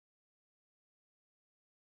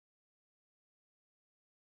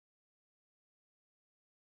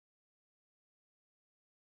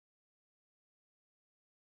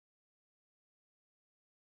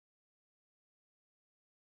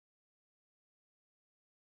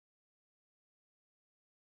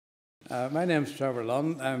My name's Trevor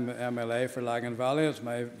Lunn. I'm MLA for Lagan Valley. It's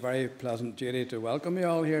my very pleasant duty to welcome you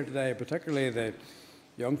all here today, particularly the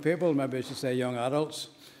young people, maybe I should say young adults,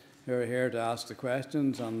 who are here to ask the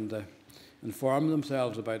questions and inform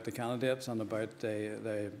themselves about the candidates and about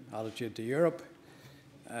the attitude to Europe.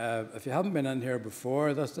 If you haven't been in here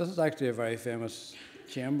before, this is actually a very famous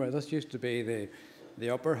chamber. This used to be the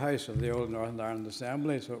upper house of the old Northern Ireland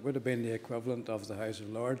Assembly, so it would have been the equivalent of the House of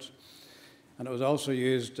Lords. And it was also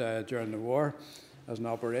used during the war as an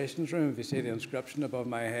operations room. If you see the inscription above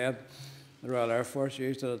my head, the Royal Air Force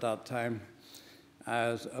used it at that time.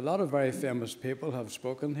 As a lot of very famous people have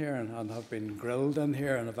spoken here and have been grilled in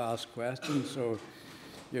here and have asked questions, so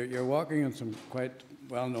you're walking in some quite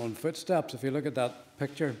well-known footsteps. If you look at that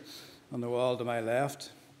picture on the wall to my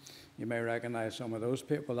left, you may recognise some of those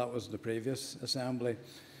people. That was the previous assembly.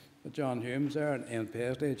 But John Humes there, and Ian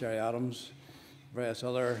Paisley, Gerry Adams, various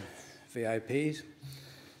other VIPs.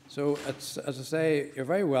 So it's, as I say, you're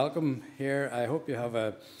very welcome here. I hope you have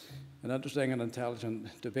an interesting and intelligent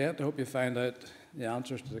debate. I hope you find out the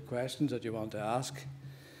answers to the questions that you want to ask.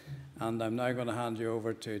 And I'm now going to hand you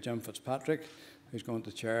over to Jim Fitzpatrick, who's going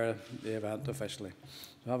to chair the event officially.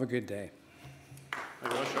 So have a good day.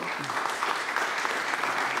 Thank you very much.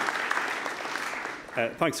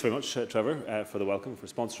 Thanks very much, Trevor, for the welcome, for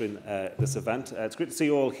sponsoring this event. It's great to see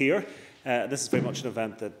you all here. This is very much an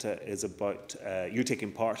event that is about you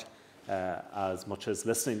taking part as much as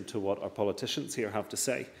listening to what our politicians here have to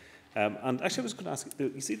say. And actually, I was going to ask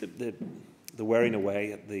you see the wearing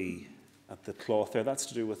away at the cloth there. That's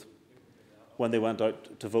to do with when they went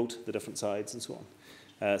out to vote, the different sides and so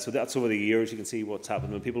on. So that's over the years. You can see what's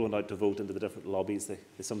happened when people went out to vote into the different lobbies. They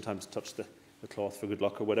sometimes touch the cloth for good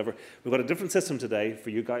luck or whatever. We've got a different system today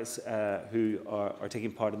for you guys who are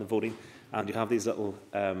taking part in the voting, and you have these little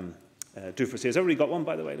doofers here. Has everybody got one,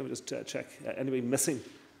 by the way? Let me just check. Anybody missing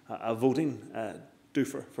a voting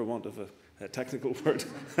doofer, for want of a technical word?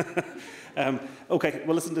 Okay,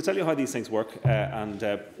 well, listen, to tell you how these things work, and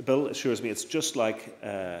Bill assures me it's just like,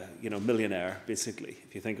 Millionaire, basically.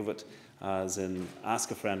 If you think of it as in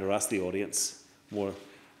ask a friend or ask the audience more,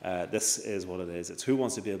 this is what it is. It's who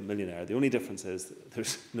wants to be a millionaire. The only difference is that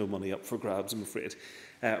there's no money up for grabs, I'm afraid.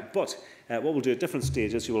 But what we'll do at different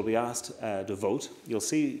stages, you will be asked to vote. You'll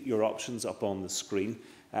see your options up on the screen,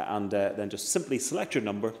 and then just simply select your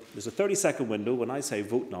number. There's a 30-second window. When I say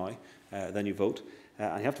vote now, then you vote.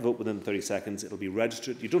 And you have to vote within 30 seconds. It'll be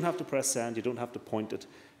registered. You don't have to press send. You don't have to point it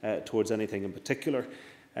towards anything in particular.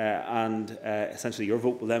 And essentially, your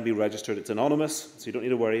vote will then be registered. It's anonymous, so you don't need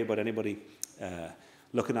to worry about anybody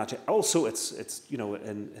looking at you. Also, it's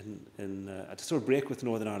in a sort of break with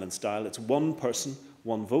Northern Ireland style. It's one person,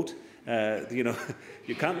 one vote. You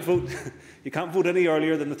can't vote. You can't vote any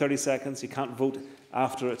earlier than the 30 seconds. You can't vote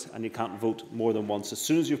after it, and you can't vote more than once. As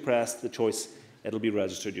soon as you've pressed the choice, it'll be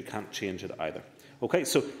registered. You can't change it either. Okay,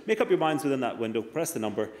 so make up your minds within that window. Press the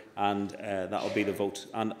number, and that'll be the vote.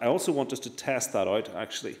 And I also want us to test that out.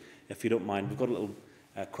 Actually, if you don't mind, we've got a little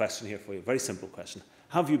question here for you. A very simple question.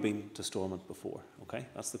 Have you been to Stormont before? Okay,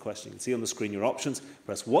 that's the question. You can see on the screen your options.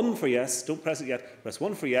 Press 1 for yes. Don't press it yet. Press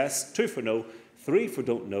 1 for yes, 2 for no, 3 for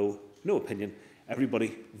don't know, no opinion.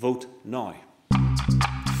 Everybody vote now.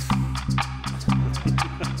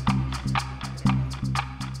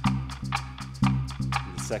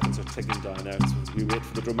 The seconds are ticking down now as we wait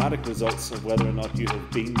for the dramatic results of whether or not you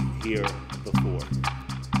have been here before.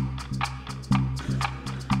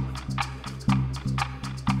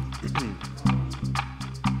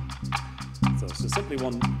 So simply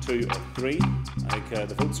 1, 2, or 3. I think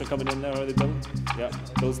the votes are coming in there, are they, Bill? Yeah,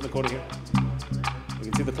 those in the corner here. We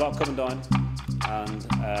can see the clock coming down, and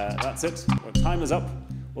that's it. Our time is up.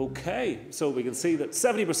 Okay, so we can see that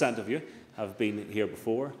 70% of you have been here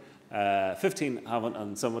before. 15 haven't,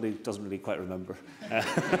 and somebody doesn't really quite remember.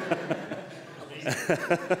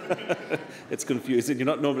 It's confusing. You're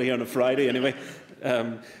not normally here on a Friday anyway.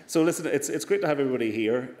 So listen, it's great to have everybody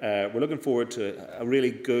here. We're looking forward to a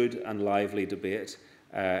really good and lively debate.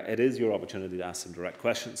 It is your opportunity to ask some direct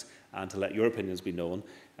questions and to let your opinions be known.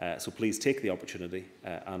 So please take the opportunity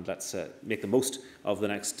and let's make the most of the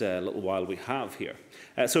next little while we have here.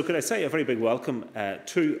 So could I say a very big welcome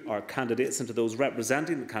to our candidates and to those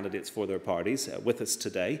representing the candidates for their parties with us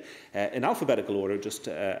today. In alphabetical order, just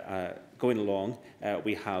going along,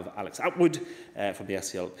 we have Alex Atwood from the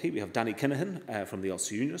SCLP, we have Danny Kinahan from the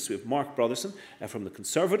Ulster Unionists, we have Mark Brotherson from the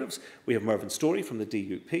Conservatives, we have Mervyn Storey from the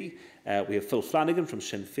DUP, we have Phil Flanagan from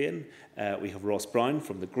Sinn Féin, we have Ross Brown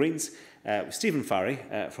from the Greens, we have Stephen Farry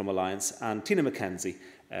from Alliance, and Tina McKenzie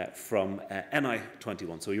from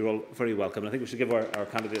NI21. So you're all very welcome. And I think we should give our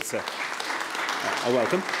candidates a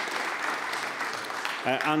welcome.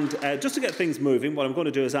 Just to get things moving, what I'm going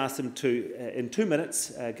to do is ask them to, in 2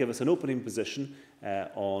 minutes, give us an opening position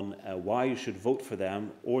on why you should vote for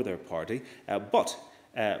them or their party.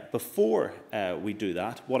 Before we do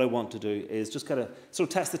that, what I want to do is just kind of sort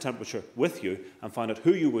of test the temperature with you and find out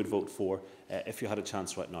who you would vote for if you had a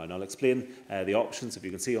chance right now. And I'll explain the options, if you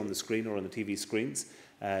can see on the screen or on the TV screens.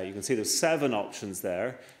 You can see there's 7 options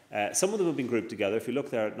there. Some of them have been grouped together. If you look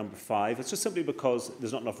there at number 5, it's just simply because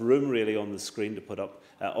there's not enough room really on the screen to put up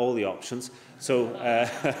all the options. So,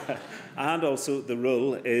 and also the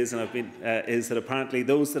rule is, is that apparently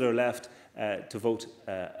those that are left to vote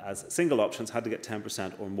as single options had to get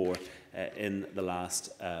 10% or more in the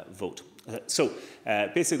last vote.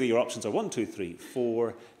 Basically your options are 1, 2, 3,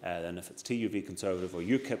 4. Then if it's TUV, Conservative or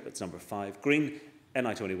UKIP, it's number 5. Green,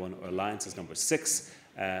 NI21 or Alliance is number 6.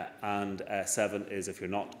 And 7 is if you're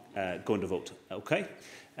not going to vote. Okay?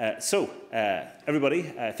 Everybody,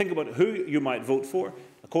 think about who you might vote for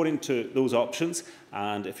according to those options,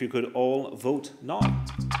 and if you could all vote now.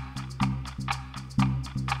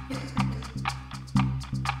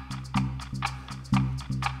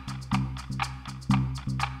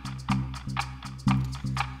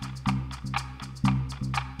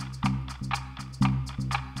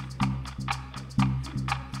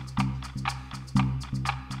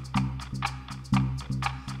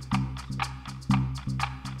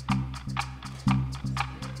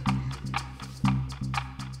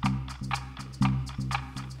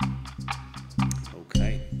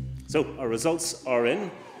 So our results are in.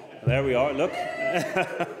 There we are. Look,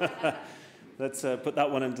 let's put that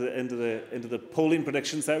one into the polling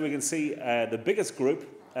predictions. There we can see the biggest group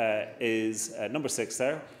is number 6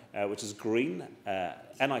 there, which is Green,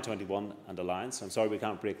 NI21 and Alliance. I'm sorry we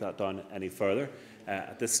can't break that down any further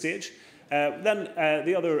at this stage. Then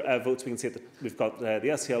the other votes we can see we've got the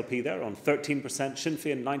SCLP there on 13%, Sinn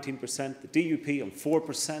Féin 19%, the DUP on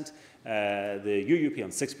 4%, the UUP on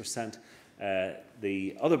 6%.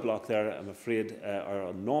 The other block there, I'm afraid, are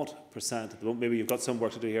on 0% at the moment. Maybe you've got some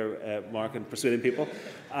work to do here, Mark, in persuading people.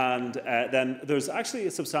 And then there's actually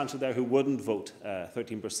a substantial there who wouldn't vote,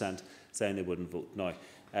 13% saying they wouldn't vote. Now,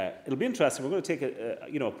 it'll be interesting. We're going to take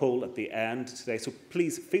a poll at the end today, so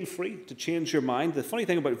please feel free to change your mind. The funny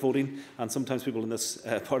thing about voting, and sometimes people in this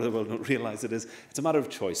part of the world don't realise it, is it's a matter of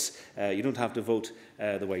choice. You don't have to vote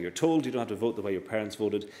the way you're told. You don't have to vote the way your parents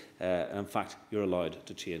voted. And in fact, you're allowed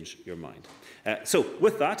to change your mind. So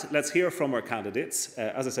with that, let's hear from our candidates.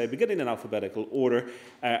 As I say, beginning in alphabetical order,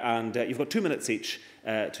 and you've got 2 minutes each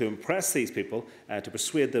to impress these people, to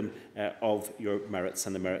persuade them of your merits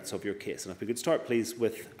and the merits of your case. And if we could start, please,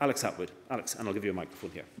 with Alex Atwood. Alex, and I'll give you a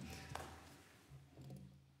microphone here.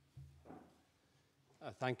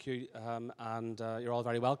 Thank you, and you're all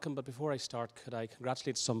very welcome. But before I start, could I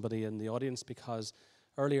congratulate somebody in the audience, because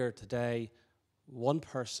earlier today, one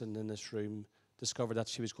person in this room discovered that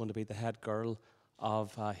she was going to be the head girl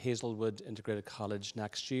of Hazelwood Integrated College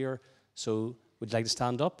next year. So would you like to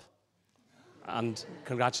stand up? And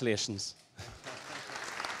congratulations.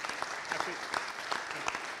 Actually,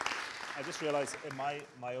 I just realised in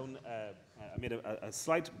my own, I made a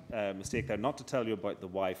slight mistake there, not to tell you about the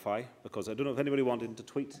Wi-Fi, because I don't know if anybody wanted to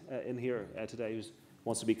tweet in here today who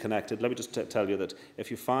wants to be connected. Let me just tell you that if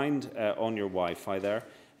you find on your Wi-Fi there,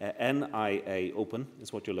 NIA Open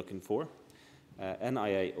is what you're looking for.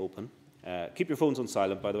 NIA Open. Keep your phones on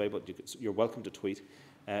silent, by the way, but you're welcome to tweet.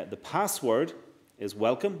 The password is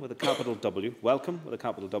welcome with a capital W, welcome with a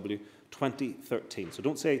capital W, 2013. So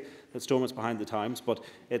don't say that Stormont's behind the times, but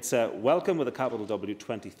it's welcome with a capital W,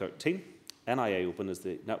 2013. NIA Open is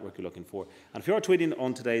the network you're looking for. And if you are tweeting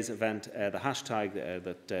on today's event, the hashtag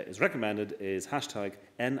that is recommended is hashtag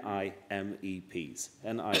NIMEPs.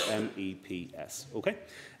 NIMEPS. Okay?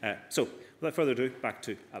 So without further ado, back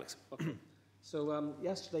to Alex. Okay. So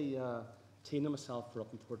yesterday, Tina and myself were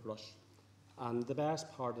up in Portrush, and the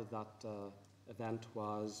best part of that event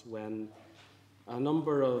was when a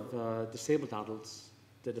number of disabled adults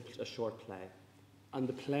did a short play, and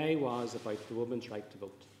the play was about the woman's right to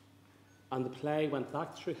vote. And the play went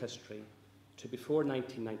back through history to before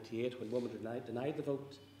 1998, when women denied the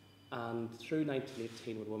vote, and through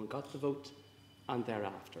 1918, when women got the vote, and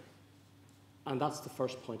thereafter. And that's the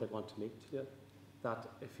first point I want to make to you, that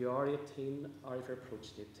if you are 18 or if you're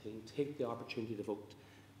approaching 18, take the opportunity to vote,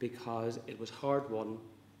 because it was hard won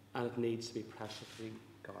and it needs to be preciously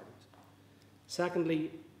guarded.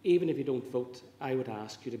 Secondly, even if you don't vote, I would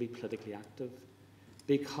ask you to be politically active,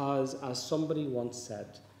 because as somebody once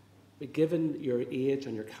said, given your age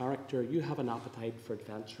and your character, you have an appetite for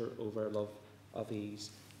adventure over a love of ease,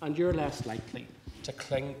 and you're less likely to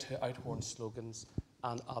cling to outworn slogans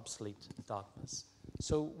and obsolete dogmas.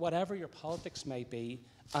 So whatever your politics may be,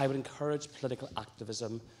 I would encourage political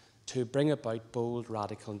activism to bring about bold,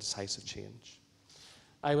 radical and decisive change.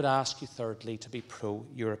 I would ask you, thirdly, to be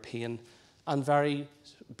pro-European, and very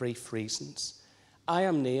brief reasons. I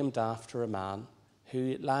am named after a man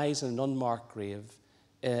who lies in an unmarked grave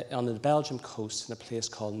on the Belgian coast in a place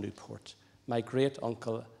called Newport. My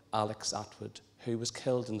great-uncle Alex Atwood, who was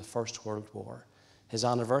killed in the First World War. His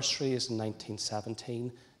anniversary is in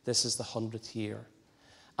 1917. This is the 100th year.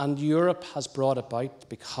 And Europe has brought about,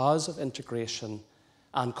 because of integration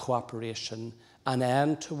and cooperation, an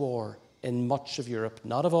end to war in much of Europe,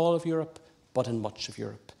 not of all of Europe, but in much of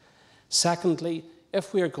Europe. Secondly,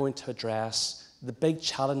 if we are going to address the big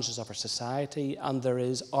challenges of our society, and there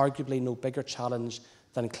is arguably no bigger challenge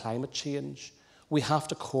than climate change, we have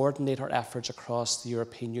to coordinate our efforts across the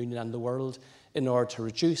European Union and the world in order to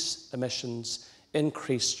reduce emissions,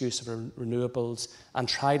 increase use of renewables, and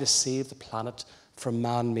try to save the planet from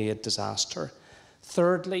man-made disaster.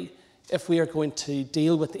 Thirdly, if we are going to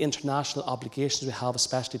deal with the international obligations we have,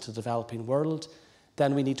 especially to the developing world,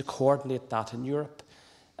 then we need to coordinate that in Europe.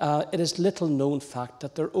 It is little known fact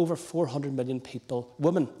that there are over 400 million people,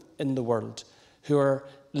 women in the world, who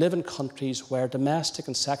live in countries where domestic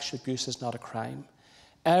and sexual abuse is not a crime.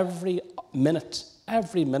 Every minute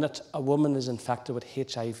a woman is infected with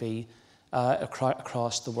HIV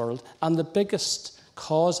across the world, and the biggest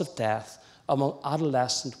cause of death among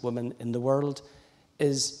adolescent women in the world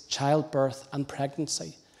is childbirth and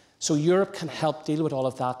pregnancy. So Europe can help deal with all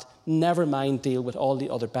of that, never mind deal with all the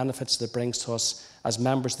other benefits that it brings to us as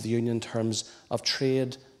members of the Union in terms of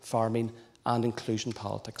trade, farming and inclusion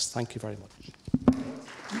politics. Thank you very much.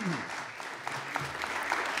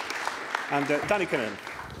 And Danny Kinnan.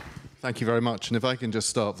 Thank you very much. And if I can just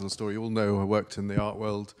start with the story, you all know I worked in the art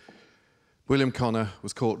world. William Connor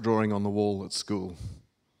was caught drawing on the wall at school.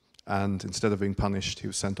 And instead of being punished, he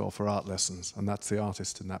was sent off for art lessons. And that's the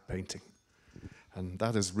artist in that painting. And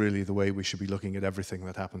that is really the way we should be looking at everything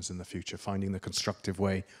that happens in the future, finding the constructive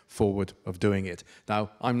way forward of doing it.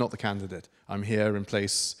 Now, I'm not the candidate. I'm here in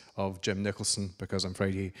place of Jim Nicholson because I'm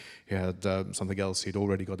afraid he had something else he'd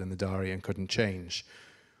already got in the diary and couldn't change.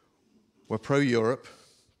 We're pro-Europe,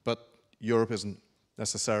 but Europe isn't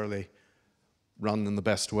necessarily run in the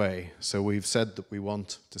best way. So we've said that we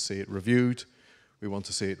want to see it reviewed, we want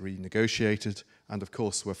to see it renegotiated, and of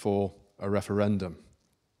course we're for a referendum.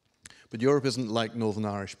 But Europe isn't like Northern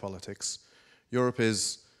Irish politics. Europe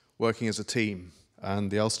is working as a team,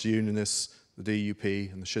 and the Ulster Unionists, the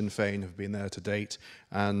DUP and the Sinn Féin have been there to date,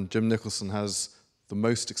 and Jim Nicholson has the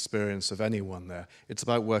most experience of anyone there. It's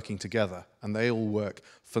about working together, and they all work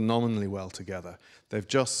phenomenally well together. They've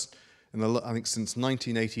just, I think since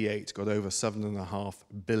 1988, got over $7.5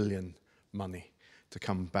 billion money to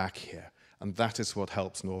come back here. And that is what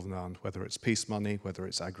helps Northern Ireland, whether it's peace money, whether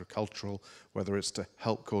it's agricultural, whether it's to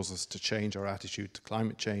help cause us to change our attitude to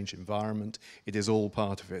climate change, environment. It is all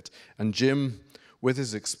part of it. And Jim, with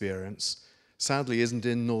his experience, sadly isn't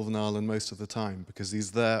in Northern Ireland most of the time because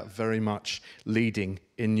he's there very much leading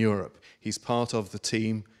in Europe. He's part of the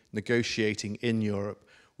team negotiating in Europe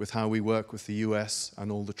with how we work with the US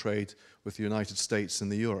and all the trade with the United States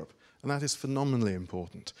and the Europe. And that is phenomenally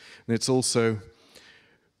important. And it's also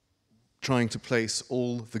trying to place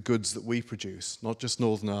all the goods that we produce, not just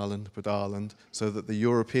Northern Ireland, but Ireland, so that the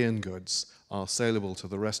European goods are saleable to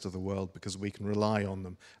the rest of the world because we can rely on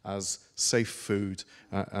them as safe food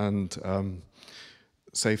and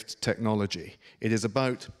safe technology. It is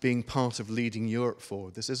about being part of leading Europe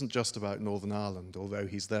forward. This isn't just about Northern Ireland, although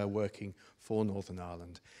he's there working for Northern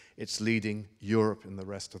Ireland. It's leading Europe in the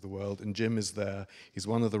rest of the world, and Jim is there. He's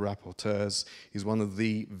one of the rapporteurs. He's one of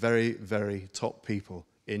the very, very top people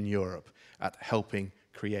in Europe at helping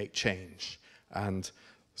create change. And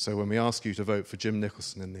so when we ask you to vote for Jim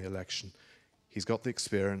Nicholson in the election, he's got the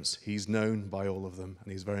experience, he's known by all of them,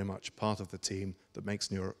 and he's very much part of the team that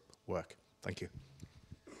makes Europe work. Thank you.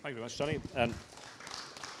 Thank you very much, Johnny.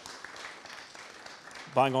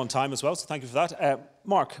 Buying on time as well, so thank you for that.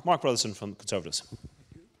 Mark Brotherson from Conservatives.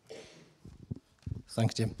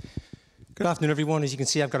 Thanks, Jim. Good afternoon, everyone. As you can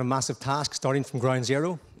see, I've got a massive task starting from ground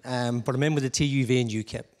zero, but I'm in with the TUV and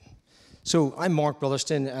UKIP. So I'm Mark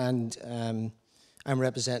Brotherson, and I'm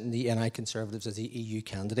representing the NI Conservatives as the EU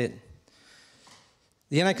candidate.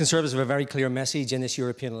 The NI Conservatives have a very clear message in this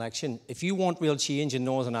European election. If you want real change in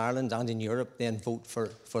Northern Ireland and in Europe, then vote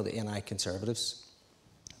for the NI Conservatives.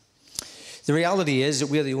 The reality is that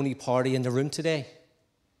we're the only party in the room today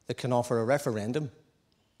that can offer a referendum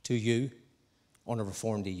to you on a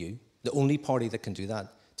reformed EU. The only party that can do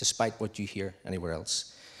that, despite what you hear anywhere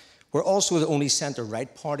else. We're also the only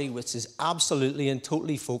centre-right party which is absolutely and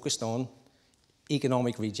totally focused on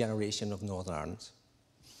economic regeneration of Northern Ireland.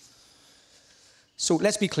 So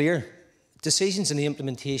let's be clear, decisions in the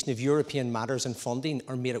implementation of European matters and funding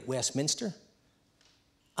are made at Westminster,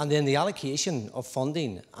 and then the allocation of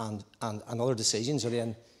funding and other decisions are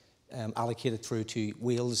then allocated through to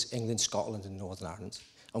Wales, England, Scotland and Northern Ireland.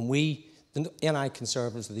 And we, the NI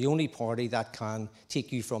Conservatives, are the only party that can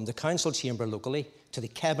take you from the council chamber locally to the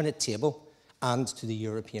cabinet table and to the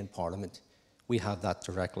European Parliament. We have that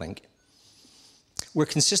direct link. We're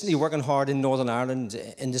consistently working hard in Northern Ireland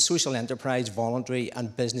in the social enterprise, voluntary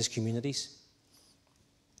and business communities.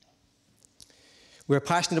 We're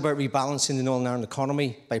passionate about rebalancing the Northern Ireland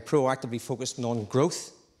economy by proactively focusing on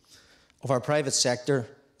growth of our private sector,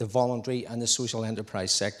 the voluntary and the social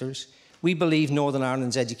enterprise sectors. We believe Northern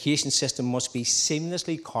Ireland's education system must be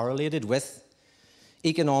seamlessly correlated with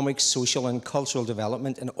economic, social and cultural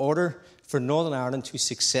development in order for Northern Ireland to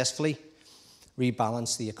successfully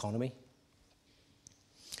rebalance the economy.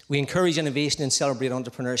 We encourage innovation and celebrate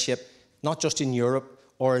entrepreneurship, not just in Europe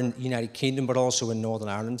or in the United Kingdom, but also in Northern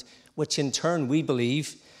Ireland, which in turn we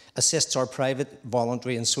believe assists our private,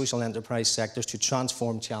 voluntary and social enterprise sectors to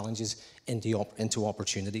transform challenges into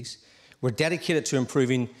opportunities. We're dedicated to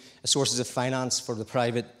improving sources of finance for the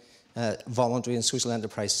private, voluntary and social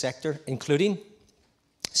enterprise sector, including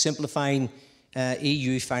simplifying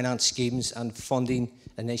EU finance schemes and funding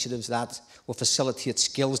initiatives that will facilitate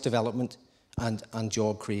skills development and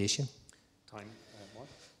job creation. Time, Mark.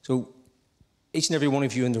 So each and every one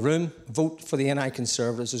of you in the room, vote for the NI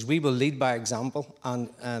Conservatives, as we will lead by example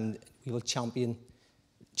and we will champion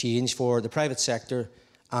change for the private sector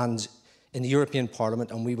and in the European Parliament,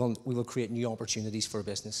 and we will create new opportunities for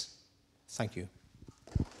business. Thank you.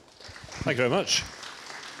 Thank you very much.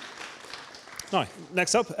 Now,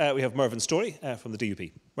 next up, we have Mervyn Story from the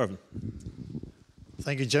DUP. Mervyn.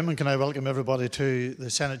 Thank you, Jim, and can I welcome everybody to the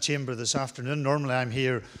Senate Chamber this afternoon. Normally I'm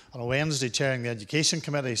here on a Wednesday chairing the Education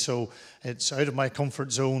Committee, so it's out of my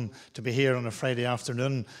comfort zone to be here on a Friday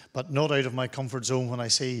afternoon, but not out of my comfort zone when I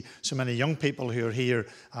see so many young people who are here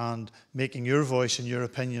and making your voice and your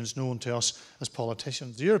opinions known to us as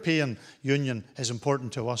politicians. The European Union is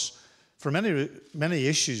important to us for many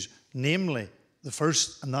issues, namely the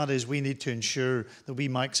first, and that is we need to ensure that we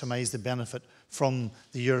maximise the benefit from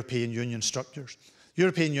the European Union structures. The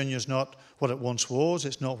European Union is not what it once was,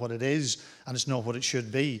 it's not what it is, and it's not what it should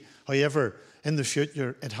be. However, in the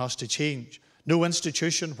future, it has to change. No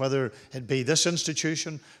institution, whether it be this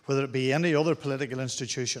institution, whether it be any other political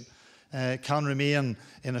institution, can remain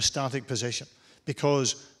in a static position,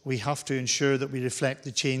 because we have to ensure that we reflect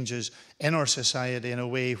the changes in our society in a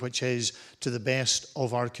way which is to the best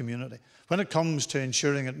of our community. When it comes to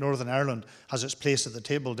ensuring that Northern Ireland has its place at the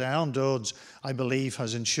table, Diane Dodds, I believe,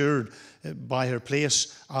 has ensured by her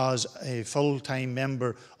place as a full-time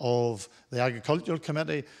member of the Agricultural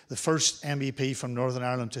Committee, the first MEP from Northern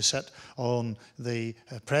Ireland to sit on the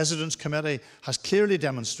President's Committee, has clearly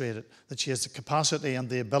demonstrated that she has the capacity and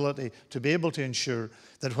the ability to be able to ensure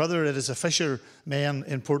that whether it is a fisherman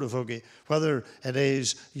in Portavogie, whether it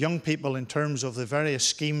is young people in terms of the various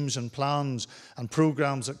schemes and plans and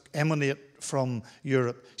programmes that emanate from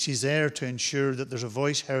Europe, she's there to ensure that there's a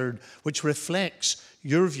voice heard which reflects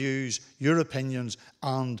your views, your opinions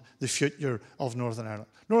and the future of Northern Ireland.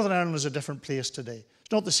 Northern Ireland is a different place today.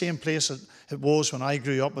 It's not the same place that it was when I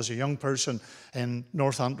grew up as a young person in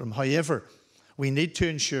North Antrim. However, we need to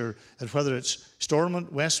ensure that whether it's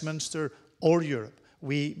Stormont, Westminster or Europe,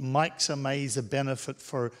 we maximise the benefit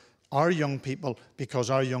for our young people, because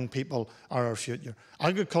our young people are our future.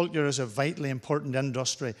 Agriculture is a vitally important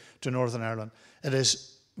industry to Northern Ireland. It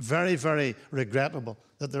is very, very regrettable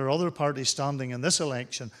that there are other parties standing in this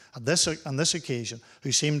election, on this occasion,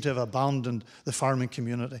 who seem to have abandoned the farming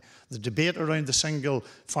community. The debate around the single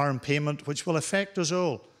farm payment, which will affect us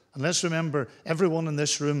all. And let's remember, everyone in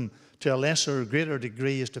this room, to a lesser or greater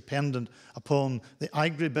degree, is dependent upon the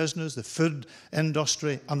agribusiness, the food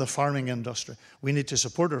industry and the farming industry. We need to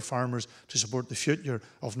support our farmers to support the future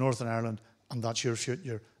of Northern Ireland, and that's your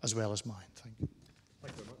future as well as mine. Thank you.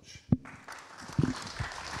 Thank you very much.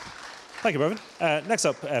 Thank you, Mervyn. Next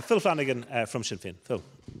up, Phil Flanagan from Sinn Féin. Phil.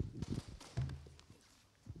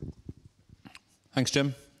 Thanks,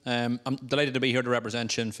 Jim. I'm delighted to be here to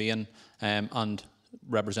represent Sinn Féin and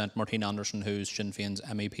represent Martina Anderson, who's Sinn Féin's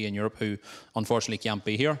MEP in Europe, who unfortunately can't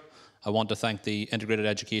be here. I want to thank the Integrated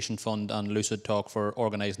Education Fund and Lucid Talk for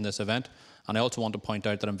organising this event. And I also want to point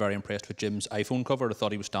out that I'm very impressed with Jim's iPhone cover. I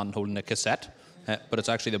thought he was standing holding a cassette, but it's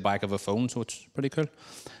actually the back of a phone, so it's pretty cool.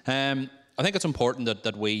 I think it's important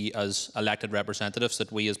that we as elected representatives,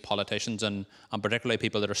 that we as politicians and particularly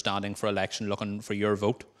people that are standing for election looking for your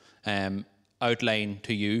vote, outline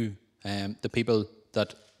to you The people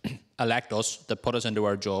that elect us, that put us into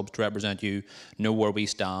our jobs to represent you, know where we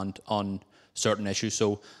stand on certain issues.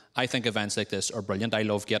 So I think events like this are brilliant. I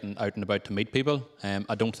love getting out and about to meet people.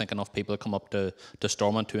 I don't think enough people come up to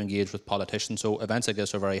Stormont to engage with politicians. So events like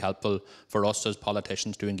this are very helpful for us as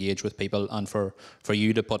politicians to engage with people and for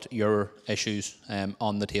you to put your issues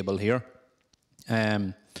on the table here.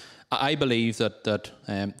 I believe that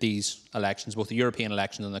these elections, both the European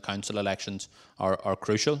elections and the Council elections, are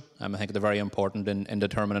crucial. I think they're very important in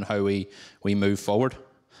determining how we move forward.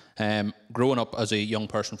 Growing up as a young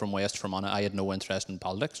person from West Fermanagh, I had no interest in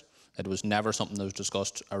politics. It was never something that was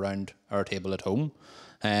discussed around our table at home.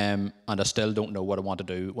 And I still don't know what I want to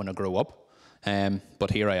do when I grow up.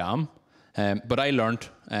 But here I am. But I learned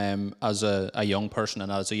as a young person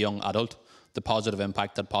and as a young adult the positive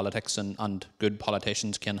impact that politics and good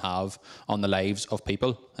politicians can have on the lives of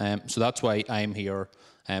people. So that's why I'm here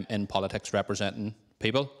in politics representing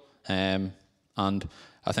people. And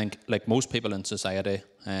I think, like most people in society,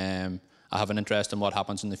 I have an interest in what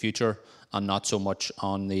happens in the future and not so much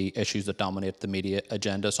on the issues that dominate the media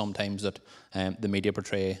agenda sometimes, that the media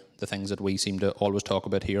portray the things that we seem to always talk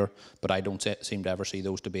about here, but I don't seem to ever see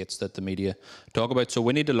those debates that the media talk about. So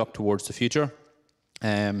we need to look towards the future.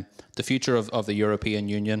 The future of the European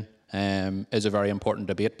Union is a very important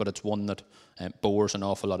debate, but it's one that bores an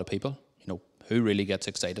awful lot of people. You know, who really gets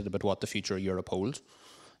excited about what the future of Europe holds?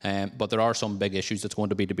 But there are some big issues that's going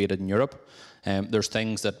to be debated in Europe. There's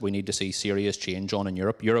things that we need to see serious change on in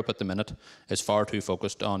Europe. Europe at the minute is far too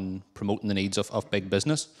focused on promoting the needs of big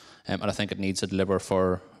business. And I think it needs to deliver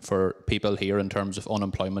for people here in terms of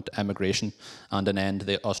unemployment, immigration, and an end to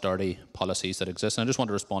the austerity policies that exist. And I just want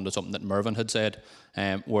to respond to something that Mervyn had said,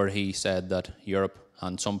 where he said that Europe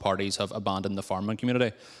and some parties have abandoned the farming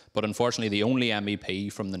community. But unfortunately, the only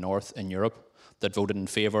MEP from the north in Europe that voted in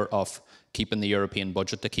favour of keeping the European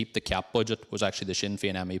budget, to keep the CAP budget, was actually the Sinn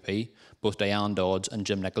Féin MEP. Both Diane Dodds and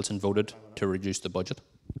Jim Nicholson voted to reduce the budget.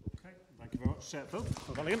 Okay, thank you very much, Phil.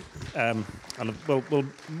 And we'll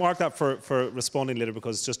mark that for responding later,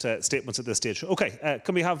 because it's just statements at this stage. Okay,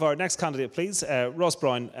 can we have our next candidate, please? Ross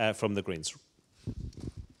Brown from the Greens.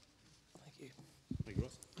 Thank you. Thank you,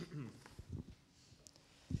 Ross.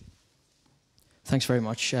 Thanks very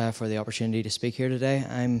much for the opportunity to speak here today.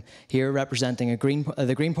 I'm here representing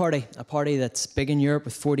the Green Party, a party that's big in Europe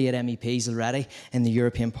with 48 MEPs already in the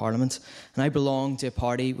European Parliament. And I belong to a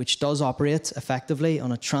party which does operate effectively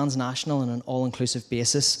on a transnational and an all-inclusive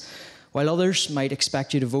basis. While others might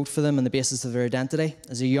expect you to vote for them on the basis of their identity,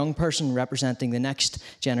 as a young person representing the next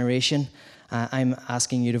generation, I'm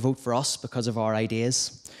asking you to vote for us because of our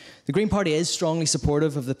ideas. The Green Party is strongly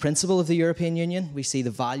supportive of the principle of the European Union. We see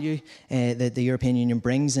the value that the European Union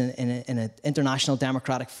brings in an international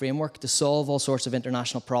democratic framework to solve all sorts of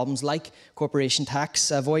international problems like corporation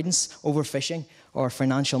tax avoidance, overfishing, or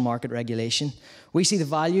financial market regulation. We see the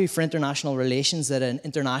value for international relations that an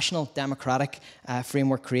international democratic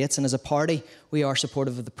framework creates, and as a party, we are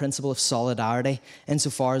supportive of the principle of solidarity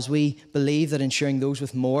insofar as we believe that ensuring those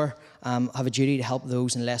with more have a duty to help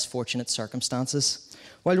those in less fortunate circumstances.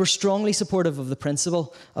 While we're strongly supportive of the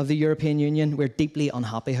principle of the European Union, we're deeply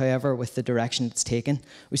unhappy, however, with the direction it's taken.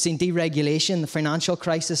 We've seen deregulation, the financial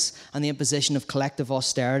crisis, and the imposition of collective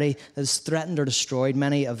austerity that has threatened or destroyed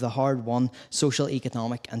many of the hard-won social,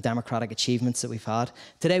 economic, and democratic achievements that we've had.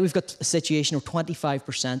 Today, we've got a situation where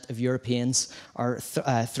 25% of Europeans are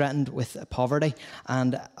threatened with poverty,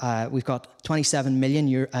 and we've got 27 million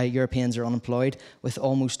Europeans are unemployed, with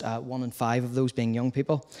almost 1 in 5 of those being young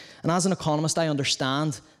people. And as an economist, I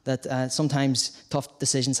understand that sometimes tough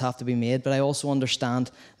decisions have to be made, but I also understand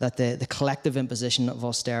that the collective imposition of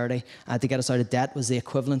austerity to get us out of debt was the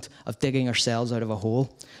equivalent of digging ourselves out of a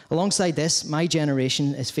hole. Alongside this, my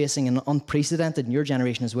generation is facing an unprecedented, and your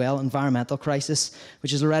generation as well, environmental crisis,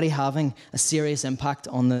 which is already having a serious impact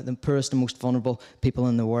on the poorest and most vulnerable people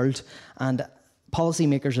in the world. And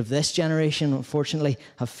policymakers of this generation, unfortunately,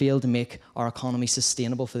 have failed to make our economy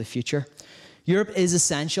sustainable for the future. Europe is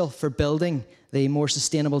essential for building the more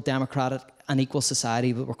sustainable, democratic and equal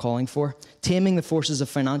society that we're calling for, taming the forces of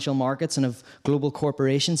financial markets and of global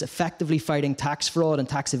corporations, effectively fighting tax fraud and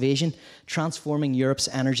tax evasion, transforming Europe's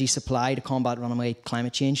energy supply to combat runaway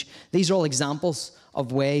climate change. These are all examples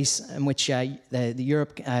of ways in which we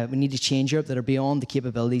need to change Europe that are beyond the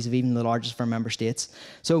capabilities of even the largest of our member states.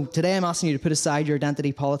 So today I'm asking you to put aside your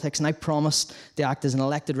identity politics, and I promise to act as an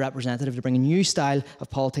elected representative to bring a new style of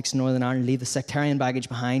politics in Northern Ireland, leave the sectarian baggage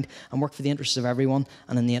behind, and work for the interests of everyone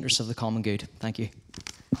and in the interests of the common good. Thank you.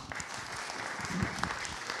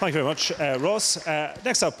 Thank you very much, Ross.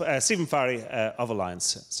 Next up, Stephen Farry of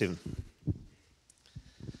Alliance. Stephen.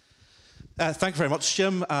 Thank you very much,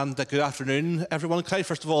 Jim, and good afternoon, everyone. Can I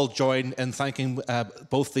first of all join in thanking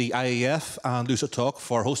both the IAF and Lucid Talk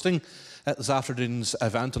for hosting this afternoon's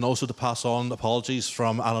event, and also to pass on apologies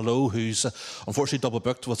from Anna Lowe, who's unfortunately double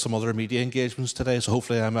booked with some other media engagements today, so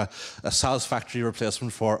hopefully I'm a satisfactory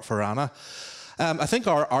replacement for Anna. I think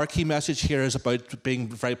our key message here is about being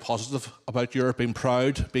very positive about Europe, being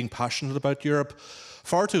proud, being passionate about Europe.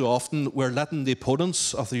 Far too often we're letting the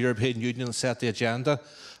opponents of the European Union set the agenda,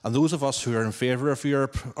 and those of us who are in favour of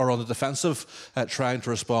Europe are on the defensive, trying to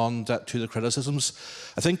respond to the criticisms.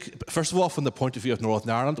 I think, first of all, from the point of view of Northern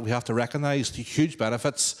Ireland, we have to recognise the huge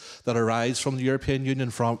benefits that arise from the European Union,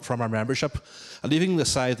 from our membership. And leaving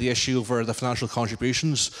aside the issue over the financial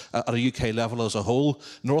contributions at a UK level as a whole,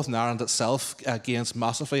 Northern Ireland itself gains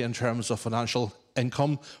massively in terms of financial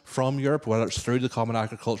income from Europe, whether it's through the Common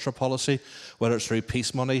Agricultural Policy, whether it's through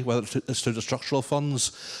peace money, whether it's through the structural funds.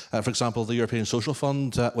 For example, the European Social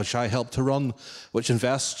Fund, which I helped to run, which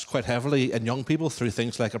invests quite heavily in young people through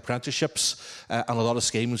things like apprenticeships and a lot of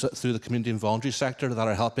schemes through the community and voluntary sector that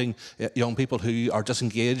are helping young people who are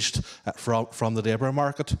disengaged from the labour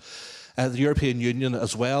market. The European Union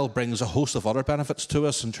as well brings a host of other benefits to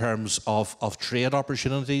us in terms of trade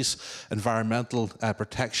opportunities, environmental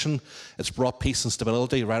protection. It's brought peace and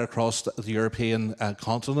stability right across the European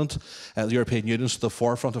continent. The European Union is at the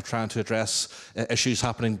forefront of trying to address issues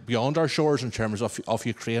happening beyond our shores in terms of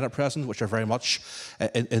Ukraine at present, which are very much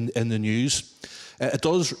in the news. It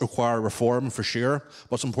does require reform for sure,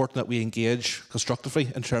 but it's important that we engage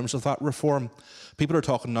constructively in terms of that reform. People are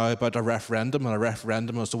talking now about a referendum, and a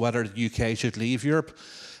referendum as to whether the UK should leave Europe.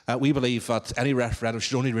 We believe that any referendum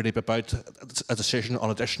should only really be about a decision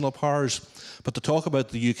on additional powers. But to talk about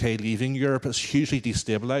the UK leaving Europe is hugely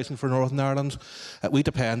destabilising for Northern Ireland. We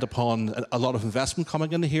depend upon a lot of investment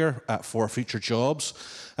coming in here for future jobs.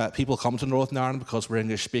 People come to Northern Ireland because we're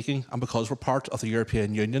English speaking and because we're part of the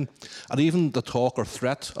European Union. And even the talk or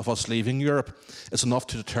threat of us leaving Europe is enough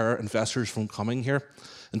to deter investors from coming here.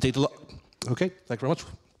 Indeed, okay, thank you very much.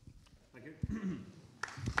 Thank you.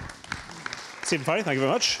 Stephen Farry, thank you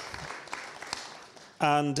very much.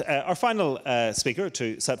 And our final speaker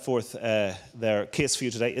to set forth their case for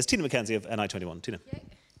you today is Tina McKenzie of NI21. Tina. Okay.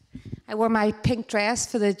 I wore my pink dress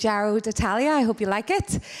for the Giro d'Italia. I hope you like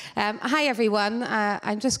it. Hi, everyone.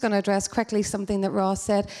 I'm just going to address quickly something that Ross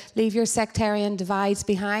said. Leave your sectarian divides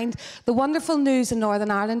behind. The wonderful news in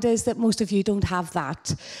Northern Ireland is that most of you don't have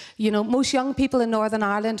that. You know, most young people in Northern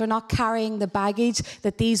Ireland are not carrying the baggage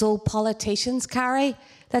that these old politicians carry.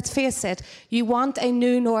 Let's face it, you want a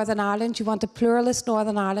new Northern Ireland, you want a pluralist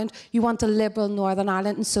Northern Ireland, you want a liberal Northern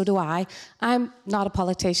Ireland, and so do I. I'm not a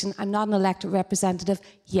politician, I'm not an elected representative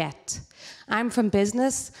yet. I'm from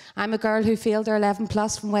business. I'm a girl who failed her 11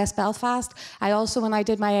 plus from West Belfast. I also, when I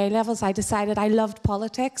did my A-levels, I decided I loved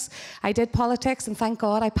politics. I did politics, and thank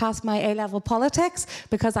God I passed my A-level politics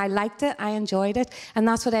because I liked it, I enjoyed it, and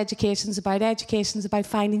that's what education's about. Education's about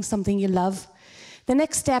finding something you love. The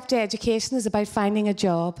next step to education is about finding a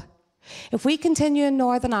job. If we continue in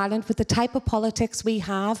Northern Ireland with the type of politics we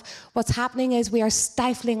have, what's happening is we are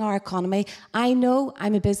stifling our economy. I know,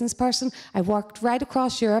 I'm a business person. I worked right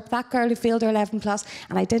across Europe, that girl who failed her 11 plus,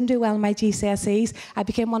 and I didn't do well in my GCSEs. I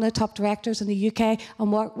became one of the top directors in the UK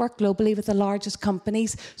and worked globally with the largest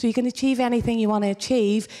companies. So you can achieve anything you want to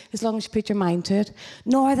achieve as long as you put your mind to it.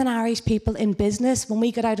 Northern Irish people in business, when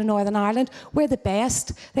we get out of Northern Ireland, we're the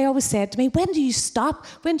best. They always said to me, when do you stop?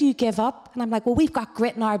 When do you give up? And I'm like, well, we've got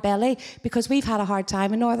grit in our belly, because we've had a hard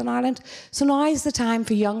time in Northern Ireland. So now is the time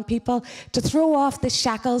for young people to throw off the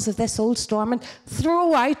shackles of this old Stormont,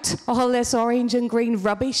 throw out all this orange and green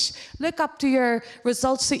rubbish, look up to your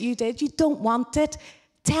results that you did. You don't want it.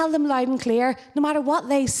 Tell them loud and clear, no matter what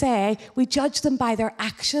they say, we judge them by their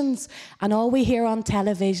actions. And all we hear on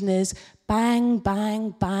television is bang,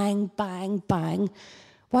 bang, bang, bang, bang.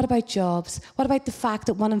 What about jobs? What about the fact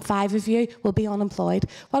that 1 in 5 of you will be unemployed?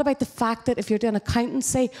 What about the fact that if you're doing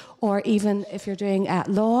accountancy or even if you're doing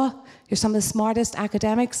law, you're some of the smartest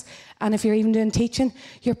academics, and if you're even doing teaching,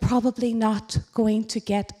 you're probably not going to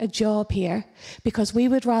get a job here, because we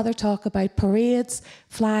would rather talk about parades,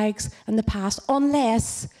 flags, and the past,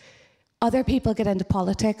 unless other people get into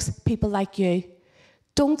politics, people like you.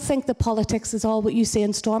 Don't think that politics is all what you see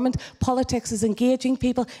in Stormont. Politics is engaging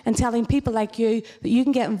people and telling people like you that you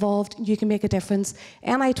can get involved and you can make a difference.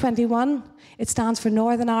 NI21, it stands for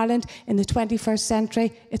Northern Ireland in the 21st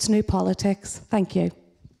century. It's new politics. Thank you.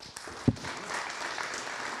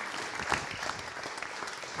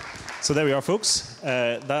 So there we are, folks.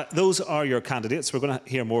 Those are your candidates. We're going to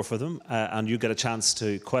hear more from them, and you get a chance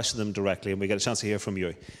to question them directly, and we get a chance to hear from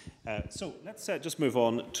you. So let's just move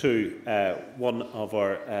on to one of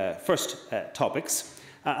our first topics.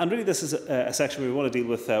 And really this is a section where we want to deal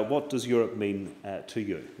with what does Europe mean to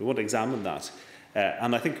you. We want to examine that.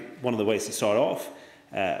 And I think one of the ways to start off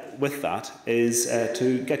with that is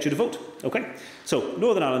to get you to vote. Okay? So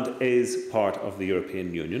Northern Ireland is part of the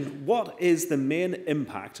European Union. What is the main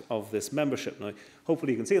impact of this membership? Now,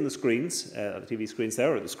 hopefully you can see on the screens, the TV screens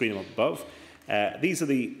there, or the screen up above. These are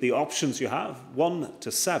the options you have, 1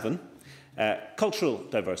 to 7. Cultural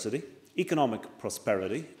diversity, economic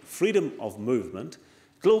prosperity, freedom of movement,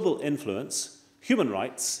 global influence, human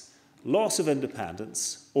rights, loss of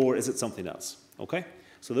independence, or is it something else? Okay?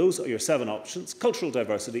 So those are your 7 options: cultural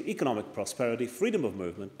diversity, economic prosperity, freedom of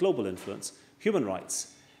movement, global influence, human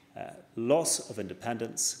rights, loss of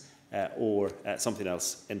independence, or something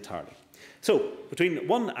else entirely. So between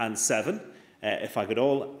 1 and 7, if I could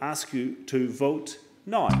all ask you to vote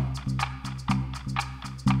now.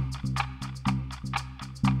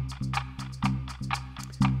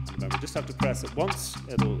 Remember, just have to press it once.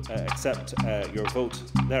 It'll accept your vote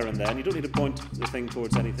there and then. You don't need to point the thing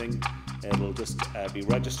towards anything. It'll just be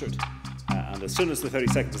registered. And as soon as the 30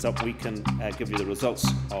 seconds is up, we can give you the results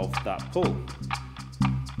of that poll.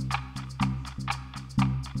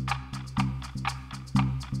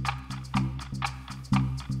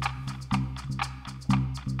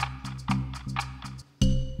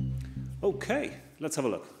 Okay, let's have a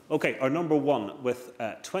look. Okay, our number 1 with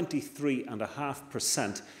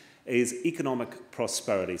 23.5% is economic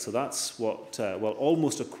prosperity. So that's what, well,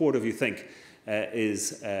 almost a quarter of you think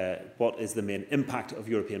is what is the main impact of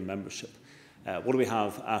European membership. What do we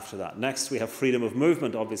have after that? Next, we have freedom of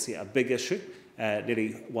movement, obviously a big issue.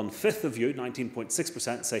 Nearly 1/5 of you,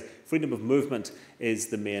 19.6%, say freedom of movement is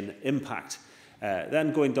the main impact.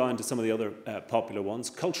 Then going down to some of the other popular ones,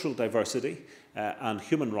 cultural diversity and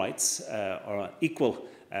human rights are equal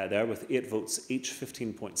there with 8 votes each,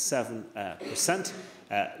 15.7%.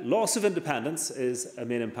 Loss of independence is a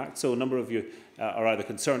main impact, so a number of you are either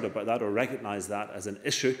concerned about that or recognise that as an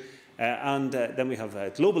issue. And then we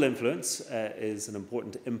have global influence is an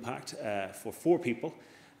important impact for 4 people,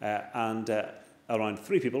 and around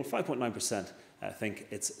 3 people, 5.9%, think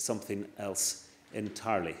it's something else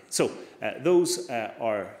entirely. So those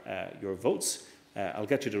are your votes. I'll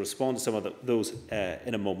get you to respond to some of those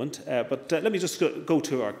in a moment. But let me just go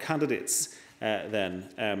to our candidates then.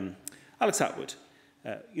 Alex Atwood,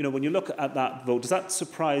 you know, when you look at that vote, does that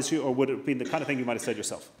surprise you, or would it have been the kind of thing you might have said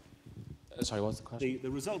yourself? Sorry, what's the question? The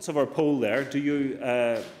results of our poll there, do you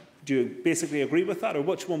basically agree with that, or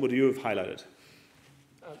which one would you have highlighted?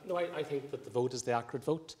 No, I think that the vote is the accurate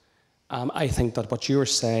vote. I think that what you were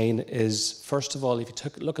saying is, first of all, if you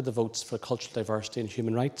look at the votes for cultural diversity and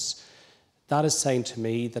human rights, that is saying to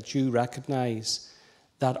me that you recognise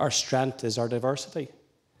that our strength is our diversity.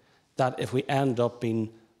 That if we end up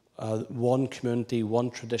being one community,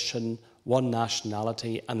 one tradition, one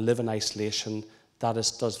nationality, and live in isolation, that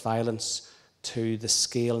does violence to the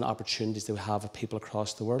scale and opportunities that we have of people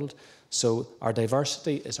across the world. So our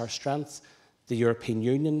diversity is our strength. The European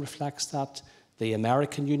Union reflects that. The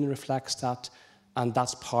American Union reflects that. And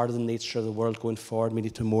that's part of the nature of the world going forward. We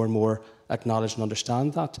need to more and more acknowledge and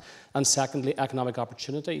understand that. And secondly, economic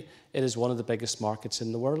opportunity. It is one of the biggest markets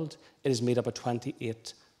in the world. It is made up of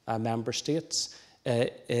 28 member states.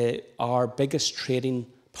 Our biggest trading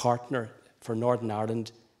partner for Northern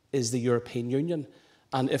Ireland is the European Union.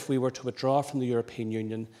 And if we were to withdraw from the European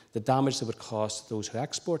Union, the damage that would cause to those who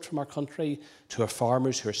export from our country, to our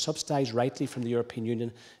farmers who are subsidised rightly from the European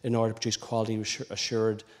Union in order to produce quality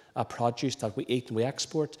assured produce that we eat and we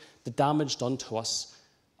export, the damage done to us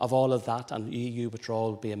of all of that and EU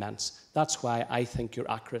withdrawal would be immense. That's why I think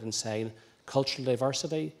you're accurate in saying cultural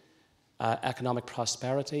diversity, economic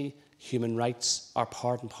prosperity, human rights are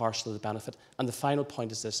part and parcel of the benefit. And the final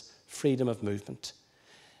point is this: freedom of movement.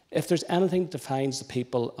 If there's anything that defines the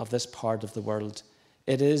people of this part of the world,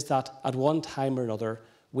 it is that at one time or another,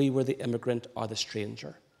 we were the immigrant or the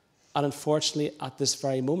stranger. And unfortunately, at this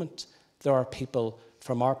very moment, there are people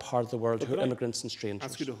from our part of the world who are immigrants and strangers.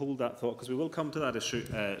 Ask you to hold that thought, because we will come to that issue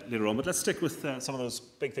later on. But let's stick with some of those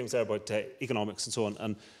big things there about economics and so on.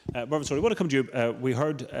 And Mervyn, sorry, I want to come to you. We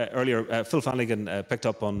heard earlier Phil Flanagan picked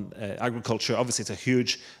up on agriculture. Obviously, it's a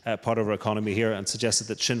huge part of our economy here, and suggested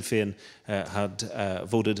that Sinn Féin had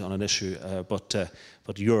voted on an issue, but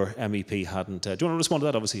your MEP hadn't. Do you want to respond to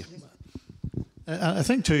that, obviously? I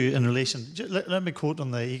think too, in relation, let me quote on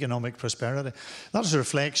the economic prosperity. That's a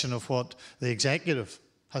reflection of what the executive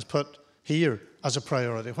has put here as a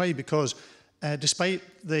priority. Why? Because despite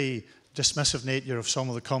the dismissive nature of some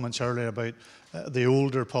of the comments earlier about the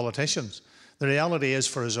older politicians, The reality is,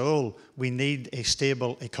 for us all, we need a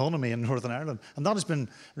stable economy in Northern Ireland. And that has been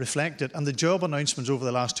reflected. And the job announcements over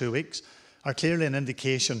the last 2 weeks are clearly an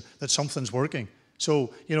indication that something's working.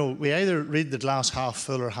 So, you know, we either read the glass half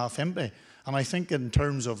full or half empty. And I think in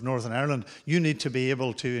terms of Northern Ireland, you need to be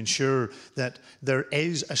able to ensure that there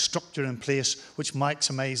is a structure in place which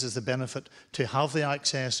maximises the benefit to have the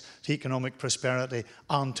access to economic prosperity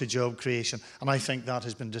and to job creation. And I think that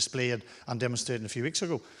has been displayed and demonstrated a few weeks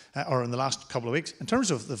ago, or in the last couple of weeks. In terms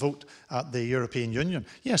of the vote at the European Union,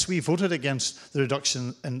 yes, we voted against the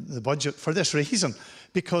reduction in the budget for this reason,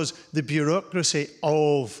 because the bureaucracy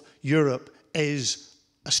of Europe is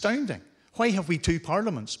astounding. Why have we 2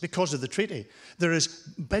 parliaments? Because of the treaty. There is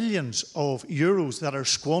billions of euros that are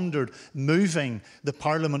squandered moving the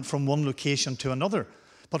parliament from one location to another.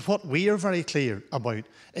 But what we are very clear about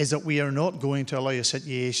is that we are not going to allow a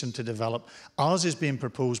situation to develop, as is being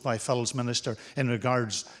proposed by Phil's minister in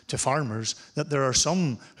regards to farmers, that there are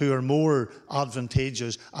some who are more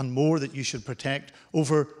advantageous and more that you should protect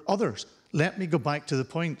over others. Let me go back to the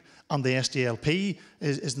point. And the SDLP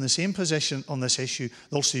is in the same position on this issue.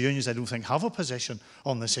 The Ulster Unions, I don't think, have a position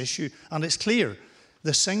on this issue. And it's clear,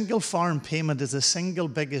 the single farm payment is the single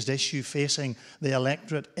biggest issue facing the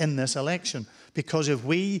electorate in this election. Because if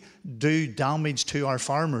we do damage to our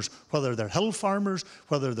farmers, whether they're hill farmers,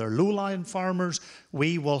 whether they're low-lying farmers,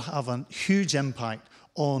 we will have a huge impact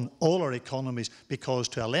on all our economies, because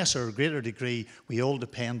to a lesser or greater degree we all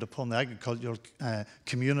depend upon the agricultural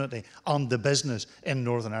community and the business in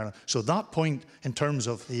Northern Ireland. So that point in terms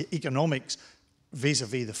of the economics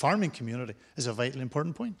vis-a-vis the farming community is a vitally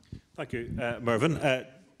important point. Thank you, Mervyn.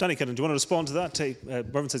 Danny Kidden, do you want to respond to that?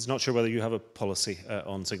 Mervyn says he's not sure whether you have a policy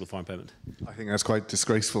on single farm payment. I think that's quite a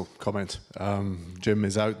disgraceful comment. Jim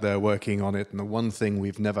is out there working on it, and the one thing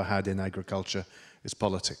we've never had in agriculture is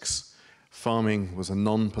politics. Farming was a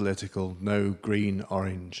non-political, no green,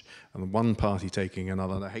 orange, and one party taking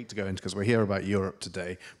another. And I hate to go into, because we're here about Europe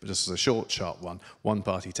today, but just as a short, sharp one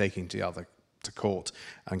party taking the other to court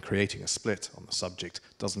and creating a split on the subject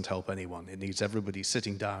doesn't help anyone. It needs everybody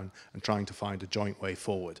sitting down and trying to find a joint way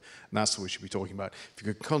forward. And that's what we should be talking about. If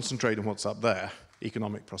you could concentrate on what's up there,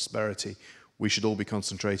 economic prosperity, we should all be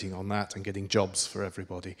concentrating on that and getting jobs for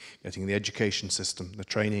everybody, getting the education system, the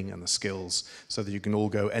training and the skills, so that you can all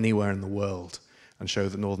go anywhere in the world and show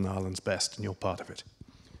that Northern Ireland's best and you're part of it.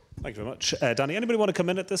 Thank you very much. Danny, anybody want to come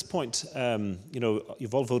in at this point? You know,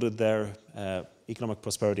 you've all voted there. Economic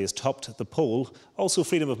prosperity has topped the poll. Also,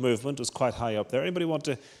 freedom of movement was quite high up there. Anybody want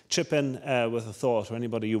to chip in with a thought, or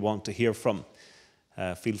anybody you want to hear from?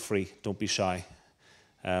 Feel free, don't be shy.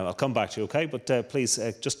 I'll come back to you, okay? But please,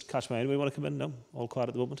 just catch my eye. Anybody want to come in? No? All quiet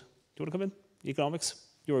at the moment. Do you want to come in? Economics?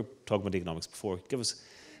 You were talking about economics before. Give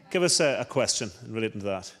us a question relating to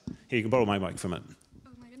that. Here, you can borrow my mic for a minute.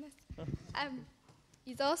 Oh, my goodness.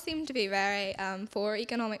 You all seem to be very for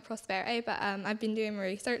economic prosperity, but I've been doing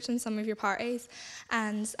research on some of your parties,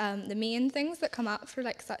 and the main things that come up for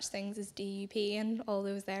like such things as DUP and all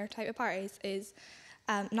those there type of parties is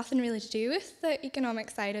nothing really to do with the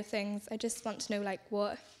economic side of things. I just want to know like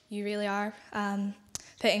what you really are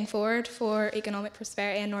putting forward for economic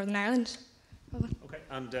prosperity in Northern Ireland. Okay,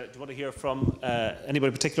 and do you want to hear from anybody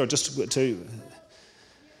in particular? Just to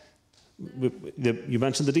you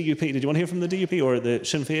mentioned the DUP. Did you want to hear from the DUP or the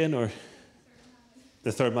Sinn Féin or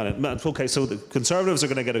the third man? Okay, so the Conservatives are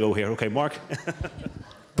going to get a go here. Okay, Mark.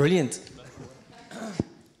 Brilliant.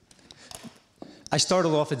 I started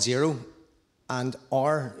off at zero, and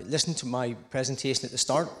listen to my presentation at the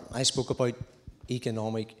start. I spoke about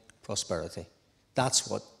economic prosperity. That's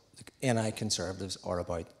what the NI Conservatives are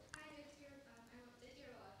about.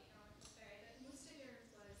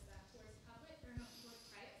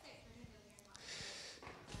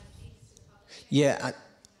 Yeah,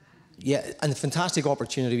 and the fantastic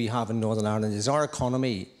opportunity we have in Northern Ireland is our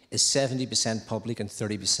economy is 70% public and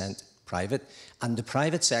 30% private, and the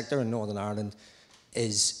private sector in Northern Ireland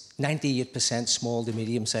is 98% small to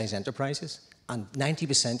medium-sized enterprises, and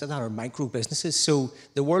 90% of that are micro businesses. So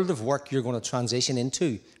the world of work you're going to transition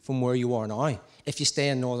into from where you are now, if you stay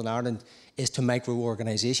in Northern Ireland, is to micro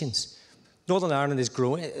organisations. Northern Ireland is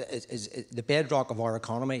growing. The bedrock of our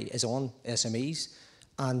economy is on SMEs,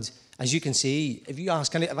 and as you can see, if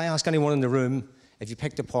I ask anyone in the room, if you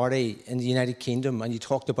picked a party in the United Kingdom and you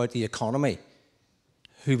talked about the economy,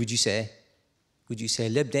 who would you say? Would you say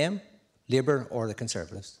Lib Dem, Labour, or the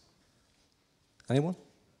Conservatives? Anyone?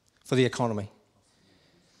 For the economy.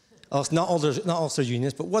 Oh, not Ulster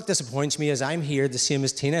Unions, but what disappoints me is I'm here, the same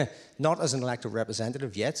as Tina, not as an elected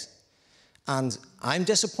representative yet. And I'm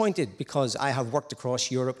disappointed because I have worked across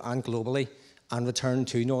Europe and globally, and returned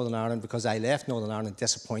to Northern Ireland because I left Northern Ireland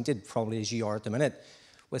disappointed, probably as you are at the minute,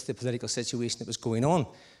 with the political situation that was going on.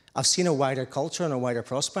 I've seen a wider culture and a wider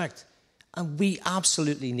prospect. And we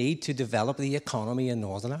absolutely need to develop the economy in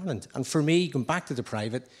Northern Ireland. And for me, going back to the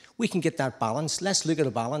private, we can get that balance. Let's look at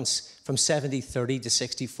a balance from 70-30 to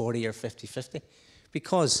 60-40 or 50-50.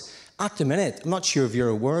 Because at the minute, I'm not sure if you're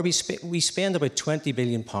aware, we spend about £20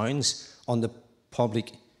 billion on the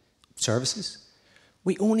public services.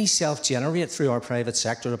 We only self-generate through our private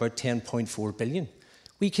sector about 10.4 billion.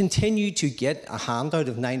 We continue to get a handout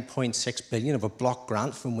of 9.6 billion of a block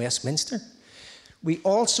grant from Westminster. We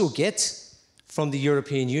also get from the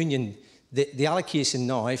European Union, the allocation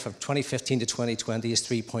now from 2015 to 2020 is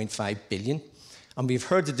 3.5 billion. And we've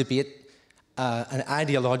heard the debate, an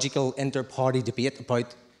ideological inter-party debate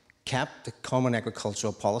about CAP, the Common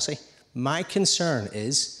Agricultural Policy. My concern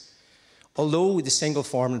is, although the single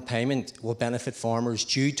farming payment will benefit farmers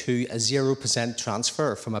due to a 0%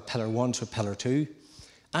 transfer from a Pillar 1 to a Pillar 2,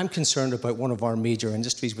 I'm concerned about one of our major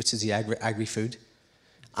industries, which is the agri-food.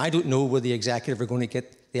 I don't know where the executive are going to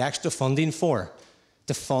get the extra funding for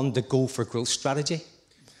to fund the Go for Growth strategy.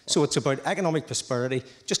 So it's about economic prosperity,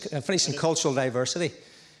 just finishing cultural diversity.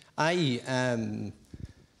 My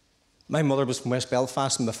mother was from West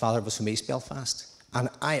Belfast and my father was from East Belfast. And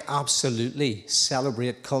I absolutely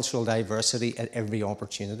celebrate cultural diversity at every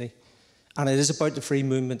opportunity. And it is about the free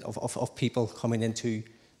movement of people coming into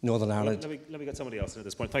Northern Ireland. Let me get somebody else in at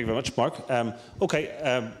this point. Thank you very much, Mark. I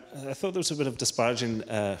thought there was a bit of disparaging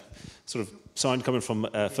sort of sound coming from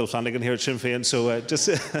Phil Flanagan here at Sinn Féin, so just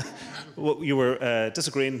you were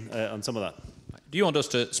disagreeing on some of that. Do you want us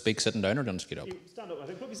to speak sitting down or do you want us to get up? Stand up. I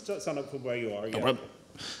think probably stand up from where you are. Yeah. No,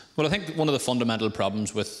 well, I think one of the fundamental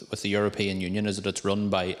problems with the European Union is that it's run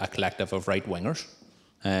by a collective of right-wingers.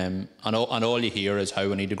 And all you hear is how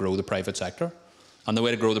we need to grow the private sector. And the way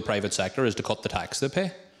to grow the private sector is to cut the tax they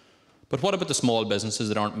pay. But what about the small businesses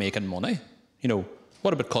that aren't making money? You know,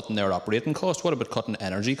 what about cutting their operating costs? What about cutting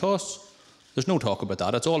energy costs? There's no talk about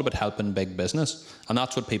that. It's all about helping big business. And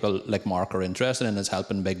that's what people like Mark are interested in, is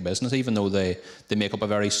helping big business, even though they make up a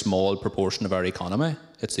very small proportion of our economy.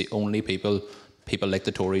 It's the only people like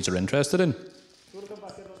the Tories are interested in. Do you want to come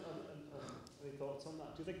back in on any thoughts on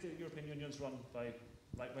that? Do you think the European Union's run by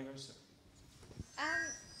right-wingers?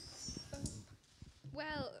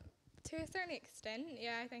 Well, to a certain extent,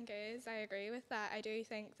 yeah, I think it is. I agree with that. I do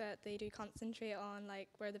think that they do concentrate on like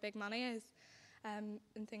where the big money is, and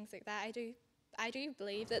things like that. I do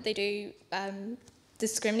believe that they do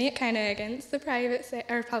discriminate kind of against the private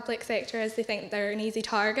or public sector, as they think they're an easy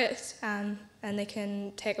target, and they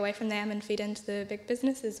can take away from them and feed into the big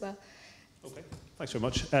business as well. Okay, thanks very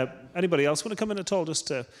much. Anybody else want to come in at all? Just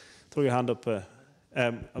throw your hand up.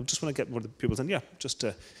 I just want to get more of the pupils in. Yeah, just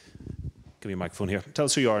give me a microphone here. Tell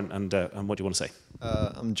us who you are and what you want to say.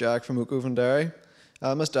 I'm Jack from Oakoven Dairy.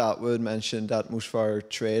 Mr Atwood mentioned that most of our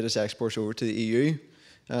trade is exports over to the EU.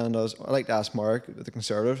 And I'd like to ask Mark, the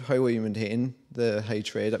Conservative, how will you maintain the high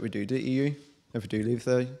trade that we do to the EU, if we do leave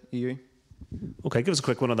the EU? Okay, give us a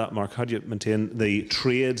quick one on that, Mark. How do you maintain the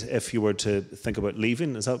trade if you were to think about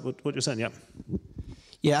leaving? Is that what you're saying? Yeah.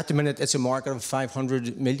 Yeah, at the minute it's a market of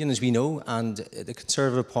 500 million, as we know, and the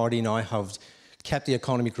Conservative Party now have kept the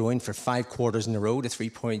economy growing for 5 quarters in a row to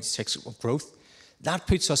 3.6 of growth. That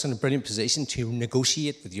puts us in a brilliant position to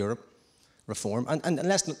negotiate with Europe reform. And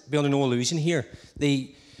let's be under no illusion here.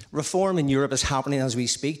 The reform in Europe is happening as we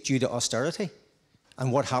speak due to austerity.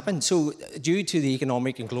 And what happened? So due to the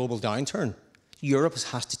economic and global downturn, Europe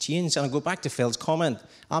has to change. And I'll go back to Phil's comment,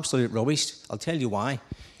 absolute rubbish. I'll tell you why.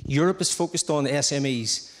 Europe is focused on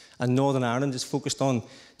SMEs and Northern Ireland is focused on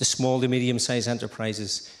the small to medium-sized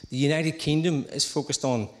enterprises. The United Kingdom is focused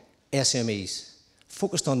on SMEs,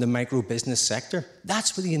 focused on the micro-business sector.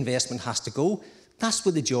 That's where the investment has to go. That's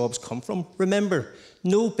where the jobs come from. Remember,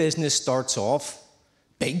 no business starts off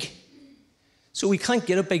big. So we can't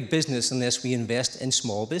get a big business unless we invest in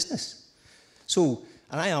small business. So,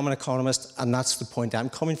 and I am an economist, and that's the point I'm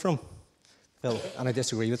coming from, Bill, and I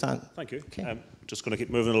disagree with that. Thank you. Okay. Just going to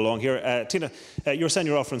keep moving along here. Tina, you're saying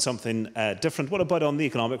you're offering something different. What about on the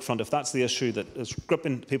economic front? If that's the issue that is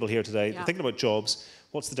gripping people here today, thinking about jobs,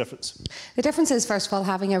 what's the difference? The difference is, first of all,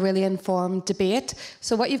 having a really informed debate.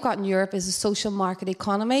 So what you've got in Europe is a social market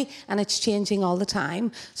economy, and it's changing all the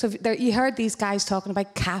time. So you heard these guys talking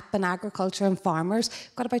about CAP and agriculture and farmers.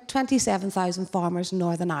 We've got about 27,000 farmers in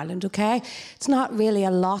Northern Ireland, okay? It's not really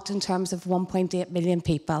a lot in terms of 1.8 million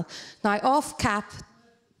people. Now, off CAP,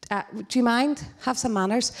 Do you mind? Have some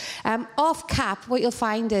manners. Off cap, what you'll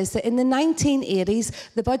find is that in the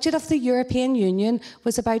 1980s, the budget of the European Union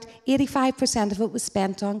was about 85% of it was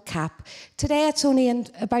spent on cap. Today, it's only in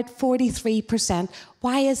about 43%.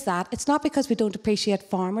 Why is that? It's not because we don't appreciate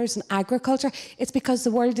farmers and agriculture. It's because the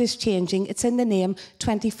world is changing. It's in the name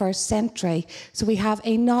 21st century. So we have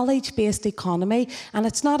a knowledge-based economy, and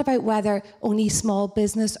it's not about whether only small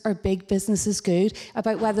business or big business is good,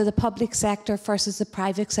 about whether the public sector versus the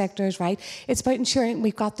private sector is right. It's about ensuring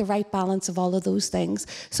we've got the right balance of all of those things.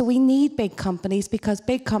 So we need big companies because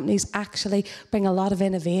big companies actually bring a lot of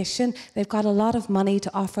innovation. They've got a lot of money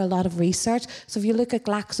to offer a lot of research. So if you look at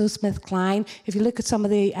GlaxoSmithKline, if you look at some of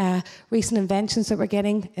the recent inventions that we're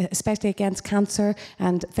getting, especially against cancer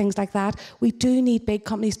and things like that, we do need big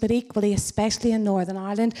companies, but equally, especially in Northern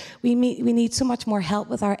Ireland, we need so much more help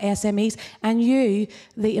with our SMEs. And you,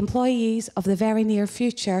 the employees of the very near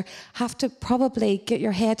future, have to probably get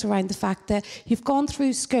your heads around the fact that you've gone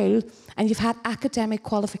through school and you've had academic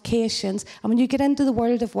qualifications, and when you get into the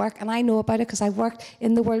world of work, and I know about it because I've worked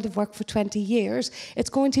in the world of work for 20 years, it's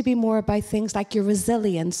going to be more about things like your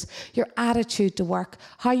resilience, your attitude to work,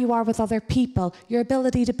 how you are with other people, your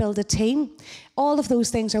ability to build a team. All of those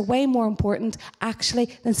things are way more important,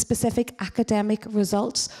 actually, than specific academic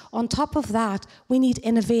results. On top of that, we need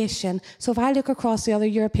innovation. So if I look across the other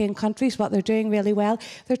European countries, what they're doing really well,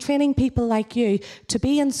 they're training people like you to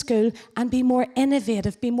be in school and be more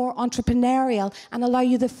innovative, be more entrepreneurial, and allow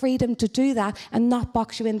you the freedom to do that and not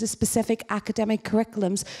box you into specific academic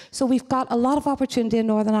curriculums. So we've got a lot of opportunity in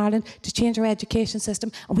Northern Ireland to change our education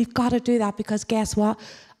system, and we've got to do that because guess what?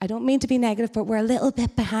 I don't mean to be negative, but we're a little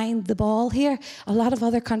bit behind the ball here. A lot of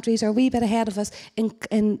other countries are a wee bit ahead of us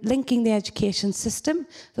in linking the education system,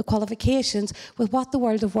 the qualifications, with what the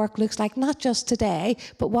world of work looks like, not just today,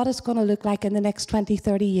 but what it's going to look like in the next 20,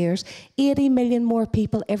 30 years. 80 million more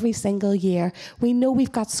people every single year. We know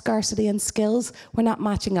we've got scarcity in skills. We're not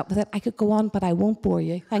matching up with it. I could go on, but I won't bore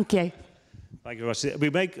you. Thank you. Thank you very much.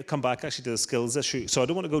 We may come back actually to the skills issue, so I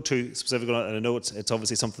don't want to go too specific on it, and I know it's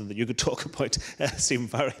obviously something that you could talk about, Stephen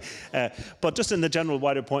Barry. But just in the general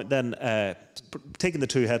wider point then, taking the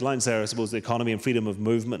two headlines there, I suppose, the economy and freedom of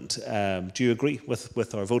movement, do you agree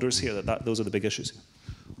with our voters here that those are the big issues?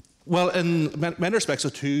 Well, in many respects,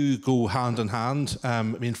 the two go hand in hand. I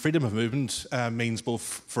mean, freedom of movement means both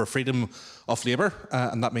for freedom of labour,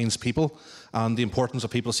 and that means people, and the importance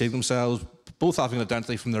of people seeing themselves both having an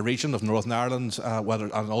identity from their region of Northern Ireland,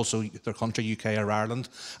 and also their country, UK or Ireland,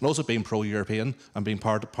 and also being pro-European and being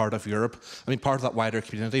part of Europe. I mean, part of that wider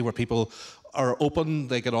community where people are open,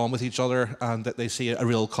 they get on with each other, and that they see a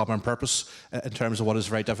real common purpose in terms of what is a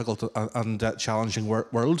very difficult and challenging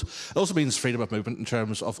world. It also means freedom of movement in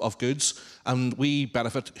terms of goods, and we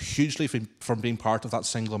benefit hugely from being part of that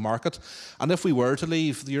single market. And if we were to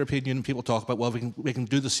leave the European Union, people talk about, well, we can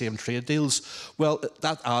do the same trade deals. Well,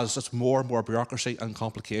 that adds just more and more bureaucracy and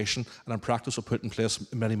complication, and in practice will put in place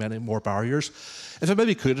many, many more barriers. If I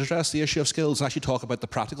maybe could address the issue of skills and actually talk about the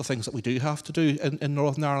practical things that we do have to do in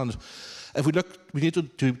Northern Ireland. If we look, we need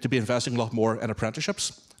to be investing a lot more in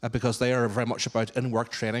apprenticeships because they are very much about in-work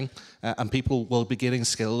training and people will be gaining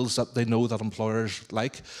skills that they know that employers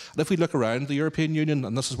like. And if we look around the European Union,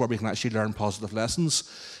 and this is where we can actually learn positive lessons,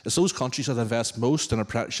 it's those countries that invest most in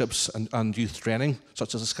apprenticeships and youth training,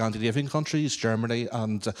 such as the Scandinavian countries, Germany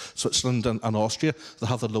and Switzerland and Austria, that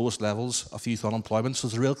have the lowest levels of youth unemployment. So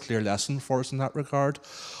there's a real clear lesson for us in that regard.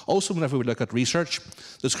 Also, whenever we look at research,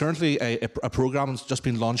 there's currently a programme that's just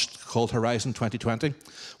been launched called Horizon 2020,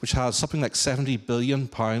 which has something like €70 billion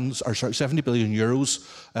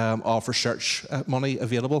of research money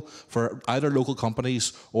available for either local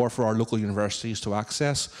companies or for our local universities to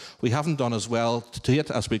access. We haven't done as well to date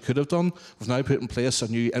as we could have done. We've now put in place a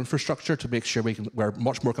new infrastructure to make sure we're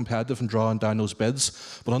much more competitive in drawing down those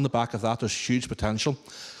bids. But on the back of that, there's huge potential.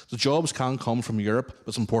 The jobs can come from Europe, but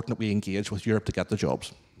it's important that we engage with Europe to get the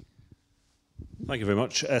jobs. Thank you very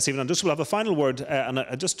much, Stephen. And just we'll have a final word, and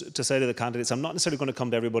just to say to the candidates, I'm not necessarily going to come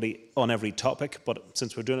to everybody on every topic, but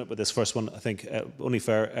since we're doing it with this first one, I think only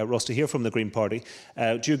fair, Ross, to hear from the Green Party.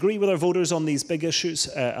 Do you agree with our voters on these big issues,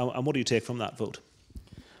 and what do you take from that vote?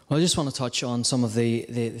 Well, I just want to touch on some of the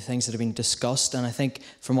things that have been discussed, and I think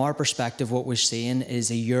from our perspective what we're seeing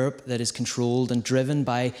is a Europe that is controlled and driven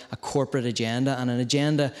by a corporate agenda, and an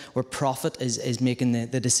agenda where profit is making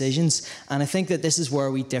the decisions. And I think that this is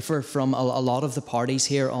where we differ from a lot of the parties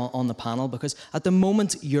here on the panel, because at the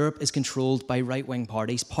moment Europe is controlled by right-wing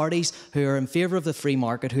parties who are in favour of the free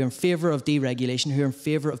market, who are in favour of deregulation, who are in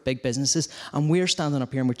favour of big businesses, and we're standing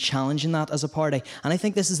up here and we're challenging that as a party. And I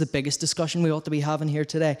think this is the biggest discussion we ought to be having here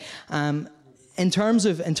today. in terms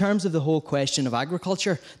of the whole question of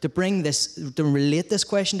agriculture, to relate this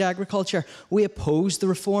question to agriculture, we opposed the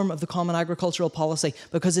reform of the Common Agricultural Policy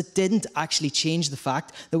because it didn't actually change the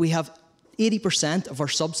fact that we have 80% of our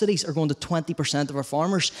subsidies are going to 20% of our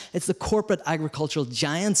farmers. It's the corporate agricultural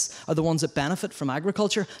giants are the ones that benefit from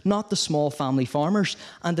agriculture, not the small family farmers.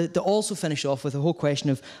 And to also finish off with the whole question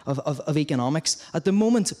of economics, at the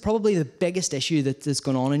moment, probably the biggest issue that is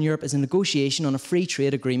going on in Europe is a negotiation on a free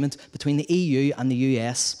trade agreement between the EU and the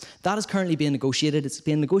US. That is currently being negotiated. It's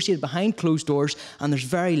being negotiated behind closed doors, and there's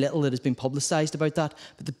very little that has been publicised about that.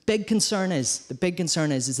 But the big concern is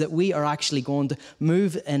that we are actually going to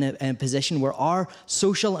move in a position where our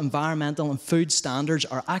social, environmental and food standards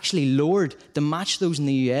are actually lowered to match those in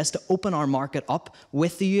the US, to open our market up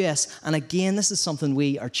with the US. And again, this is something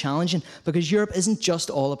we are challenging, because Europe isn't just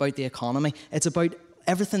all about the economy, it's about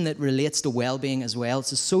everything that relates to well-being as well.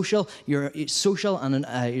 It's your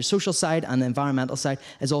social side and the environmental side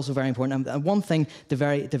is also very important. And one thing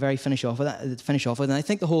to finish off with, and I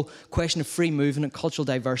think the whole question of free movement and cultural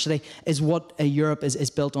diversity is what Europe is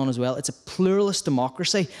built on as well. It's a pluralist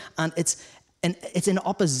democracy, and it's in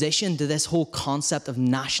opposition to this whole concept of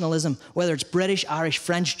nationalism, whether it's British, Irish,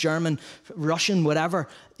 French, German, Russian, whatever.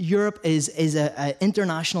 Europe is an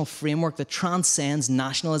international framework that transcends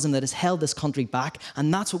nationalism, that has held this country back,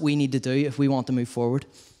 and that's what we need to do if we want to move forward.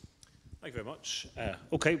 Thank you very much.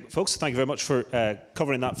 OK, folks, thank you very much for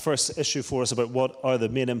covering that first issue for us about what are the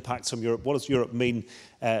main impacts from Europe. What does Europe mean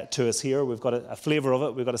to us here? We've got a flavour of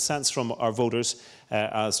it. We've got a sense from our voters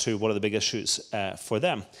as to what are the big issues for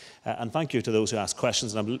them. And thank you to those who asked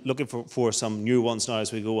questions. And I'm looking for some new ones now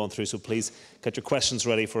as we go on through. So please get your questions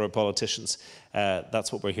ready for our politicians.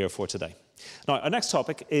 That's what we're here for today. Now, our next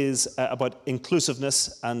topic is about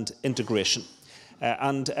inclusiveness and integration.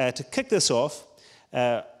 To kick this off,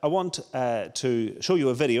 I want to show you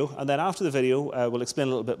a video, and then after the video we'll explain a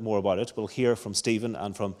little bit more about it. We'll hear from Stephen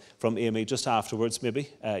and from Amy just afterwards, maybe.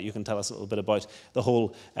 You can tell us a little bit about the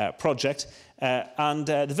whole project.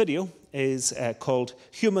 The video is called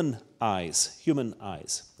Human Eyes. Human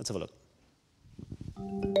Eyes. Let's have a look.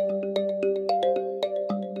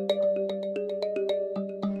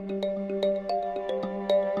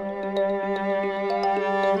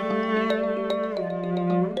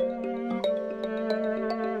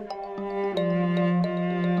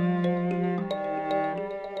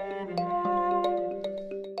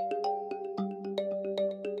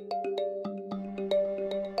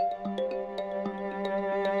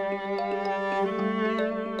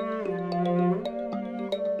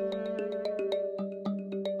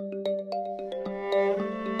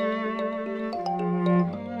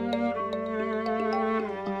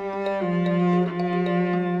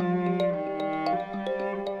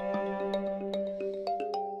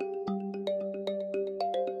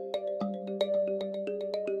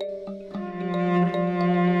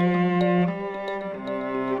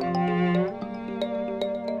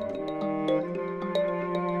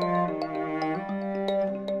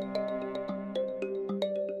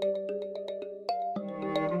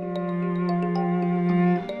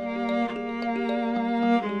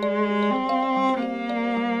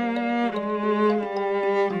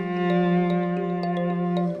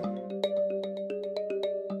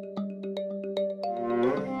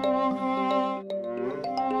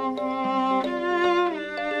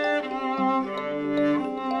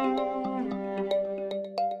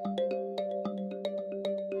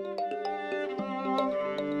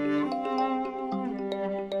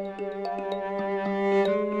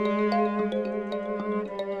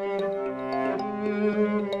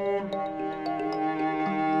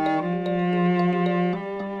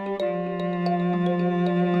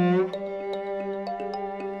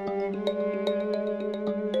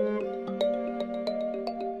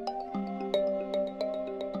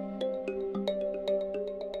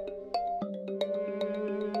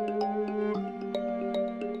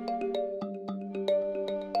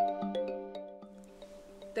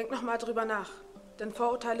 Denk noch mal drüber nach, denn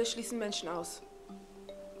Vorurteile schließen Menschen aus.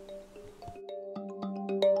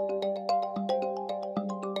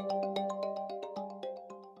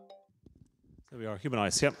 There we are, Human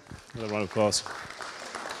Eyes, yep. Another round of applause.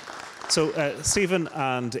 So, Stephen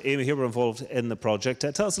and Amy here were involved in the project.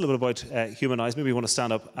 Tell us a little bit about Human Eyes. Maybe you want to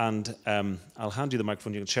stand up and I'll hand you the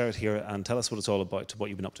microphone. You can share it here and tell us what it's all about, what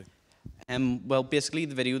you've been up to. Well, basically,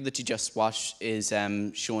 the video that you just watched is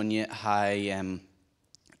showing you how,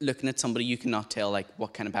 looking at somebody, you cannot tell like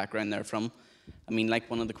what kind of background they're from. I mean, like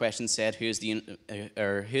one of the questions said, who's the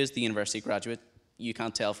university graduate? You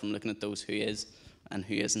can't tell from looking at those who is and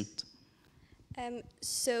who isn't.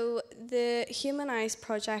 So the Humanise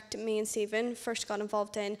project me and Stephen first got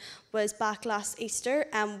involved in was back last Easter.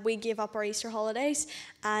 We gave up our Easter holidays,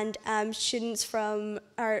 and students from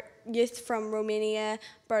our youth from Romania,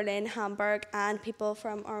 Berlin, Hamburg, and people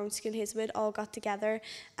from our own school, Hazelwood, all got together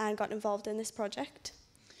and got involved in this project.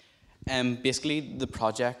 Basically, the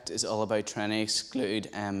project is all about trying to exclude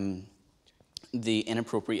the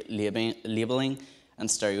inappropriate labelling and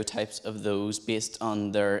stereotypes of those based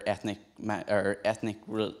on their ethnic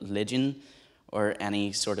religion or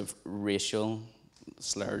any sort of racial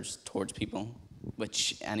slurs towards people,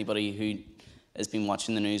 which anybody who has been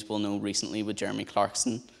watching the news will know recently with Jeremy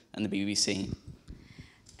Clarkson and the BBC.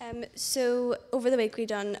 So over the week we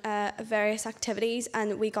done various activities,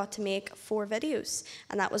 and we got to make 4 videos,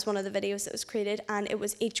 and that was one of the videos that was created, and it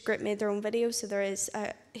was each group made their own video. So there is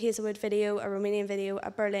a Hazelwood video, a Romanian video, a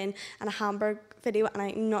Berlin and a Hamburg video, and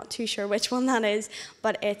I'm not too sure which one that is,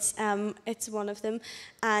 but it's one of them.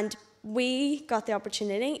 And we got the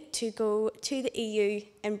opportunity to go to the EU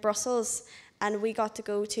in Brussels, and we got to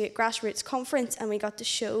go to a grassroots conference, and we got to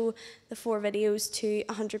show the 4 videos to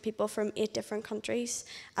 100 people from 8 different countries.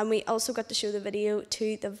 And we also got to show the video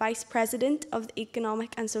to the Vice President of the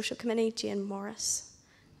Economic and Social Committee, Jane Morris,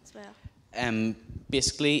 as well.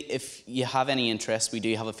 Basically, if you have any interest, we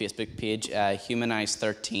do have a Facebook page, Humanise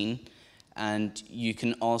 13, and you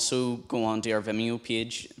can also go onto our Vimeo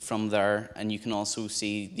page from there, and you can also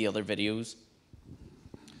see the other videos.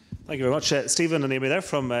 Thank you very much. Stephen and Amy there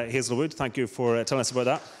from Hazelwood, thank you for telling us about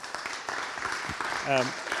that.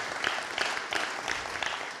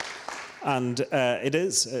 It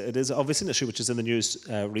is obviously an issue which is in the news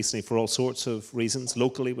recently for all sorts of reasons.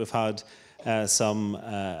 Locally, we've had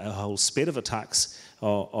a whole spate of attacks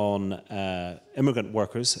on immigrant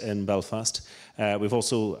workers in Belfast. We've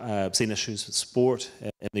also seen issues with sport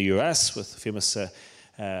in the US, with the famous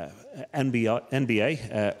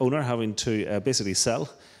NBA owner having to basically sell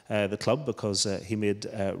the club because he made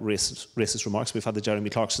racist remarks. We've had the Jeremy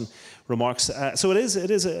Clarkson remarks. So it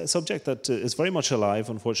is a subject that is very much alive,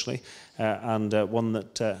 unfortunately, and one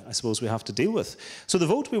that I suppose we have to deal with. So the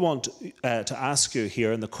vote we want to ask you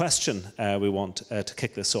here, and the question we want to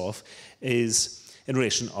kick this off, is in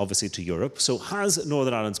relation, obviously, to Europe. So has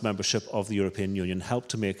Northern Ireland's membership of the European Union helped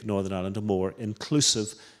to make Northern Ireland a more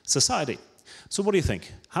inclusive society? So what do you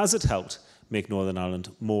think? Has it helped make Northern Ireland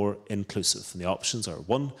more inclusive? And the options are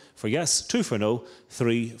 1 for yes, 2 for no,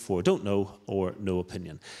 3 for don't know, or no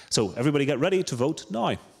opinion. So everybody get ready to vote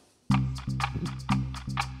now.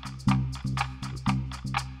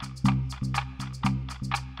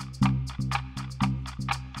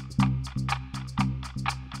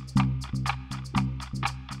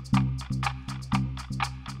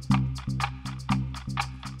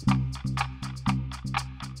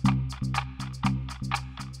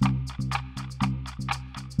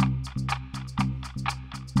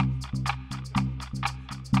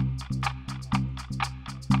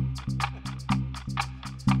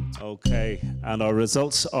 Okay, and our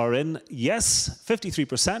results are in. Yes,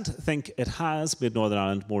 53% think it has made Northern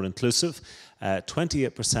Ireland more inclusive,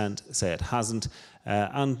 28% say it hasn't,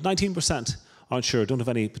 and 19% aren't sure, don't have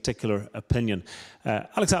any particular opinion.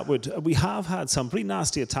 Alex Atwood, we have had some pretty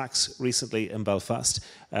nasty attacks recently in Belfast.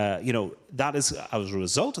 That is as a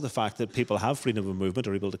result of the fact that people have freedom of movement,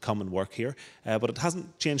 are able to come and work here, but it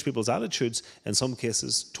hasn't changed people's attitudes in some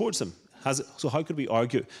cases towards them. So how could we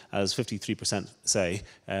argue, as 53% say,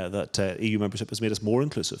 that EU membership has made us more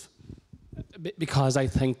inclusive? Because I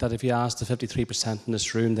think that if you ask the 53% in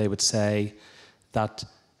this room, they would say that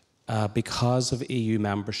because of EU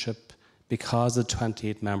membership, because of the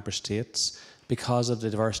 28 member states, because of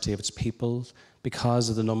the diversity of its people, because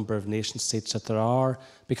of the number of nation states that there are,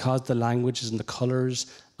 because of the languages and the colours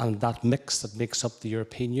and that mix that makes up the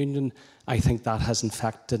European Union, I think that has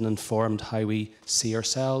infected and informed how we see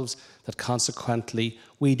ourselves, that consequently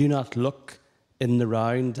we do not look in the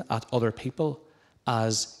round at other people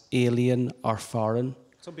as alien or foreign.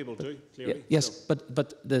 Some people do, clearly. Yes, but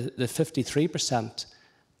the 53%,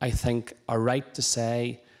 I think, are right to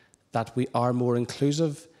say that we are more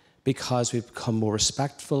inclusive because we've become more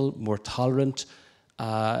respectful, more tolerant,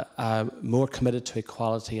 more committed to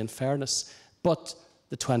equality and fairness. But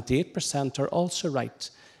the 28% are also right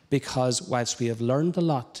because whilst we have learned a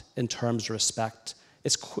lot in terms of respect,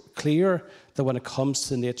 it's clear that when it comes to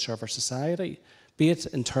the nature of our society, be it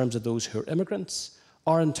in terms of those who are immigrants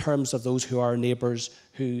or in terms of those who are neighbours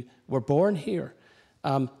who were born here,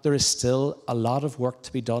 there is still a lot of work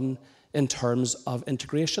to be done in terms of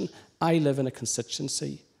integration. I live in a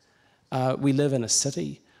constituency. We live in a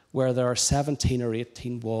city where there are 17 or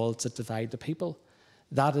 18 walls that divide the people.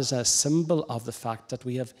 that is a symbol of the fact that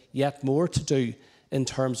we have yet more to do in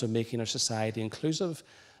terms of making our society inclusive.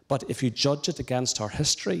 But if you judge it against our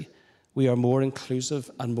history, we are more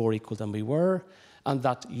inclusive and more equal than we were, and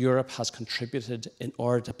that Europe has contributed in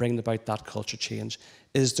order to bring about that culture change.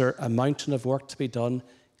 Is there a mountain of work to be done?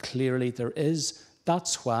 Clearly there is.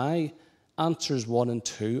 That's why answers 1 and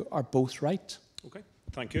 2 are both right. Okay,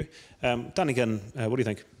 thank you. Dan again, what do you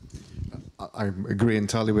think? I agree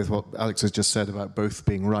entirely with what Alex has just said about both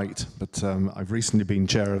being right, but I've recently been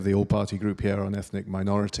chair of the all-party group here on ethnic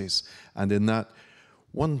minorities, and in that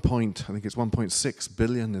I think it's 1.6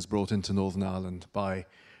 billion is brought into Northern Ireland by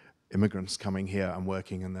immigrants coming here and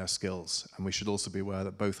working in their skills. And we should also be aware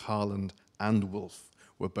that both Harland and Wolfe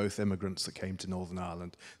were both immigrants that came to Northern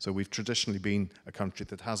Ireland. So we've traditionally been a country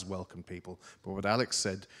that has welcomed people. But what Alex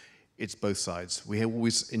said, it's both sides. We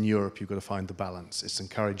always, in Europe, you've got to find the balance. It's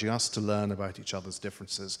encouraging us to learn about each other's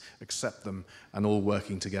differences, accept them, and all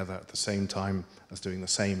working together at the same time as doing the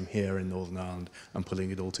same here in Northern Ireland and pulling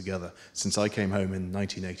it all together. Since I came home in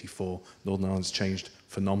 1984, Northern Ireland's changed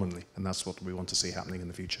phenomenally, and that's what we want to see happening in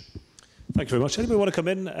the future. Thank you very much. Anybody want to come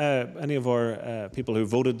in? Any of our people who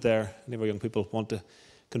voted there, any of our young people want to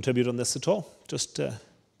contribute on this at all? Just give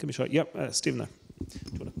me a shout. Yep, Stephen there. Do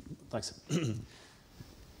you want to? Thanks.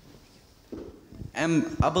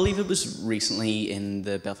 I believe it was recently in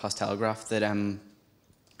the Belfast Telegraph that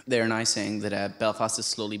they're now saying that Belfast is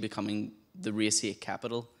slowly becoming the race-hate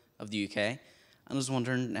capital of the UK. And I was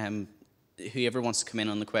wondering, whoever wants to come in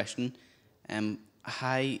on the question,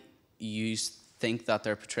 how you think that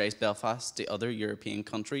there portrays Belfast to other European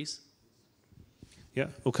countries? Yeah,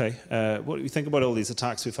 okay. What do you think about all these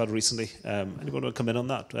attacks we've had recently? Anyone want to come in on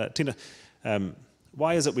that? Tina,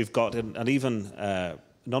 why is it we've got, and even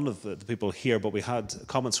none of the people here, but we had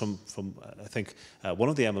comments from I think, one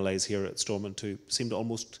of the MLAs here at Stormont who seemed to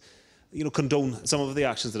almost, condone some of the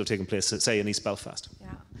actions that have taken place, say, in East Belfast. Yeah,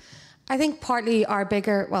 I think partly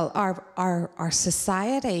our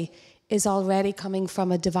society is already coming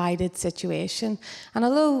from a divided situation. And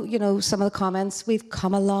although, some of the comments, we've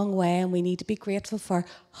come a long way and we need to be grateful for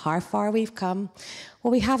how far we've come,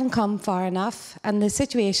 well, we haven't come far enough. And the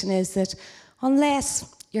situation is that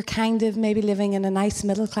unless you're kind of maybe living in a nice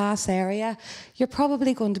middle-class area, you're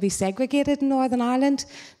probably going to be segregated in Northern Ireland.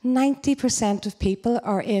 90% of people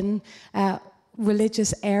are in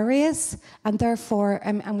religious areas, and therefore,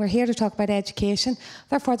 and we're here to talk about education,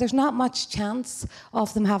 therefore there's not much chance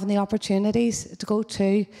of them having the opportunities to go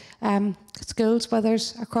to schools where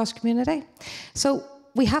there's a cross-community. So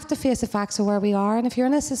we have to face the facts of where we are, and if you're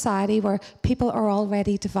in a society where people are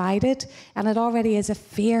already divided, and it already is a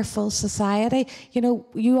fearful society,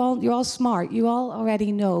 you're all smart, you all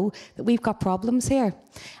already know that we've got problems here.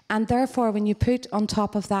 And therefore, when you put on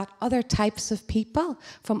top of that other types of people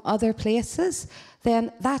from other places,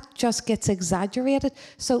 then that just gets exaggerated.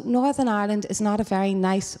 So Northern Ireland is not a very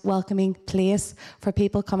nice, welcoming place for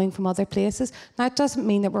people coming from other places. Now, it doesn't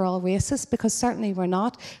mean that we're all racist, because certainly we're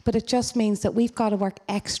not, but it just means that we've got to work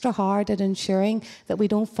extra hard at ensuring that we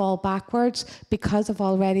don't fall backwards because of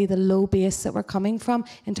already the low base that we're coming from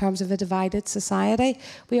in terms of a divided society.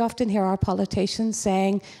 We often hear our politicians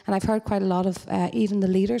saying, and I've heard quite a lot of even the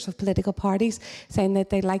leaders of political parties saying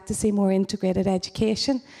that they'd like to see more integrated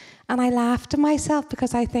education. And I laugh to myself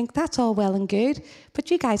because I think that's all well and good, but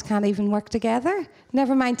you guys can't even work together.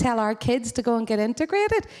 Never mind tell our kids to go and get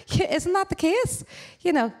integrated. Isn't that the case?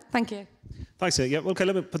 Thank you. Thanks. Yeah, okay,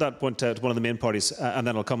 let me put that point to one of the main parties, and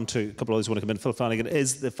then I'll come to a couple of others who want to come in. Phil Flanagan,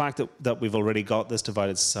 is the fact that we've already got this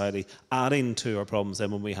divided society adding to our problems then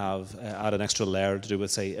when we have add an extra layer to do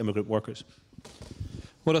with, say, immigrant workers?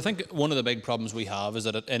 Well, I think one of the big problems we have is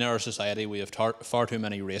that in our society we have far too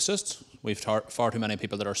many racists, we've far too many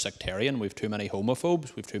people that are sectarian, we've too many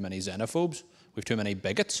homophobes, we've too many xenophobes, we've too many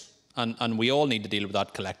bigots, and we all need to deal with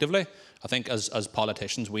that collectively. I think as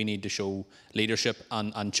politicians we need to show leadership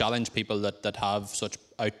and challenge people that have such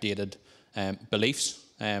outdated beliefs.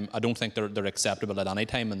 I don't think they're acceptable at any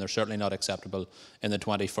time, and they're certainly not acceptable in the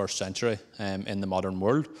 21st century in the modern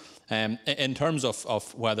world. In terms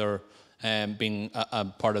of whether being a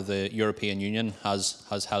part of the European Union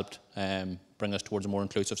has helped bring us towards a more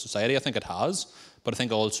inclusive society, I think it has. But I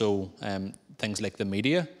think also things like the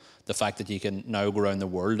media, the fact that you can now go around the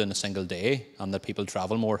world in a single day and that people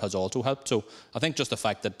travel more has also helped. So I think just the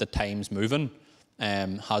fact that the time's moving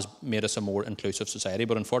has made us a more inclusive society.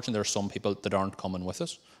 But unfortunately, there are some people that aren't coming with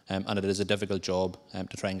us, and it is a difficult job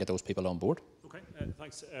to try and get those people on board. Okay,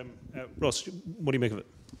 thanks. Ross, what do you make of it?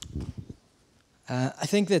 I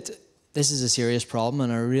think that this is a serious problem,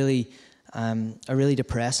 and a really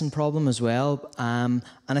depressing problem as well. And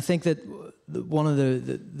I think that one of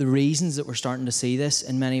the reasons that we're starting to see this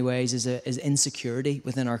in many ways is insecurity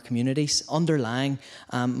within our communities, underlying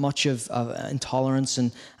much of intolerance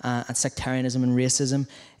and sectarianism and racism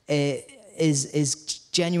is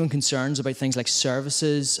genuine concerns about things like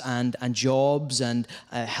services and jobs and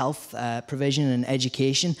health provision and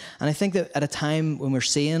education. And I think that at a time when we're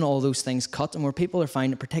seeing all those things cut and where people are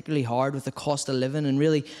finding it particularly hard with the cost of living and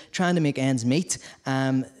really trying to make ends meet,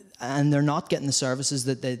 and they're not getting the services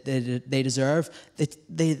that they deserve.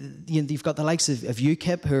 You've got the likes of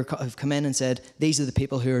UKIP who have come in and said, these are the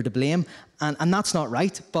people who are to blame. And that's not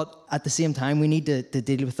right. But at the same time, we need to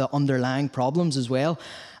deal with the underlying problems as well.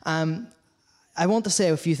 I want to say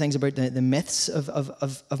a few things about the myths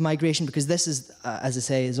of migration, because this is, as I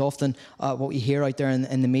say, is often what we hear out there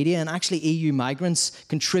in the media. And actually, EU migrants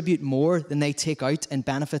contribute more than they take out in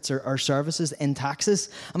benefits or services in taxes.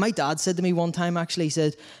 And my dad said to me one time, actually, he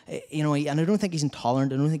said, and I don't think he's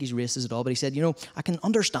intolerant, I don't think he's racist at all, but he said, I can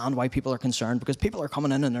understand why people are concerned, because people are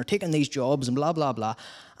coming in and they're taking these jobs and blah, blah, blah.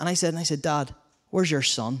 And I said, Dad, where's your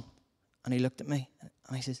son? And he looked at me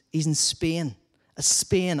and he says, he's in Spain.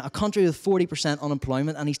 Spain, a country with 40%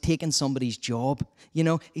 unemployment, and he's taking somebody's job.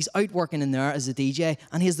 He's out working in there as a DJ,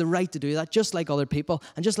 and he has the right to do that, just like other people,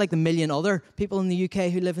 and just like the million other people in the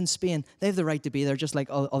UK who live in Spain. They have the right to be there, just like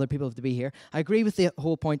other people have to be here. I agree with the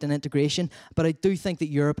whole point in integration, but I do think that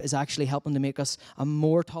Europe is actually helping to make us a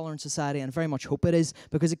more tolerant society, and very much hope it is,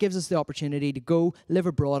 because it gives us the opportunity to go live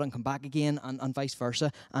abroad and come back again, and vice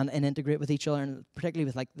versa, and integrate with each other, and particularly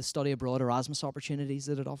with like the study abroad Erasmus opportunities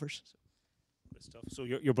that it offers. Stuff. So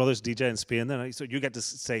your brother's DJ in Spain then, so you get to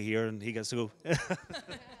stay here and he gets to go.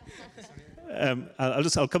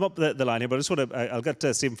 I'll come up the line here, but I just want to, I'll get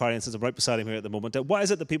to Stephen Farrion since I'm right beside him here at the moment. Why is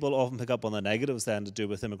it that people often pick up on the negatives then to do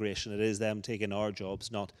with immigration? It is them taking our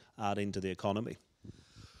jobs, not adding to the economy.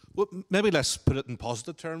 Well, maybe let's put it in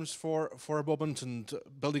positive terms for a moment, and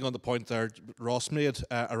building on the point there Ross made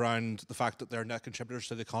around the fact that they're net contributors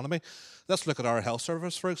to the economy. Let's look at our health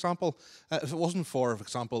service, for example. If it wasn't for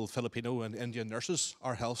example, Filipino and Indian nurses,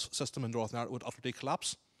 our health system in Northern Ireland would utterly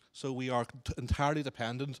collapse. So we are entirely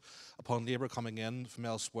dependent upon labour coming in from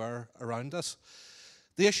elsewhere around us.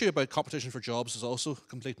 The issue about competition for jobs is also a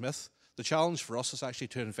complete myth. The challenge for us is actually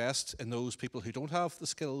to invest in those people who don't have the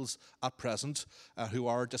skills at present, who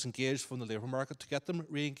are disengaged from the labour market, to get them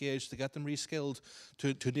re-engaged, to get them reskilled,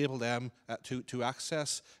 to enable them to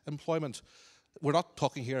access employment. We're not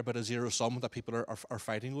talking here about a zero sum that people are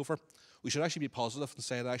fighting over. We should actually be positive and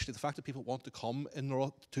say that actually the fact that people want to come in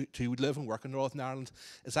to live and work in Northern Ireland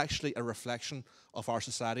is actually a reflection of our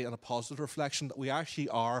society, and a positive reflection that we actually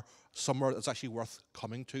are somewhere that's actually worth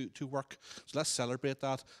coming to work. So let's celebrate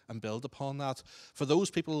that and build upon that. For those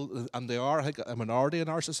people, and they are, I think, a minority in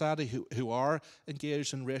our society who are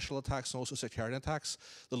engaged in racial attacks and also sectarian attacks,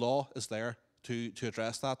 the law is there to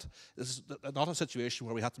address that. This is not a situation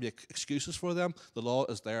where we have to make excuses for them. The law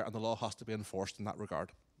is there, and the law has to be enforced in that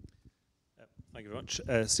regard. Thank you very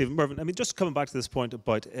much, Stephen. Mervyn, I mean, just coming back to this point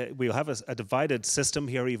about we'll have a divided system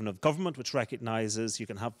here, even of government, which recognises you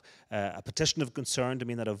can have a petition of concern to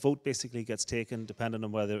mean that a vote basically gets taken depending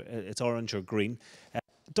on whether it's orange or green.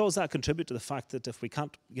 Does that contribute to the fact that if we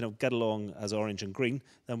can't, get along as orange and green,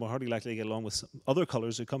 then we're hardly likely to get along with some other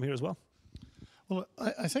colours who come here as well? Well,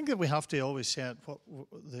 I think that we have to always set what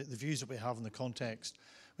the views that we have in the context.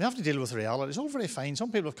 We have to deal with reality. It's all very fine. Some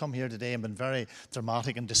people have come here today and been very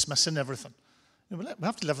dramatic and dismissing everything. We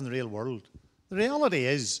have to live in the real world. The reality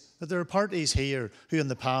is that there are parties here who in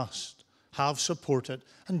the past have supported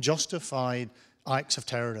and justified acts of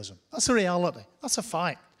terrorism. That's a reality. That's a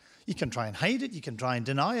fact. You can try and hide it, you can try and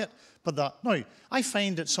deny it, but now, I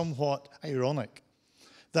find it somewhat ironic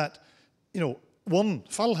that,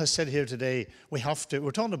 Phil has said here today, we're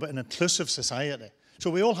talking about an inclusive society, so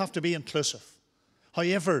we all have to be inclusive.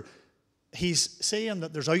 However, he's saying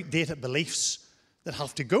that there's outdated beliefs that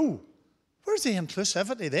have to go. Where's the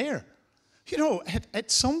inclusivity there? It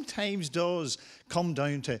sometimes does come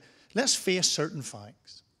down to, let's face certain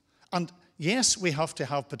facts. And yes, we have to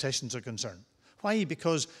have petitions of concern. Why?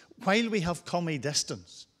 Because while we have come a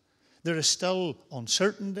distance, there is still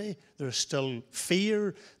uncertainty, there is still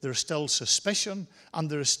fear, there is still suspicion, and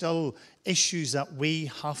there is still issues that we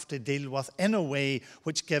have to deal with in a way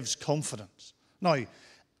which gives confidence. Now,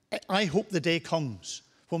 I hope the day comes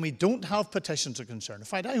when we don't have petitions of concern. In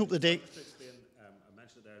fact, I hope the day...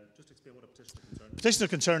 Just explain what a petition of concern is. Petition of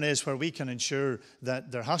concern is where we can ensure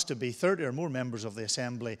that there has to be 30 or more members of the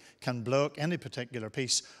Assembly can block any particular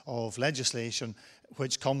piece of legislation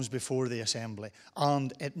which comes before the Assembly.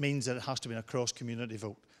 And it means that it has to be a cross-community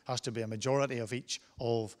vote. It has to be a majority of each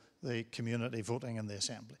of the community voting in the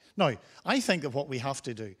Assembly. Now, I think that what we have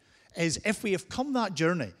to do is, if we have come that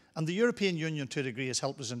journey, and the European Union to a degree has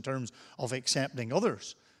helped us in terms of accepting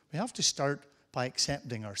others, we have to start by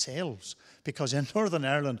accepting ourselves, because in Northern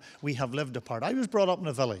Ireland we have lived apart. I was brought up in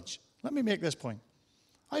a village. Let me make this point.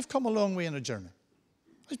 I've come a long way in a journey.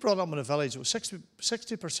 I was brought up in a village that was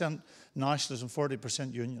 60% nationalist and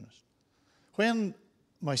 40% unionist. When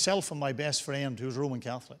myself and my best friend, who was Roman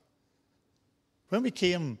Catholic, when we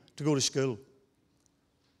came to go to school,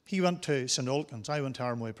 he went to St Olkins, I went to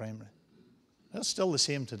Armoy Primary. That's still the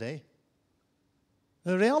same today.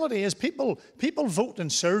 The reality is people vote in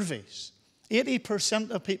surveys.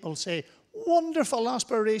 80% of people say, wonderful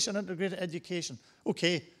aspiration, integrated education.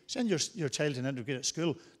 Okay, send your child to an integrated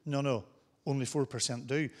school. No, only 4%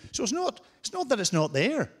 do. So it's not that it's not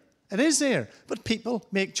there. It is there, but people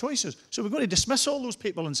make choices. So we're going to dismiss all those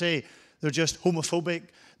people and say they're just homophobic,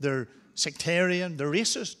 they're sectarian, they're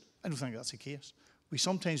racist. I don't think that's the case. We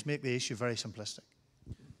sometimes make the issue very simplistic.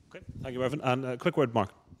 Okay, thank you, Mervyn. And a quick word,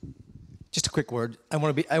 Mark. Just a quick word. I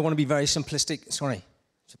want to be very simplistic. Sorry,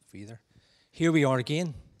 for either. Here we are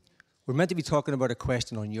again. We're meant to be talking about a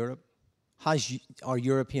question on Europe. Has our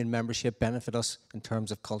European membership benefit us in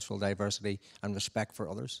terms of cultural diversity and respect for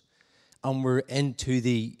others? And we're into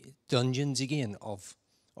the dungeons again of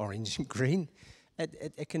orange and green.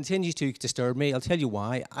 It continues to disturb me. I'll tell you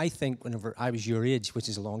why. I think whenever I was your age, which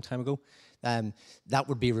is a long time ago, that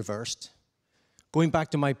would be reversed. Going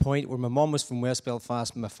back to my point where my mum was from West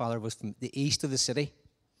Belfast and my father was from the east of the city,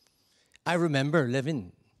 I remember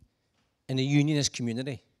living in a unionist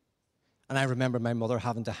community, and I remember my mother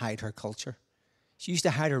having to hide her culture. She used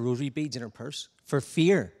to hide her rosary beads in her purse for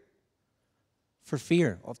fear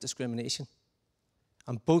of discrimination.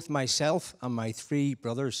 And both myself and my 3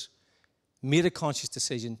 brothers made a conscious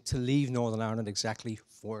decision to leave Northern Ireland exactly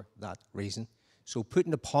for that reason. So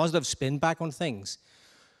putting a positive spin back on things,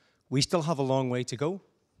 we still have a long way to go,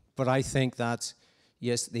 but I think that,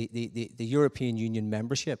 yes, the European Union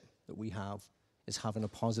membership that we have is having a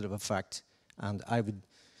positive effect, and I would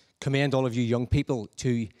commend all of you young people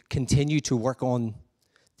to continue to work on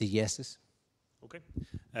the yeses. Okay.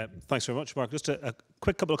 Thanks very much, Mark. Just a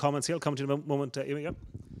quick couple of comments here. I'll come to you in a moment. Amy, yeah.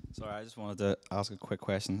 Sorry, I just wanted to ask a quick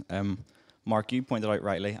question. Mark, you pointed out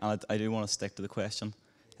rightly, and I do want to stick to the question.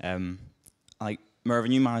 Like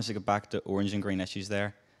Mervyn, you managed to get back to orange and green issues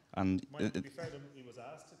there, and to be fair to him, he was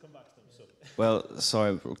asked to come back to them. So. Well,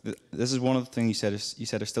 sorry, this is one of the things you said. You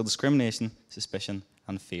said there's still discrimination, suspicion,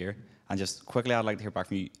 and fear. And just quickly, I'd like to hear back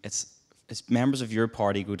from you. It's members of your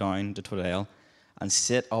party go down to Twiddale and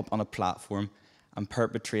sit up on a platform and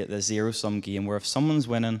perpetrate the zero-sum game where if someone's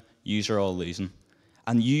winning, you are all losing,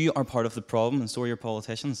 and you are part of the problem, and so are your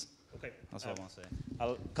politicians. Okay, that's all I want to say.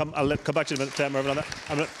 I'll come back to you in a minute, Mervyn, on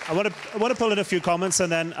that. I want to pull in a few comments,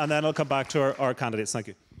 and then I'll come back to our candidates. Thank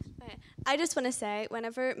you. I just want to say,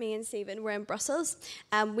 whenever me and Stephen were in Brussels,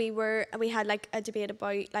 we had like a debate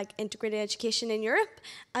about like integrated education in Europe,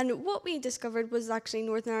 and what we discovered was actually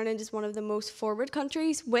Northern Ireland is one of the most forward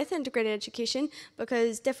countries with integrated education,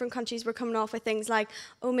 because different countries were coming off with things like,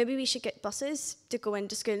 oh, maybe we should get buses to go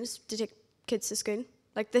into schools to take kids to school.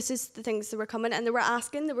 Like, this is the things that were coming, and they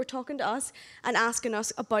were talking to us and asking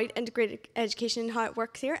us about integrated education and how it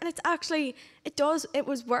works here. And it's actually, it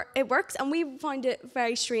works, and we found it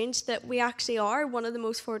very strange that we actually are one of the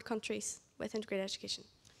most forward countries with integrated education.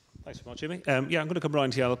 Thanks very much, Jamie. Yeah, I'm going to come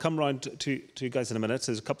round here. I'll come round to you guys in a minute.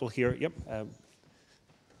 There's a couple here. Yep. I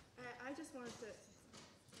just wanted to...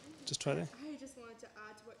 Just try there. I just wanted to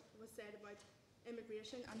add to what was said about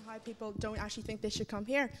immigration and how people don't actually think they should come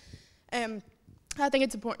here. I think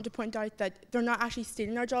it's important to point out that they're not actually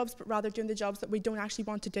stealing our jobs, but rather doing the jobs that we don't actually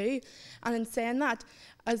want to do. And in saying that,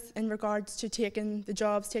 as in regards to taking the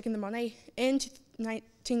jobs, taking the money, in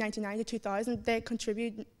 1999 to 2000, they took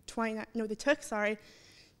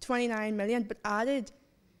 29 million, but added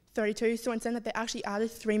 32. So in saying that, they actually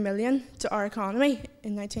added 3 million to our economy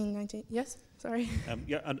in 1990. Yes. Sorry.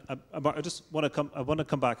 Yeah, and I just want to come. I want to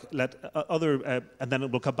come back. Let and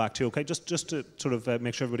then we'll come back to you. Okay, just to sort of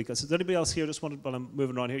make sure everybody gets. Is there anybody else here? Just wanted while I'm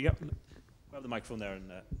moving around here. Yeah, grab the microphone there.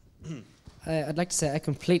 And I'd like to say I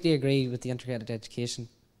completely agree with the integrated education,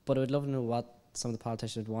 but I would love to know what some of the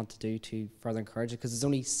politicians would want to do to further encourage it, because there's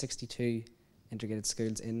only 62 integrated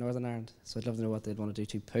schools in Northern Ireland. So I'd love to know what they'd want to do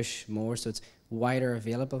to push more, so it's wider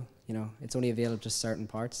available. You know, it's only available just certain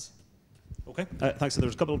parts. Okay, thanks. So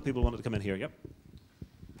there's a couple of people who wanted to come in here. Yep.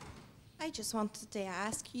 I just wanted to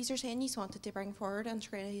ask, you were saying you wanted to bring forward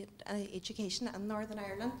integrated education in Northern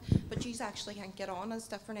Ireland, but you actually can't get on as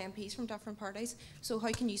different MPs from different parties. So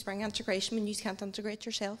how can you bring integration when you can't integrate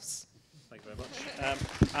yourselves? Thank you very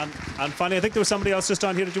much. And finally, I think there was somebody else just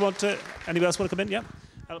down here. Did you want to? Anybody else want to come in? Yeah.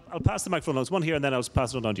 I'll pass the microphone. There's one here, and then I'll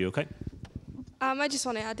pass it on to you. Okay. I just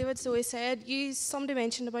want to add to what Zoe said. Somebody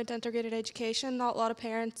mentioned about integrated education. Not a lot of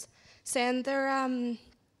parents send their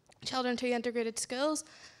children to integrated schools.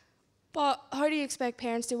 But how do you expect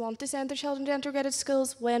parents to want to send their children to integrated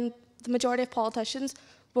schools when the majority of politicians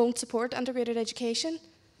won't support integrated education?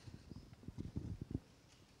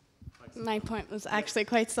 My point was actually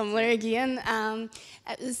quite similar again.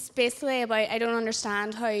 It was basically about, I don't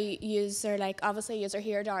understand how yous are like, obviously yous are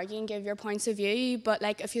here to argue and give your points of view, but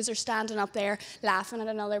like if yous are standing up there laughing at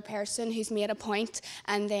another person who's made a point,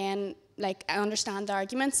 and then like I understand the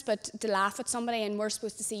arguments, but to laugh at somebody and we're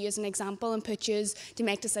supposed to see you as an example and put you to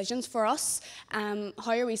make decisions for us, how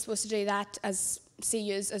are we supposed to do that see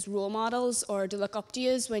you as role models, or to look up to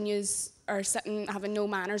you when you are sitting having no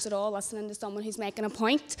manners at all, listening to someone who's making a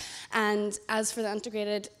point? And as for the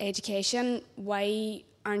integrated education, why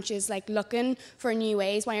aren't you like looking for new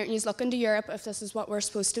ways? Why aren't you looking to Europe if this is what we're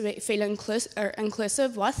supposed to feel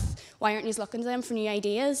inclusive with? Why aren't you looking to them for new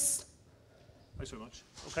ideas? Thanks very much.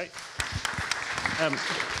 Okay.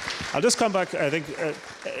 I'll just come back, I think,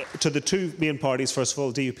 to the two main parties, first of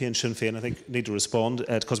all, DUP and Sinn Féin, I think, need to respond,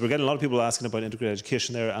 because we're getting a lot of people asking about integrated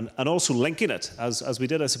education there, and also linking it, as we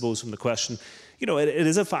did, I suppose, from the question. You know, it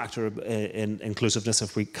is a factor in inclusiveness.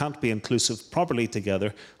 If we can't be inclusive properly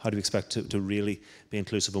together, how do we expect to really be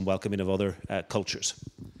inclusive and welcoming of other cultures?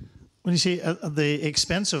 Well, you see, at the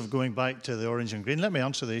expense of going back to the orange and green, let me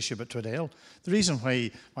answer the issue about Tweddale. The reason why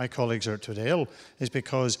my colleagues are at Tweddale is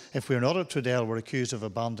because if we're not at Tweddale, we're accused of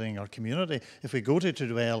abandoning our community. If we go to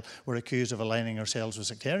Tweddale, we're accused of aligning ourselves with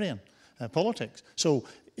sectarian politics. So,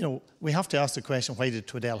 you know, we have to ask the question, why did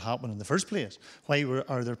Tweddale happen in the first place? Why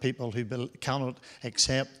are there people who cannot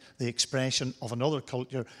accept the expression of another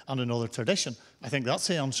culture and another tradition? I think that's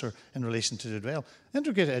the answer in relation to Tweddale.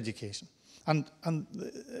 Integrated education. And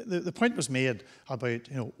the point was made about,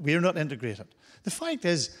 you know, we're not integrated. The fact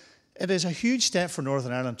is, it is a huge step for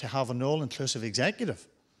Northern Ireland to have an all-inclusive executive.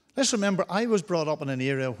 Let's remember, I was brought up in an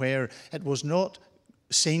era where it was not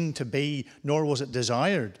seen to be, nor was it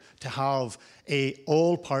desired, to have a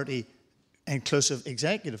all-party inclusive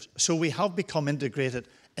executive. So we have become integrated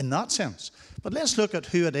in that sense. But let's look at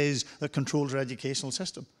who it is that controls our educational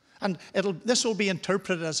system. And this will be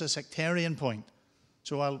interpreted as a sectarian point.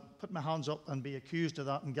 So I'll put my hands up and be accused of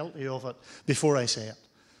that and guilty of it before I say it.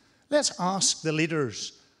 Let's ask the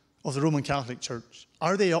leaders of the Roman Catholic Church,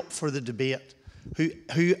 are they up for the debate,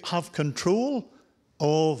 who have control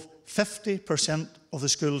of 50% of the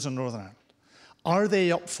schools in Northern Ireland? Are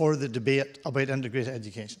they up for the debate about integrated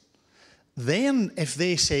education? Then, if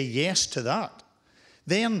they say yes to that,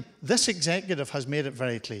 then this executive has made it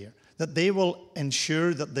very clear that they will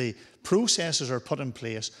ensure that the processes are put in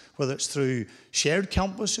place, whether it's through shared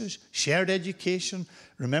campuses, shared education.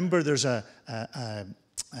 Remember, there's a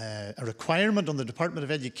requirement on the Department of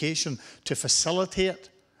Education to facilitate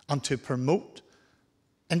and to promote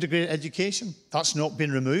integrated education. That's not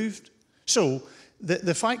been removed. So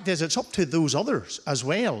the fact is, it's up to those others as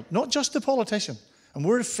well, not just the politician. And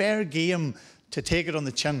we're fair game to take it on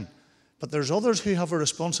the chin. But there's others who have a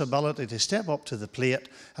responsibility to step up to the plate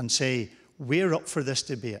and say, we're up for this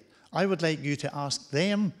debate. I would like you to ask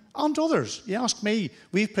them and others. You ask me,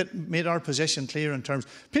 we've made our position clear in terms.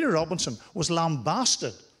 Peter Robinson was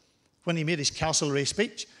lambasted when he made his Castlereagh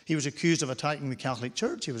speech. He was accused of attacking the Catholic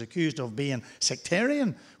Church. He was accused of being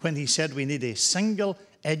sectarian when he said we need a single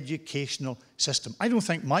educational system. I don't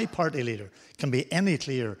think my party leader can be any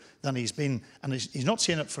clearer than he's been. And he's not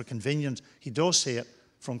saying it for convenience. He does say it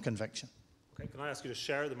from conviction. Okay, can I ask you to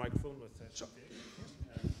share the microphone with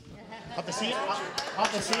at the same time.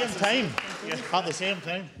 At the same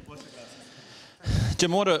time.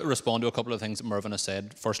 Jim, I want to respond to a couple of things that Mervyn has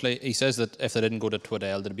said. Firstly, he says that if they didn't go to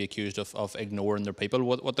Tweddale, they'd be accused of ignoring their people.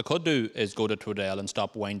 What they could do is go to Tweddale and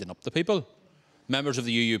stop winding up the people. Members of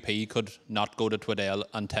the UUP could not go to Tweddale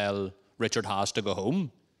and tell Richard Haas to go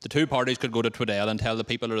home. The two parties could go to Tweddale and tell the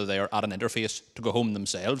people who are there at an interface to go home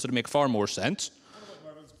themselves. It would make far more sense.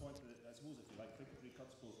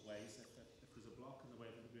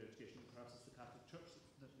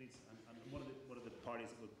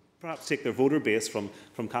 Perhaps take their voter base from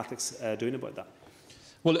Catholics doing about that?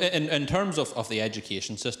 Well, in terms of the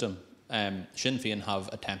education system, Sinn Féin have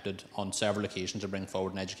attempted on several occasions to bring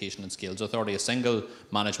forward an Education and Skills Authority, a single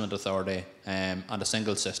management authority and a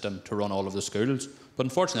single system to run all of the schools. But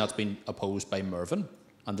unfortunately that's been opposed by Mervyn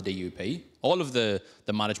and the DUP. All of the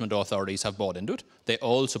management authorities have bought into it. They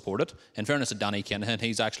all support it. In fairness to Danny Kinahan,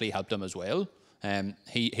 he's actually helped them as well.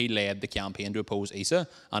 he led the campaign to oppose ESA,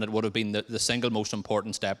 and it would have been the single most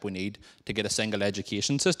important step we need to get a single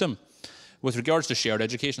education system. With regards to shared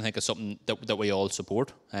education, I think it's something that we all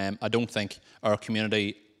support. I don't think our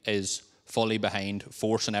community is fully behind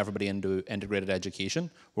forcing everybody into integrated education.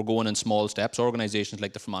 We're going in small steps. Organisations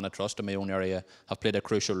like the Fermanagh Trust in my own area have played a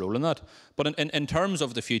crucial role in that. But in terms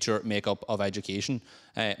of the future makeup of education,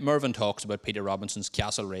 Mervyn talks about Peter Robinson's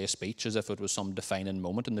Castlereagh speech as if it was some defining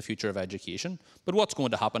moment in the future of education. But what's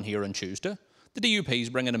going to happen here on Tuesday? The DUP is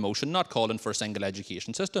bringing a motion not calling for a single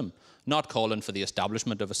education system, not calling for the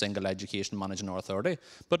establishment of a single education managing authority,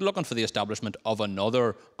 but looking for the establishment of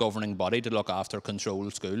another governing body to look after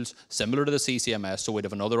controlled schools, similar to the CCMS, so we'd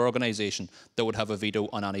have another organisation that would have a veto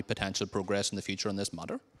on any potential progress in the future on this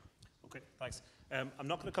matter. Okay, thanks. I'm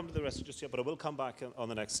not going to come to the rest just yet, but I will come back on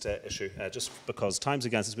the next issue, just because time's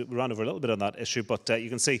against us. We ran over a little bit on that issue, but you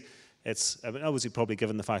can see it's, obviously, probably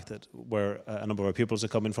given the fact that where a number of our pupils are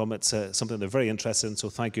coming from, it's something they're very interested in. So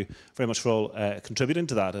thank you very much for all contributing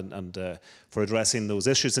to that and for addressing those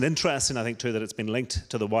issues. And interesting, I think, too, that it's been linked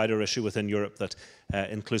to the wider issue within Europe that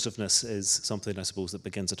inclusiveness is something, I suppose, that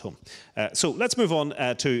begins at home. So let's move on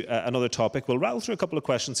to another topic. We'll rattle through a couple of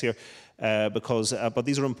questions here but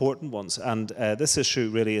these are important ones. And this issue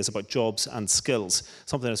really is about jobs and skills,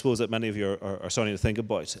 something I suppose that many of you are starting to think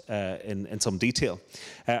about in some detail.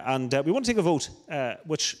 And we want to take a vote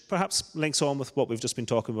which perhaps links on with what we've just been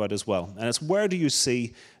talking about as well. And it's, where do you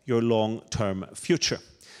see your long-term future?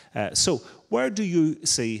 So where do you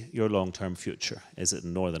see your long-term future? Is it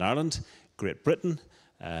in Northern Ireland, Great Britain,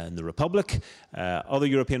 in the Republic, other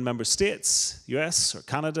European member states, US or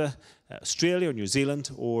Canada, Australia or New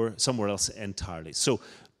Zealand, or somewhere else entirely? So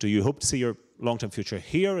do you hope to see your long-term future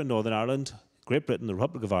here in Northern Ireland, Great Britain, the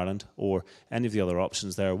Republic of Ireland, or any of the other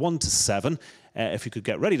options there? 1 to 7, if you could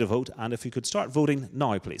get ready to vote, and if you could start voting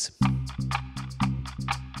now, please.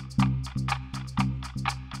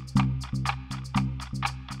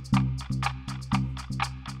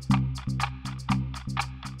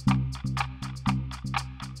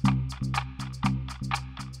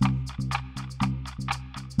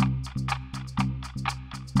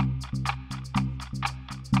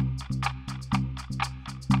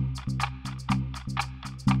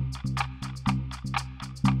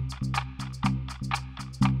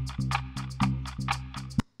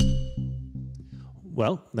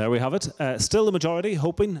 Well, there we have it. Still the majority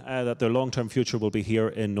hoping that their long-term future will be here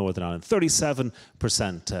in Northern Ireland. 37%,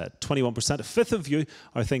 21%. A fifth of you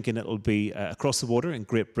are thinking it'll be across the border in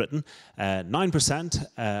Great Britain.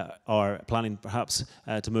 9% are planning perhaps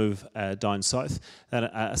to move down south. And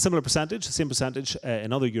a similar percentage, same percentage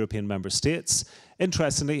in other European member states.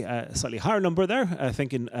 Interestingly, a slightly higher number there,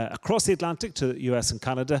 thinking across the Atlantic to the US and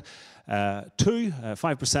Canada.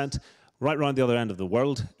 5%. Right around the other end of the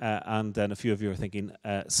world, and then a few of you are thinking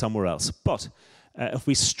somewhere else. But if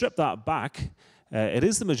we strip that back, it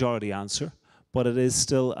is the majority answer, but it is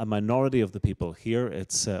still a minority of the people here.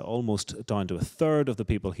 It's almost down to a third of the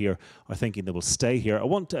people here are thinking they will stay here. I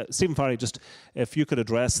want, Stephen Farry, just if you could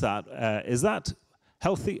address that. Is that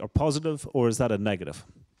healthy or positive, or is that a negative?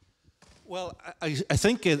 Well, I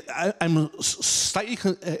think I'm slightly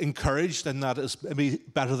encouraged in that it's maybe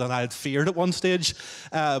better than I had feared at one stage,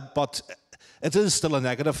 but it is still a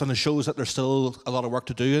negative, and it shows that there's still a lot of work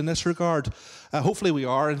to do in this regard. Hopefully we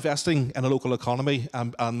are investing in a local economy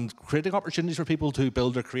and creating opportunities for people to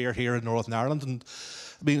build their career here in Northern Ireland. And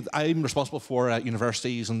I mean, I'm responsible for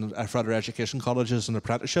universities and further education colleges and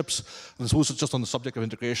apprenticeships. And I suppose it's just on the subject of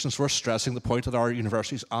integration, so we're stressing the point that our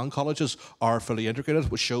universities and colleges are fully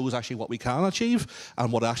integrated, which shows actually what we can achieve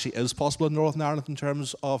and what actually is possible in Northern Ireland in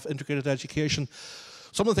terms of integrated education.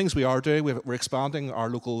 Some of the things we are doing, we're expanding our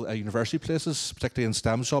local university places, particularly in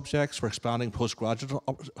STEM subjects. We're expanding postgraduate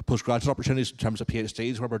opportunities in terms of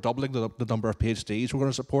PhDs, where we're doubling the number of PhDs we're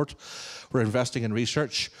going to support. We're investing in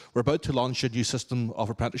research. We're about to launch a new system of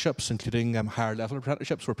apprenticeships, including higher level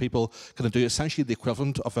apprenticeships, where people can do essentially the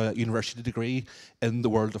equivalent of a university degree in the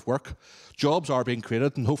world of work. Jobs are being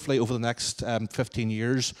created, and hopefully over the next 15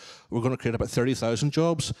 years, we're going to create about 30,000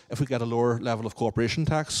 jobs. If we get a lower level of corporation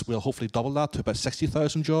tax, we'll hopefully double that to about 60,000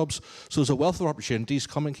 jobs. So there's a wealth of opportunities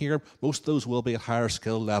coming here. Most of those will be at higher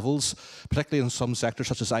skill levels, particularly in some sectors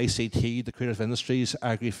such as ICT, the creative industries,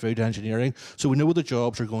 agri-food, engineering. So we know where the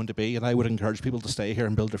jobs are going to be, and I would encourage people to stay here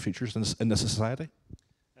and build their futures in this society.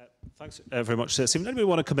 Thanks very much, Stephen. Anybody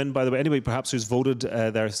want to come in, by the way? Anybody perhaps who's voted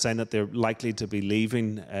there saying that they're likely to be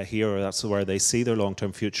leaving here, or that's where they see their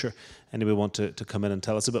long-term future? Anybody want to come in and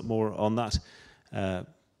tell us a bit more on that?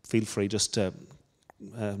 Feel free, just...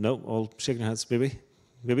 no, all shaking your heads, maybe?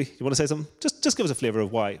 Maybe? You want to say something? Just give us a flavour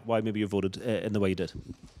of why maybe you voted in the way you did.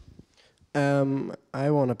 I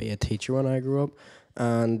want to be a teacher when I grow up,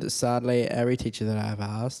 and sadly, every teacher that I've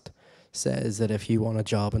asked says that if you want a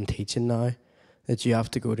job in teaching now, that you have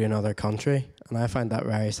to go to another country, and I find that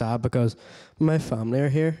very sad because my family are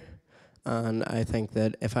here, and I think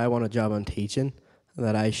that if I want a job in teaching,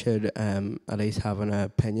 that I should at least have an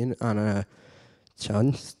opinion and a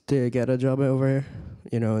chance to get a job over here,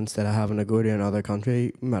 you know, instead of having to go to another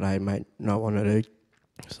country that I might not want to do.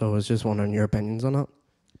 So I was just wondering your opinions on that.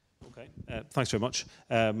 Okay, thanks very much.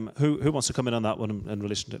 Who wants to come in on that one in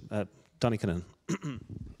relation to Danny Kinnan?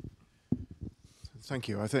 Thank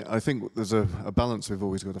you. I think there's a balance we've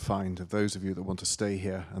always got to find of those of you that want to stay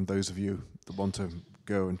here and those of you that want to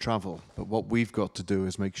go and travel. But what we've got to do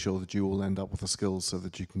is make sure that you all end up with the skills so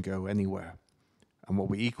that you can go anywhere. And what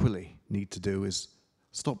we equally need to do is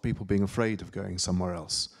stop people being afraid of going somewhere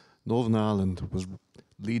else. Northern Ireland was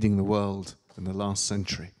leading the world in the last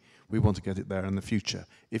century. We want to get it there in the future.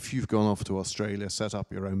 If you've gone off to Australia, set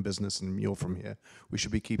up your own business and you're from here, we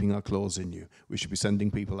should be keeping our claws in you. We should be sending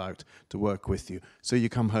people out to work with you. So you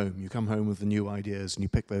come home with the new ideas and you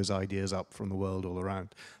pick those ideas up from the world all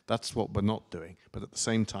around. That's what we're not doing. But at the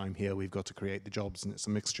same time here, we've got to create the jobs, and it's a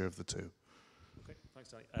mixture of the two. Okay,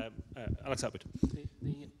 thanks, Danny. Alex Atwood.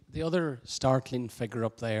 The other startling figure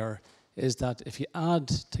up there is that if you add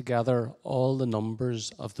together all the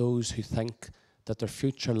numbers of those who think that their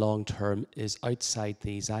future long-term is outside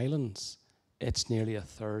these islands, it's nearly a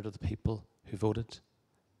third of the people who voted.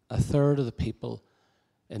 A third of the people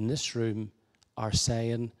in this room are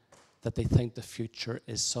saying that they think the future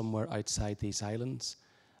is somewhere outside these islands.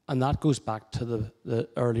 And that goes back to the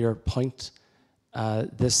earlier point,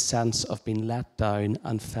 this sense of being let down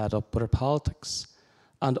and fed up with our politics.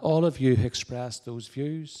 And all of you who expressed those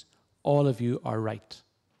views, all of you are right.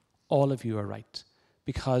 All of you are right.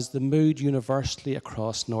 Because the mood universally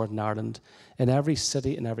across Northern Ireland, in every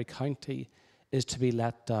city, in every county, is to be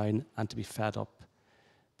let down and to be fed up.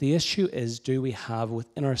 The issue is, do we have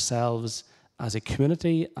within ourselves as a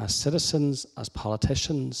community, as citizens, as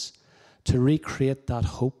politicians, to recreate that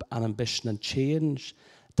hope and ambition and change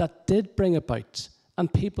that did bring about,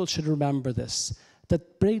 and people should remember this,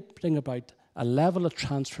 that bring about a level of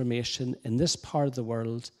transformation in this part of the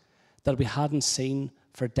world that we hadn't seen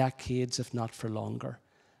for decades, if not for longer.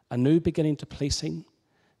 A new beginning to policing,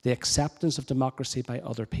 the acceptance of democracy by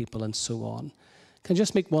other people, and so on. Can I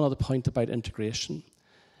just make one other point about integration?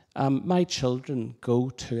 My children go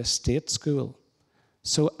to a state school.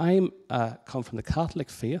 So I come from the Catholic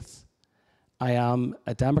faith. I am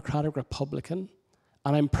a democratic Republican,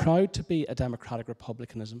 and I'm proud to be a democratic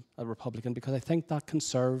Republican because I think that can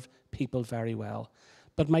serve people very well.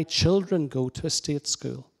 But my children go to a state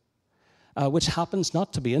school, which happens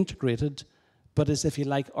not to be integrated, but is, if you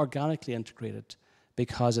like, organically integrated,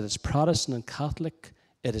 because it is Protestant and Catholic,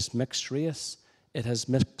 it is mixed race, it has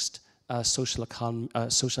mixed social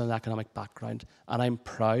and economic background, and I'm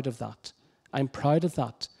proud of that. I'm proud of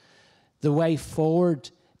that. The way forward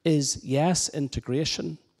is, yes,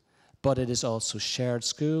 integration, but it is also shared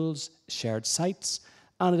schools, shared sites,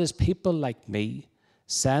 and it is people like me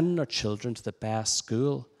sending our children to the best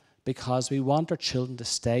school because we want our children to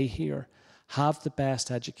stay here, have the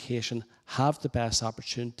best education, have the best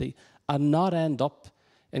opportunity, and not end up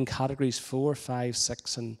in categories 4, 5,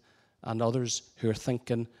 6, and others who are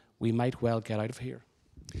thinking we might well get out of here.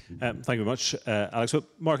 Thank you very much, Alex. But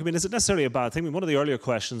Mark, I mean, is it necessarily a bad thing? I mean, one of the earlier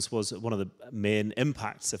questions was one of the main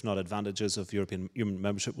impacts, if not advantages, of European Union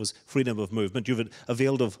membership was freedom of movement. You've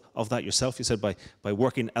availed of that yourself, you said, by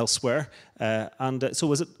working elsewhere.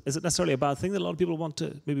 So is it necessarily a bad thing that a lot of people want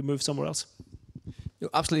to maybe move somewhere else? No,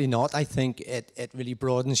 absolutely not. I think it really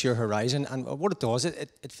broadens your horizon, and what it does,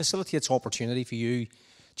 it facilitates opportunity for you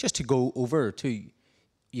just to go over to,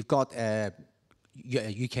 you've got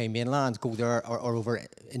UK mainland, go there or over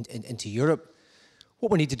into Europe.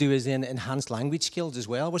 What we need to do is then enhance language skills as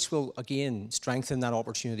well, which will again strengthen that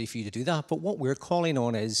opportunity for you to do that. But what we're calling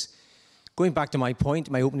on is, going back to my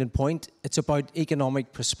opening point, it's about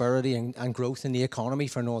economic prosperity and growth in the economy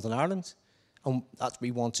for Northern Ireland. And that's what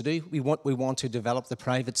we want to do. We want to develop the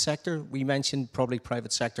private sector. We mentioned probably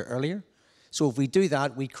private sector earlier. So if we do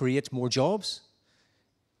that, we create more jobs.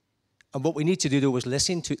 And what we need to do though is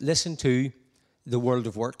listen to the world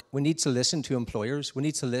of work. We need to listen to employers. We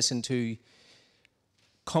need to listen to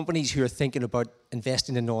companies who are thinking about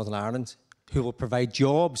investing in Northern Ireland, who will provide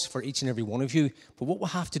jobs for each and every one of you. But what we'll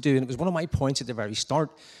have to do, and it was one of my points at the very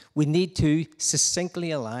start, we need to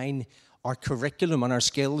succinctly align our curriculum and our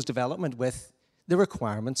skills development with the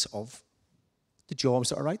requirements of the jobs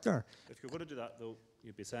that are out there. If you're going to do that, though,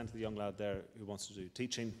 you'd be saying to the young lad there who wants to do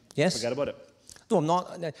teaching, yes, forget about it. No, I'm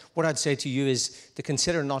not. What I'd say to you is to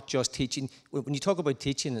consider not just teaching. When you talk about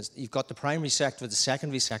teaching, you've got the primary sector, the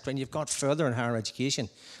secondary sector, and you've got further and higher education,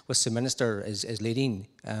 which the Minister is leading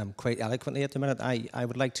quite eloquently at the minute. I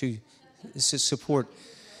would like to support,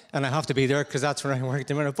 and I have to be there because that's where I work at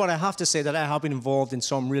the minute. But I have to say that I have been involved in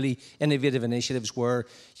some really innovative initiatives where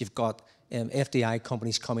you've got FDI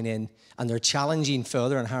companies coming in and they're challenging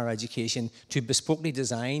further and higher education to bespokely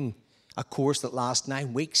design a course that lasts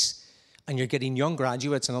 9 weeks, and you're getting young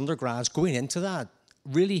graduates and undergrads going into that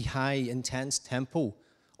really high, intense tempo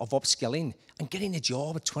of upskilling and getting a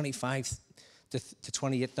job at 25 to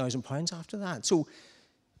 28,000 pounds after that. So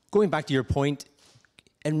going back to your point,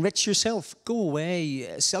 enrich yourself, go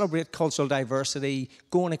away, celebrate cultural diversity,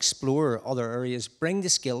 go and explore other areas, bring the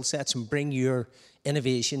skill sets and bring your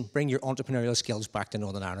innovation, bring your entrepreneurial skills back to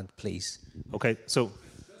Northern Ireland, please. Okay, so...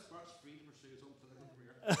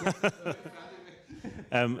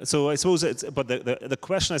 so I suppose but the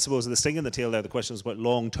question, I suppose, the sting in the tail there, the question is about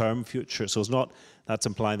long-term future. So it's not, that's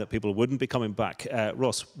implying that people wouldn't be coming back.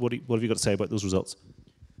 Ross, what have you got to say about those results?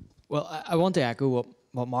 Well, I want to echo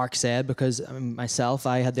what Mark said, because myself,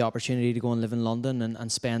 I had the opportunity to go and live in London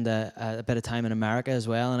and spend a bit of time in America as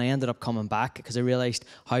well, and I ended up coming back because I realised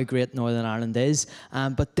how great Northern Ireland is.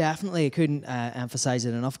 But definitely, I couldn't emphasise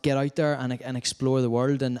it enough. Get out there and explore the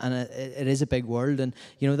world, and it is a big world, and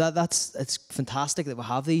you know it's fantastic that we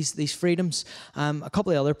have these freedoms. A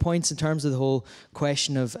couple of other points in terms of the whole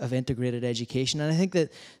question of integrated education, and I think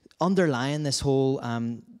that underlying this whole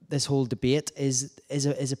debate is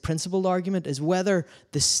a principled argument, is whether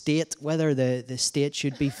the state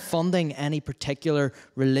should be funding any particular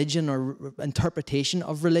religion or interpretation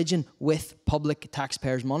of religion with public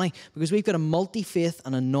taxpayers' money, because we've got a multi-faith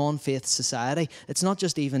and a non-faith society. It's not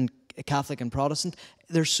just even Catholic and Protestant.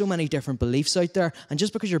 There's so many different beliefs out there, and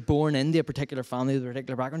just because you're born into a particular family with a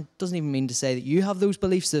particular background doesn't even mean to say that you have those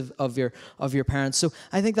beliefs of your parents. So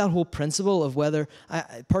I think that whole principle of whether,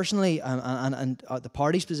 personally, and the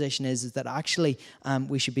party's position is that actually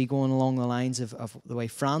we should be going along the lines of the way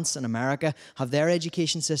France and America have their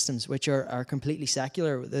education systems, which are completely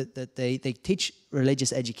secular, that they teach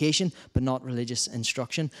religious education but not religious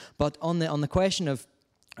instruction. But on the question of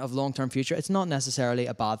long-term future, it's not necessarily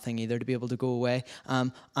a bad thing either to be able to go away.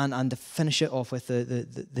 And to finish it off with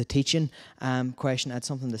the teaching question, I had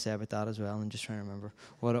something to say about that as well. I'm just trying to remember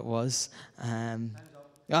what it was. I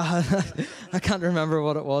can't remember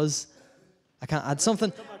what it was. I can't add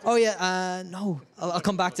something. Oh yeah, no, I'll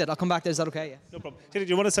come back to it. Is that okay? Yeah. No problem. Tina, do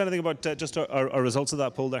you want to say anything about just our results of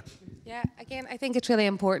that poll there? Yeah, again, I think it's really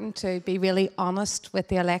important to be really honest with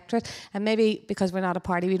the electorate, and maybe because we're not a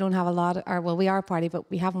party, we don't have a lot, we are a party, but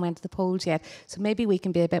we haven't went to the polls yet, so maybe we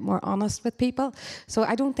can be a bit more honest with people. So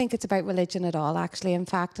I don't think it's about religion at all, actually, in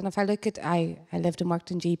fact, and if I look at, I lived and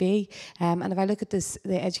worked in GB, and if I look at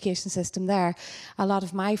the education system there, a lot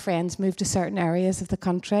of my friends moved to certain areas of the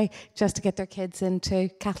country just to get their kids into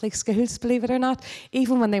Catholic schools, believe it or not,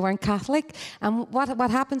 even when they weren't Catholic. And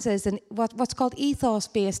what happens is, in what's called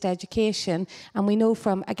ethos-based education, and we know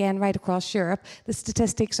from, again, right across Europe, the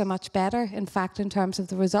statistics are much better, in fact, in terms of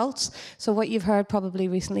the results. So what you've heard probably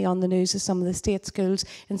recently on the news is some of the state schools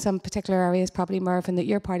in some particular areas, probably Mervyn, that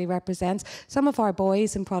your party represents, some of our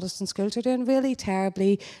boys in Protestant schools are doing really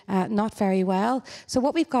terribly, not very well. So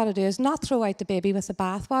what we've got to do is not throw out the baby with the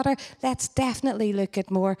bathwater. Let's definitely look at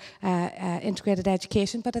more integrated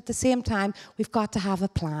education, but at the same time, we've got to have a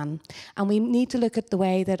plan. And we need to look at the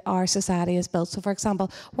way that our society is built. So, for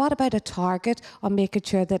example, what about a target on making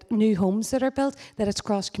sure that new homes that are built, that it's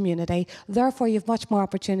cross-community? Therefore, you have much more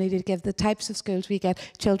opportunity to give the types of schools we get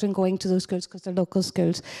children going to those schools because they're local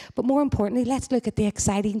schools. But more importantly, let's look at the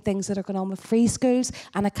exciting things that are going on with free schools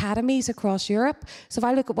and academies across Europe. So if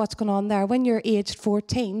I look at what's going on there, when you're aged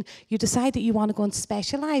 14, you decide that you want to go and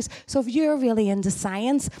specialise. So if you're really into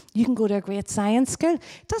science, you can go to a great science school.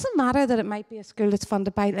 It doesn't matter that it might be a school that's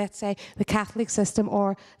funded by, let's say, the Catholic system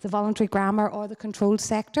or the voluntary grammar or the controlled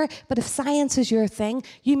sector. But if science is your thing,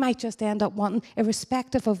 you might just end up wanting,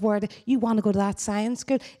 irrespective of where you want to go to that science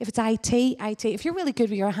school. If it's IT. If you're really good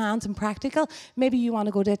with your hands and practical, maybe you want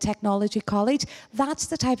to go to a technology college. That's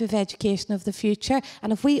the type of education of the future.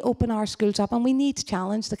 And if we open our schools up, and we need to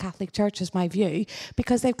challenge the Catholic Church, is my view,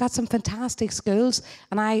 because they've got some fantastic schools.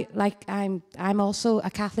 And I'm also a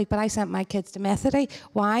Catholic, but I sent my kids to Methody.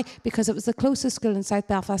 Why? Because it was the closest school in South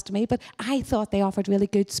Belfast to me, but I thought they offered really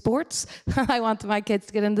good sports. I wanted my kids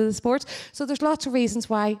to get into the sports. So there's lots of reasons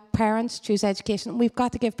why parents choose education. We've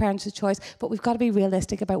got to give parents a choice, but we've got to be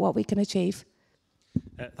realistic about what we can achieve.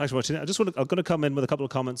 Thanks for watching. I'm going to come in with a couple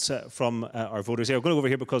of comments from our voters here. I'm going to go over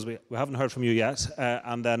here because we haven't heard from you yet,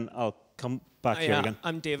 and then I'll come back here again.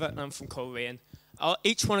 I'm David, and I'm from Coleraine.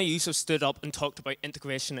 Each one of you have stood up and talked about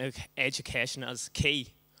integration of education as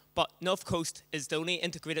key. But North Coast is the only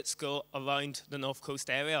integrated school around the North Coast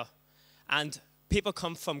area. And people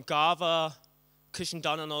come from Garva,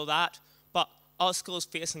 Cushendun and all that, but our schools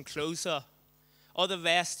facing closer. All the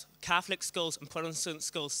rest, Catholic schools and Protestant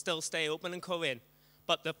schools still stay open in Korean,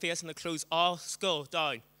 but they're facing to close our school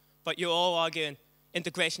down. But you're all arguing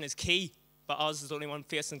integration is key, but ours is the only one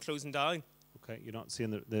facing closing down. Okay, you're not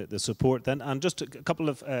seeing the support then. And just a couple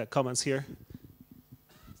of comments here.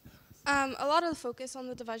 A lot of the focus on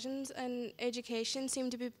the divisions in education seem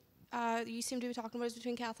to be, you seem to be talking about is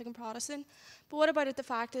between Catholic and Protestant. But what about the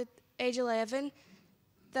fact that age 11,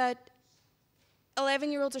 that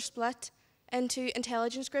 11-year-olds are split into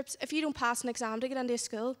intelligence groups? If you don't pass an exam to get into a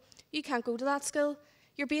school, you can't go to that school.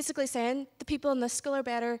 You're basically saying the people in this school are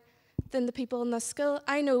better than the people in this school.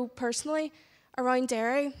 I know personally, around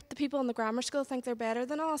Derry, the people in the grammar school think they're better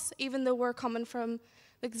than us, even though we're coming from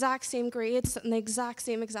the exact same grades and the exact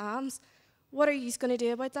same exams. What are you going to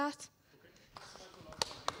do about that?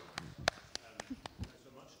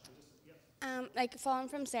 Like following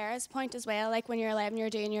from Sarah's point as well, like when you're 11, you're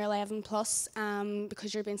doing your 11 plus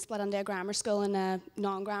because you're being split into a grammar school and a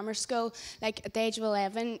non-grammar school. Like at the age of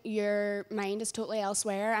 11, your mind is totally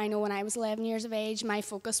elsewhere. I know when I was 11 years of age, my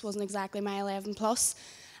focus wasn't exactly my 11 plus.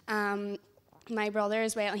 My brother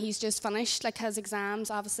as well, he's just finished like his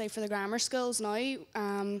exams obviously for the grammar schools now.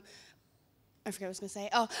 I forget what I was going to say.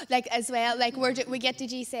 Oh, like as well, like we get to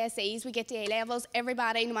GCSEs, we get to A-levels.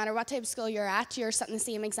 Everybody, no matter what type of school you're at, you're sitting the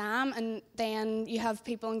same exam, and then you have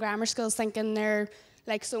people in grammar schools thinking they're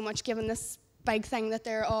like so much given this big thing that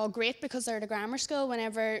they're all great because they're at a grammar school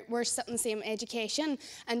whenever we're sitting the same education.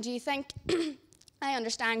 And do you think... I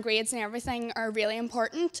understand grades and everything are really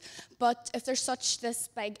important, but if there's such this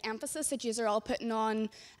big emphasis that you are all putting on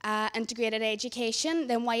integrated education,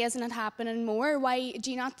 then why isn't it happening more? Why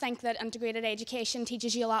do you not think that integrated education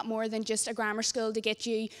teaches you a lot more than just a grammar school to get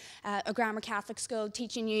you a grammar Catholic school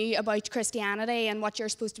teaching you about Christianity and what you're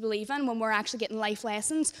supposed to believe in when we're actually getting life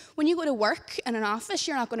lessons? When you go to work in an office,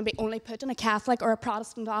 you're not going to be only put in a Catholic or a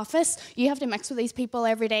Protestant office. You have to mix with these people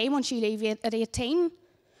every day once you leave at 18.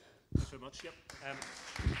 Thanks very much. Yep.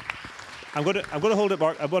 I'm going to hold it,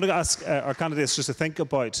 Mark. I want to ask our candidates just to think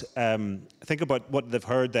about what they've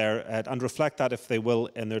heard there and reflect that, if they will,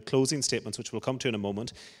 in their closing statements, which we'll come to in a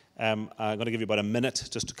moment. I'm going to give you about a minute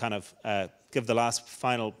just to kind of give the last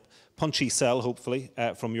final punchy sell, hopefully,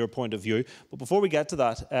 from your point of view. But before we get to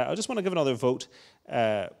that, I just want to give another vote,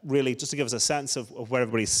 really, just to give us a sense of where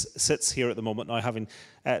everybody sits here at the moment now, having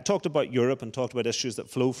talked about Europe and talked about issues that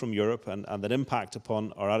flow from Europe and that impact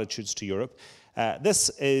upon our attitudes to Europe. This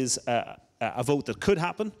is a vote that could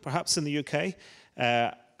happen, perhaps, in the UK.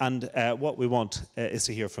 And what we want is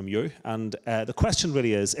to hear from you. And the question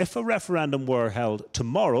really is, if a referendum were held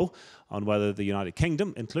tomorrow on whether the United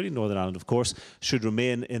Kingdom, including Northern Ireland, of course, should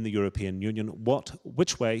remain in the European Union,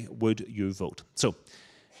 which way would you vote? So,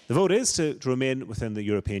 the vote is to remain within the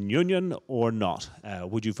European Union or not.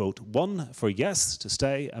 Would you vote 1 for yes, to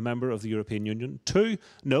stay a member of the European Union, 2,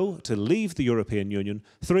 no, to leave the European Union,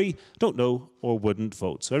 3, don't know or wouldn't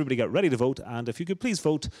vote. So everybody get ready to vote, and if you could please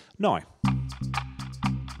vote now.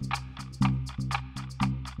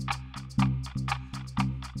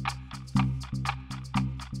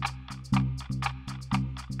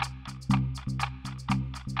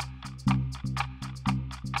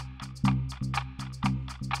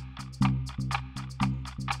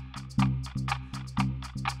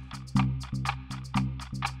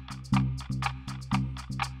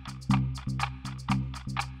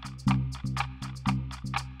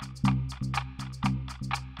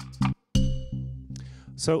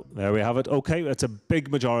 So there we have it. Okay, it's a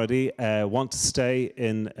big majority want to stay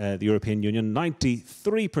in the European Union,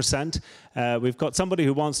 93%. We've got somebody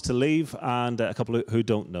who wants to leave and a couple who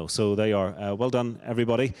don't know. So there you are. Well done,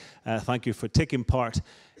 everybody. Thank you for taking part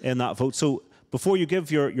in that vote. So before you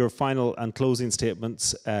give your final and closing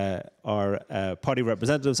statements, our party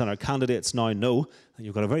representatives and our candidates now know that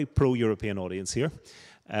you've got a very pro-European audience here.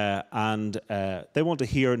 And they want to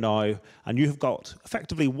hear now, and you have got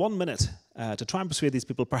effectively 1 minute to try and persuade these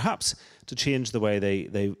people perhaps to change the way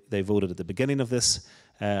they voted at the beginning of this,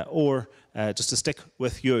 or just to stick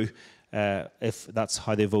with you if that's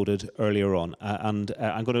how they voted earlier on. And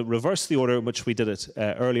I'm going to reverse the order in which we did it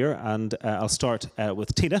earlier, and I'll start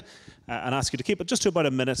with Tina and ask you to keep it just to about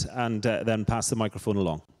a minute and then pass the microphone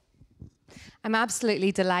along. I'm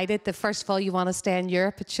absolutely delighted that, first of all, you want to stay in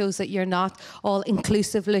Europe. It shows that you're not all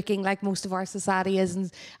inclusive looking like most of our society is,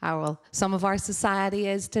 and well, some of our society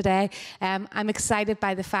is today. I'm excited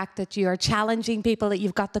by the fact that you are challenging people, that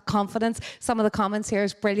you've got the confidence. Some of the comments here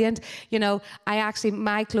is brilliant. You know,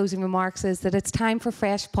 my closing remarks is that it's time for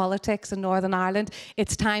fresh politics in Northern Ireland.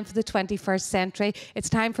 It's time for the 21st century. It's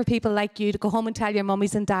time for people like you to go home and tell your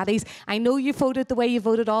mummies and daddies, I know you voted the way you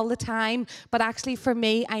voted all the time, but actually for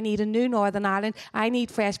me, I need a new Northern Ireland. I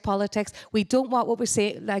need fresh politics. We don't want what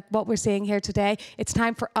we're saying here today. It's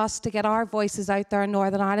time for us to get our voices out there in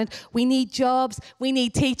Northern Ireland. We need jobs. We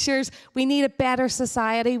need teachers. We need a better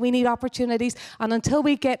society. We need opportunities. And until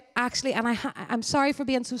we get actually, and I'm sorry for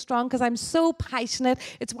being so strong because I'm so passionate.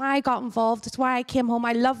 It's why I got involved. It's why I came home.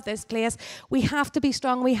 I love this place. We have to be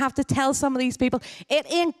strong. We have to tell some of these people it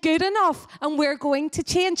ain't good enough, and we're going to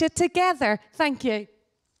change it together. Thank you.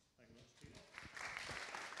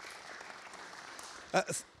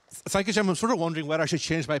 Thank you, Jim. I'm sort of wondering whether I should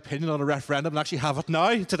change my opinion on a referendum and actually have it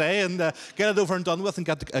now, today, and get it over and done with and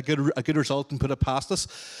get a good result and put it past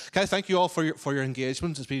us. Can I thank you all for your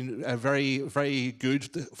engagement? It's been very, very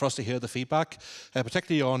good for us to hear the feedback,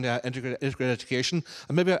 particularly on integrated education.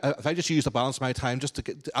 And maybe if I just use the balance of my time just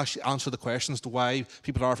to actually answer the questions as to why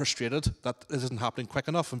people are frustrated that this isn't happening quick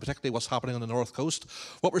enough, and particularly what's happening on the North Coast.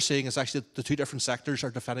 What we're seeing is actually the two different sectors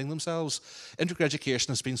are defending themselves. Integrated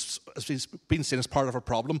education has been seen as part of a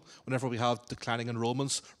problem whenever we have declining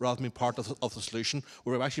enrolments, rather than being part of the solution,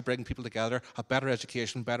 where we're actually bringing people together, have better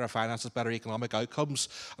education, better finances, better economic outcomes.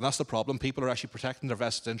 And that's the problem. People are actually protecting their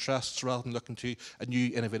vested interests rather than looking to a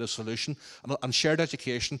new innovative solution. And shared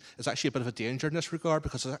education is actually a bit of a danger in this regard,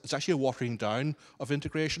 because it's actually a watering down of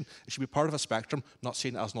integration. It should be part of a spectrum, not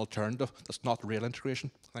seen as an alternative. That's not real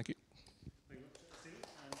integration. Thank you.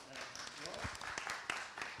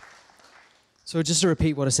 So just to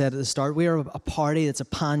repeat what I said at the start, we are a party that's a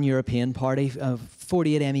pan-European party,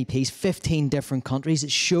 48 MEPs, 15 different countries.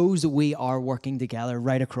 It shows that we are working together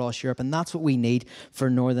right across Europe, and that's what we need for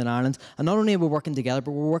Northern Ireland. And not only are we working together,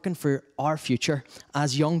 but we're working for our future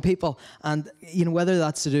as young people. And you know, whether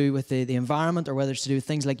that's to do with the environment or whether it's to do with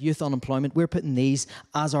things like youth unemployment, we're putting these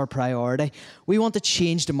as our priority. We want to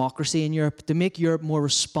change democracy in Europe, to make Europe more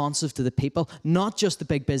responsive to the people, not just the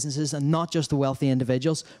big businesses and not just the wealthy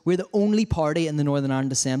individuals. We're the only party in the Northern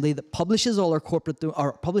Ireland Assembly that publishes all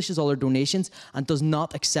our publishes all our donations and does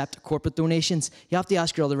not accept corporate donations. You have to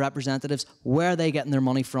ask your other representatives where are they getting their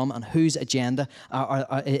money from and whose agenda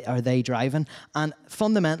are they driving. And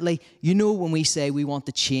fundamentally, you know, when we say we want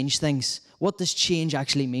to change things, what does change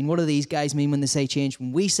actually mean? What do these guys mean when they say change?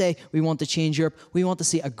 When we say we want to change Europe, we want to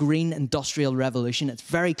see a green industrial revolution. It's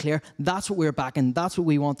very clear. That's what we're backing. That's what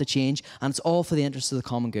we want to change. And it's all for the interest of the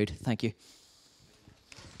common good. Thank you.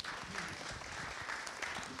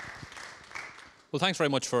 Well, thanks very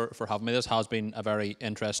much for having me. This has been a very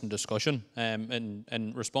interesting discussion.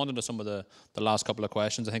 In responding to some of the last couple of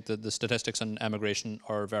questions, I think that the statistics on emigration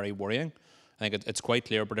are very worrying. I think it's quite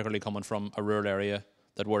clear, particularly coming from a rural area,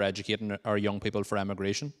 that we're educating our young people for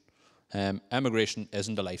emigration. Emigration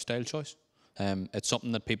isn't a lifestyle choice. It's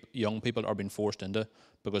something that young people are being forced into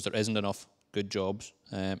because there isn't enough good jobs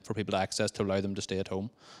for people to access to allow them to stay at home.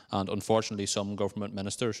 And unfortunately, some government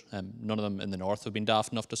ministers, none of them in the north have been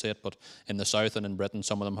daft enough to say it, but in the south and in Britain,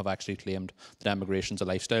 some of them have actually claimed that emigration is a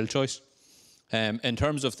lifestyle choice. In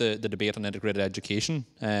terms of the debate on integrated education,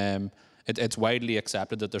 it's widely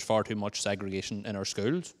accepted that there's far too much segregation in our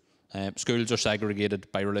schools. Schools are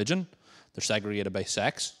segregated by religion, they're segregated by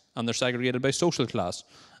sex, and they're segregated by social class.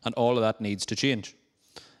 And all of that needs to change.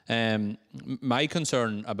 My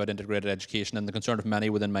concern about integrated education, and the concern of many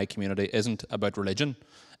within my community, isn't about religion.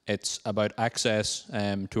 It's about access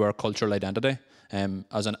to our cultural identity.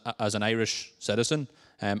 As an Irish citizen,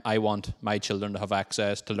 I want my children to have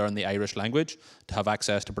access to learn the Irish language, to have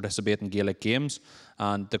access to participate in Gaelic games.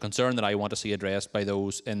 And the concern that I want to see addressed by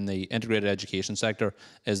those in the integrated education sector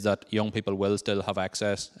is that young people will still have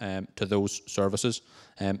access to those services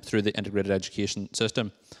through the integrated education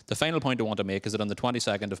system. The final point I want to make is that on the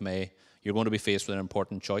 22nd of May, you're going to be faced with an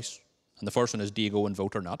important choice. And the first one is, do you go and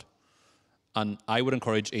vote or not? And I would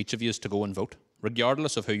encourage each of you to go and vote,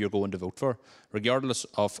 regardless of who you're going to vote for, regardless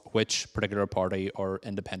of which particular party or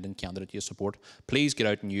independent candidate you support. Please get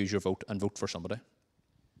out and use your vote and vote for somebody.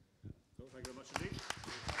 Thank you very much indeed.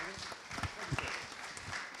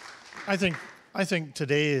 I think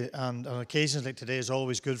today, and on occasions like today, is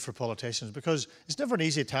always good for politicians, because it's never an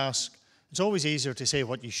easy task. It's always easier to say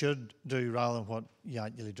what you should do rather than what you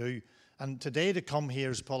actually do. And today, to come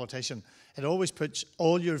here as a politician, it always puts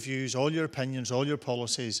all your views, all your opinions, all your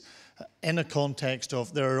policies in a context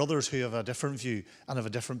of there are others who have a different view and have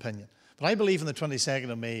a different opinion. But I believe on the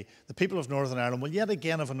 22nd of May, the people of Northern Ireland will yet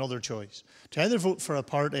again have another choice, to either vote for a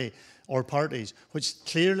party or parties which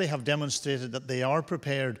clearly have demonstrated that they are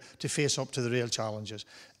prepared to face up to the real challenges,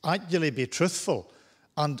 actually be truthful,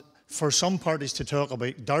 and for some parties to talk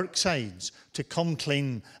about dark sides, to come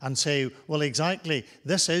clean and say, well, exactly,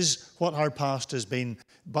 this is what our past has been,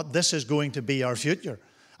 but this is going to be our future.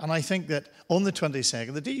 And I think that on the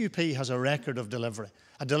 22nd, the DUP has a record of delivery.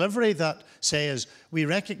 A delivery that says, we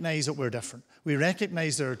recognise that we're different. We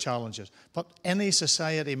recognise there are challenges. But any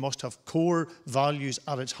society must have core values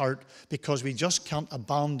at its heart, because we just can't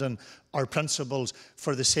abandon our principles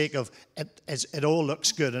for the sake of it all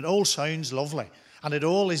looks good. It all sounds lovely. And it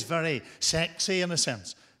all is very sexy in a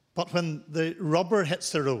sense. But when the rubber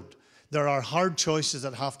hits the road, there are hard choices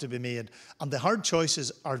that have to be made. And the hard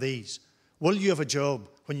choices are these. Will you have a job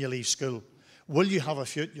when you leave school? Will you have a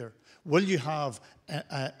future? Will you have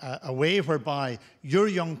a way whereby your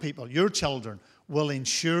young people, your children, will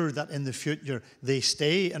ensure that in the future they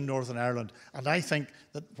stay in Northern Ireland? And I think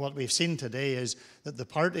that what we've seen today is that the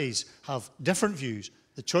parties have different views.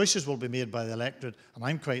 The choices will be made by the electorate, and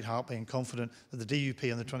I'm quite happy and confident that the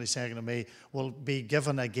DUP on the 22nd of May will be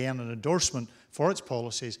given again an endorsement for its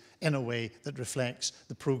policies in a way that reflects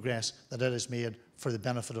the progress that it has made for the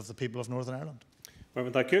benefit of the people of Northern Ireland.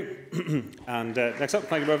 Reverend, thank you. And next up,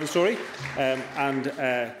 thank you, Reverend Story.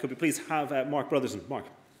 Could we please have Mark Brotherson? Mark.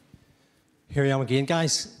 Here I am again,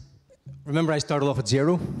 guys. Remember I started off at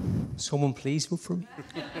 0? Someone please vote for me.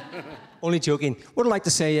 Only joking. What I'd like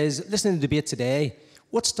to say is, listening to the debate today,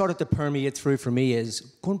 what started to permeate through for me is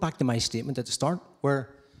going back to my statement at the start,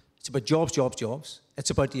 where it's about jobs, jobs, jobs.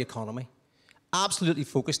 It's about the economy. Absolutely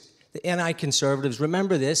focused. The NI Conservatives,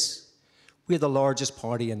 remember this, we're the largest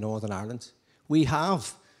party in Northern Ireland. We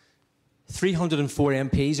have 304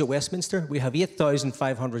 MPs at Westminster. We have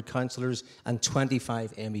 8,500 councillors and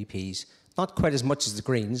 25 MEPs. Not quite as much as the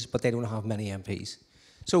Greens, but they don't have many MPs.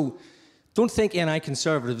 So don't think NI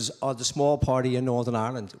Conservatives are the small party in Northern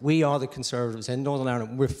Ireland. We are the Conservatives in Northern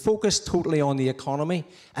Ireland. We're focused totally on the economy.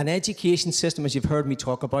 An education system, as you've heard me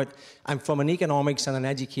talk about, I'm from an economics and an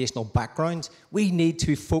educational background. We need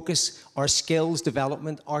to focus our skills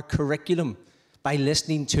development, our curriculum, by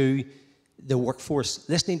listening to the workforce,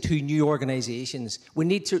 listening to new organisations. We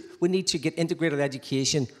need to get integrated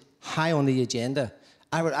education high on the agenda.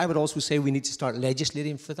 I would also say we need to start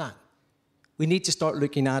legislating for that. We need to start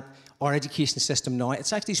looking at our education system now.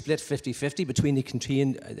 It's actually split 50-50 between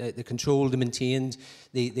the controlled, the maintained,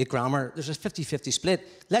 the grammar. There's a 50-50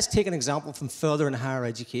 split. Let's take an example from further and higher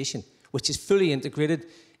education, which is fully integrated.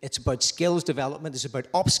 It's about skills development. It's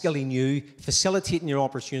about upskilling you, facilitating your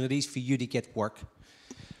opportunities for you to get work.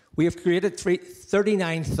 We have created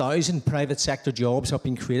 39,000 private sector jobs have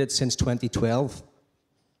been created since 2012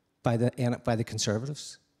 by the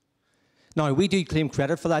Conservatives. Now, we do claim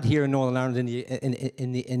credit for that here in Northern Ireland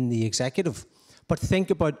in the executive, but think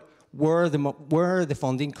about where the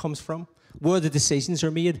funding comes from, where the decisions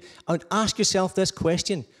are made, and ask yourself this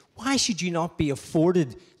question: why should you not be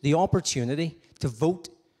afforded the opportunity to vote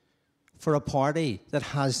for a party that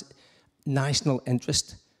has national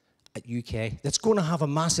interest at UK, that's going to have a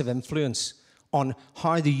massive influence on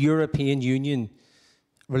how the European Union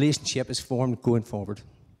relationship is formed going forward?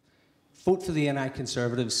 Vote for the NI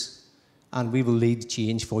Conservatives, and we will lead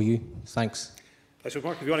change for you. Thanks. So,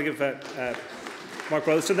 Mark, if you want to give Mark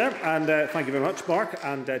Brotherson there, and thank you very much, Mark,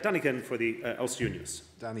 and Danny Kinn for the Ulster Unionists.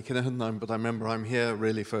 Danny Kinahan, but I remember I'm here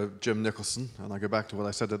really for Jim Nicholson, and I go back to what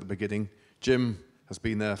I said at the beginning. Jim has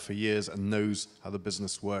been there for years and knows how the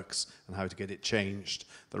business works and how to get it changed.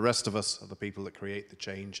 The rest of us are the people that create the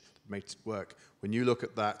change, that makes it work. When you look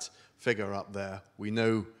at that figure up there, we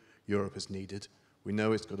know Europe is needed. We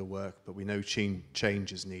know it's got to work, but we know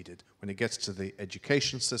change is needed. When it gets to the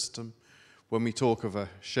education system, when we talk of a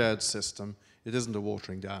shared system, it isn't a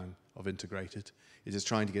watering down of integrated. It is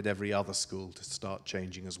trying to get every other school to start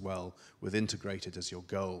changing as well, with integrated as your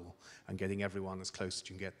goal and getting everyone as close as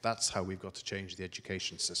you can get. That's how we've got to change the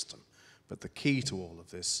education system. But the key to all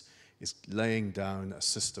of this is laying down a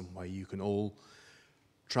system where you can all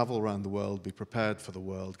travel around the world, be prepared for the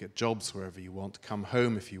world, get jobs wherever you want, come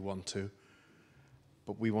home if you want to.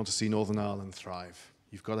 But we want to see Northern Ireland thrive.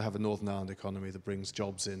 You've got to have a Northern Ireland economy that brings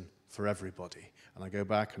jobs in for everybody. And I go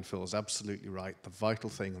back, and Phil is absolutely right. The vital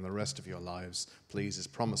thing in the rest of your lives, please, is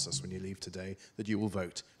promise us when you leave today that you will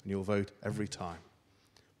vote, and you'll vote every time,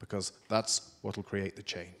 because that's what will create the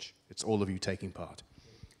change. It's all of you taking part.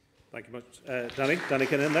 Thank you much, Danny. Danny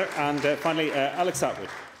Kinn in there. And finally, Alex Atwood.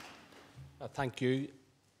 Thank you,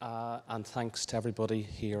 and thanks to everybody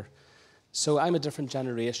here. So I'm a different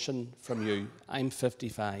generation from you. I'm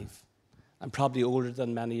 55. I'm probably older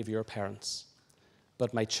than many of your parents,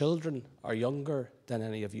 but my children are younger than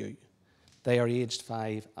any of you. They are aged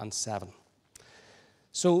 5 and 7.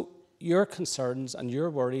 So your concerns and your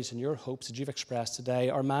worries and your hopes that you've expressed today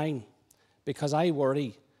are mine, because I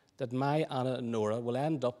worry that my Anna and Nora will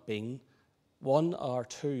end up being 1 or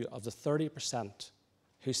 2 of the 30%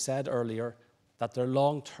 who said earlier that their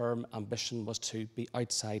long-term ambition was to be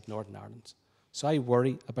outside Northern Ireland. So I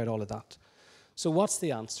worry about all of that. So what's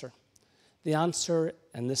the answer? The answer,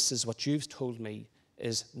 and this is what you've told me,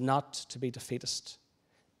 is not to be defeatist.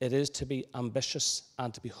 It is to be ambitious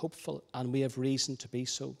and to be hopeful, and we have reason to be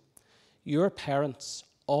so. Your parents,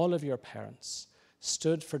 all of your parents,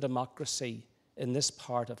 stood for democracy in this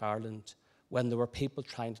part of Ireland when there were people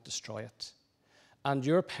trying to destroy it. And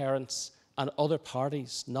your parents and other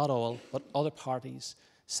parties, not all, but other parties,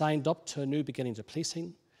 signed up to a new beginning to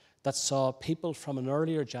policing that saw people from an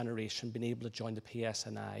earlier generation being able to join the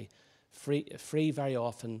PSNI, free very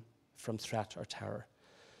often from threat or terror.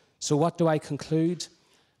 So what do I conclude?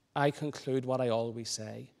 I conclude what I always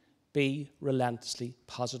say: be relentlessly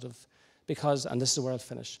positive. Because, and this is where I'll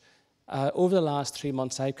finish, over the last 3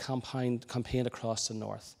 months I've campaigned across the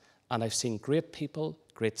north, and I've seen great people,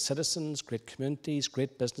 great citizens, great communities,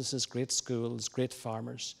 great businesses, great schools, great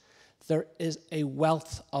farmers. There is a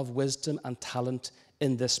wealth of wisdom and talent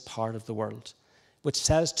in this part of the world, which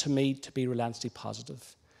says to me to be relentlessly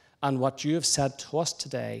positive. And what you have said to us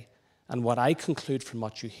today, and what I conclude from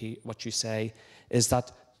what you say, is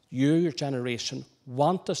that you, your generation,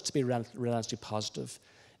 want us to be relentlessly positive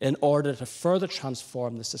in order to further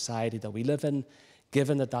transform the society that we live in,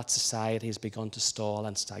 given that that society has begun to stall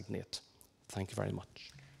and stagnate. Thank you very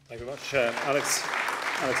much. Thank you very much, Alex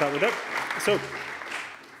Atwood. So,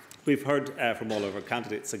 we've heard from all of our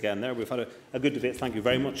candidates again there. We've had a good debate. Thank you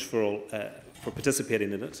very much for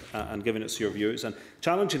participating in it and giving us your views and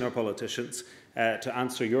challenging our politicians to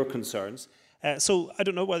answer your concerns. So I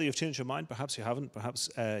don't know whether you've changed your mind. Perhaps you haven't.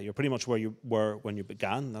 Perhaps you're pretty much where you were when you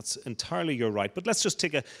began. That's entirely your right. But let's just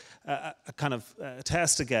take a kind of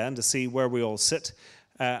test again to see where we all sit.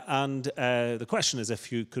 And the question is,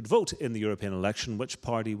 if you could vote in the European election, which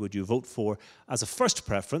party would you vote for as a first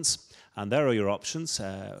preference? And there are your options.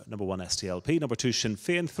 Number 1, SDLP. Number 2, Sinn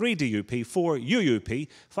Féin. 3, DUP. 4, UUP.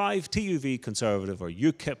 5, TUV, Conservative or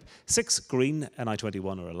UKIP. 6, Green,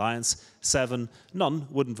 NI21 or Alliance. 7, none,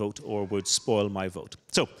 wouldn't vote or would spoil my vote.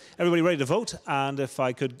 So, everybody ready to vote? And if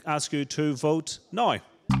I could ask you to vote now.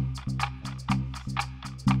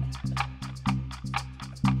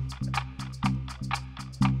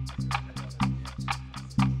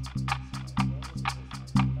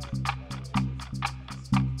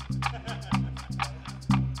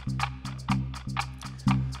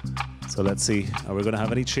 So let's see, are we going to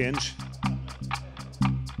have any change?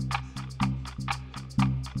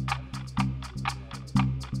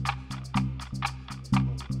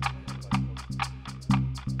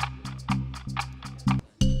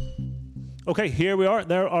 Okay, here we are.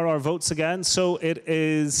 There are our votes again. So it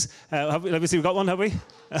is. Let me see. We've got one, have we?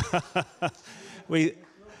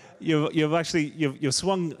 You've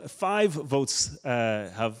swung 5 votes.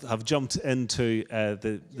 Have jumped into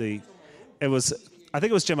the. It was. I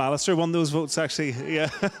think it was Jim Allister won those votes, actually. Yeah.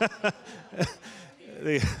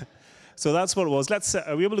 So that's what it was. Let's.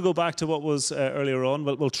 Are we able to go back to what was earlier on?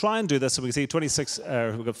 We'll try and do this. So we can see 26.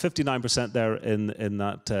 We've got 59% there in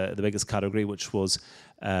that the biggest category, which was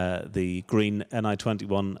the Green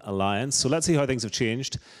NI21 Alliance. So let's see how things have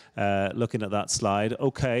changed. Looking at that slide.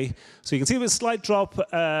 Okay. So you can see a slight drop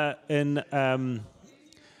in.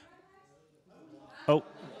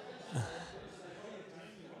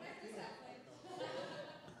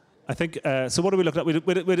 I think, so what are we looking at?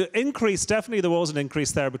 We'd increase, definitely there was an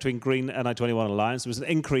increase there between Green and I-21 Alliance. There was an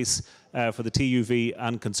increase for the TUV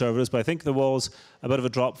and Conservatives, but I think there was a bit of a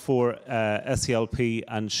drop for SDLP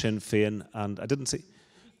and Sinn Féin, and I didn't see...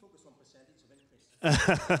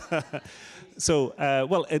 So,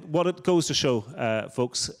 well, what it goes to show,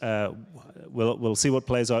 folks, we'll see what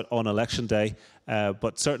plays out on election day,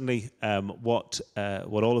 but certainly what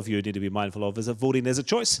all of you need to be mindful of is that voting is a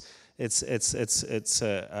choice. It's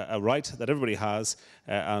a right that everybody has,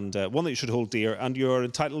 and one that you should hold dear, and you are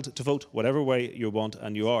entitled to vote whatever way you want,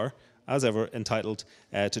 and you are, as ever, entitled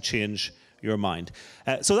to change your mind.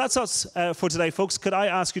 So that's us for today, folks. Could I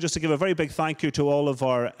ask you just to give a very big thank you to all of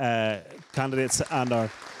our candidates and our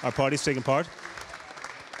parties taking part.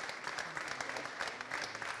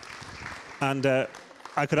 And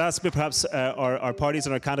I could ask perhaps our parties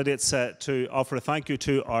and our candidates to offer a thank you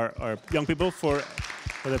to our young people for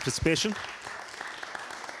their participation.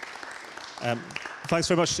 Thanks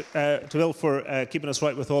very much to Will for keeping us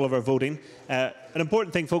right with all of our voting. An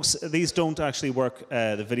important thing, folks, these don't actually work,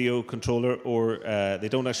 the video controller, or they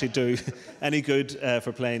don't actually do any good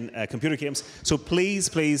for playing computer games. So please,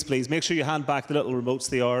 please, please make sure you hand back the little remotes.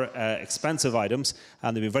 They are expensive items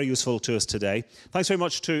and they've been very useful to us today. Thanks very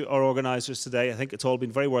much to our organisers today. I think it's all been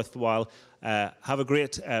very worthwhile. Have a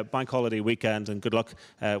great bank holiday weekend and good luck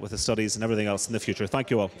with the studies and everything else in the future.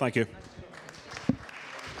 Thank you all. Thank you.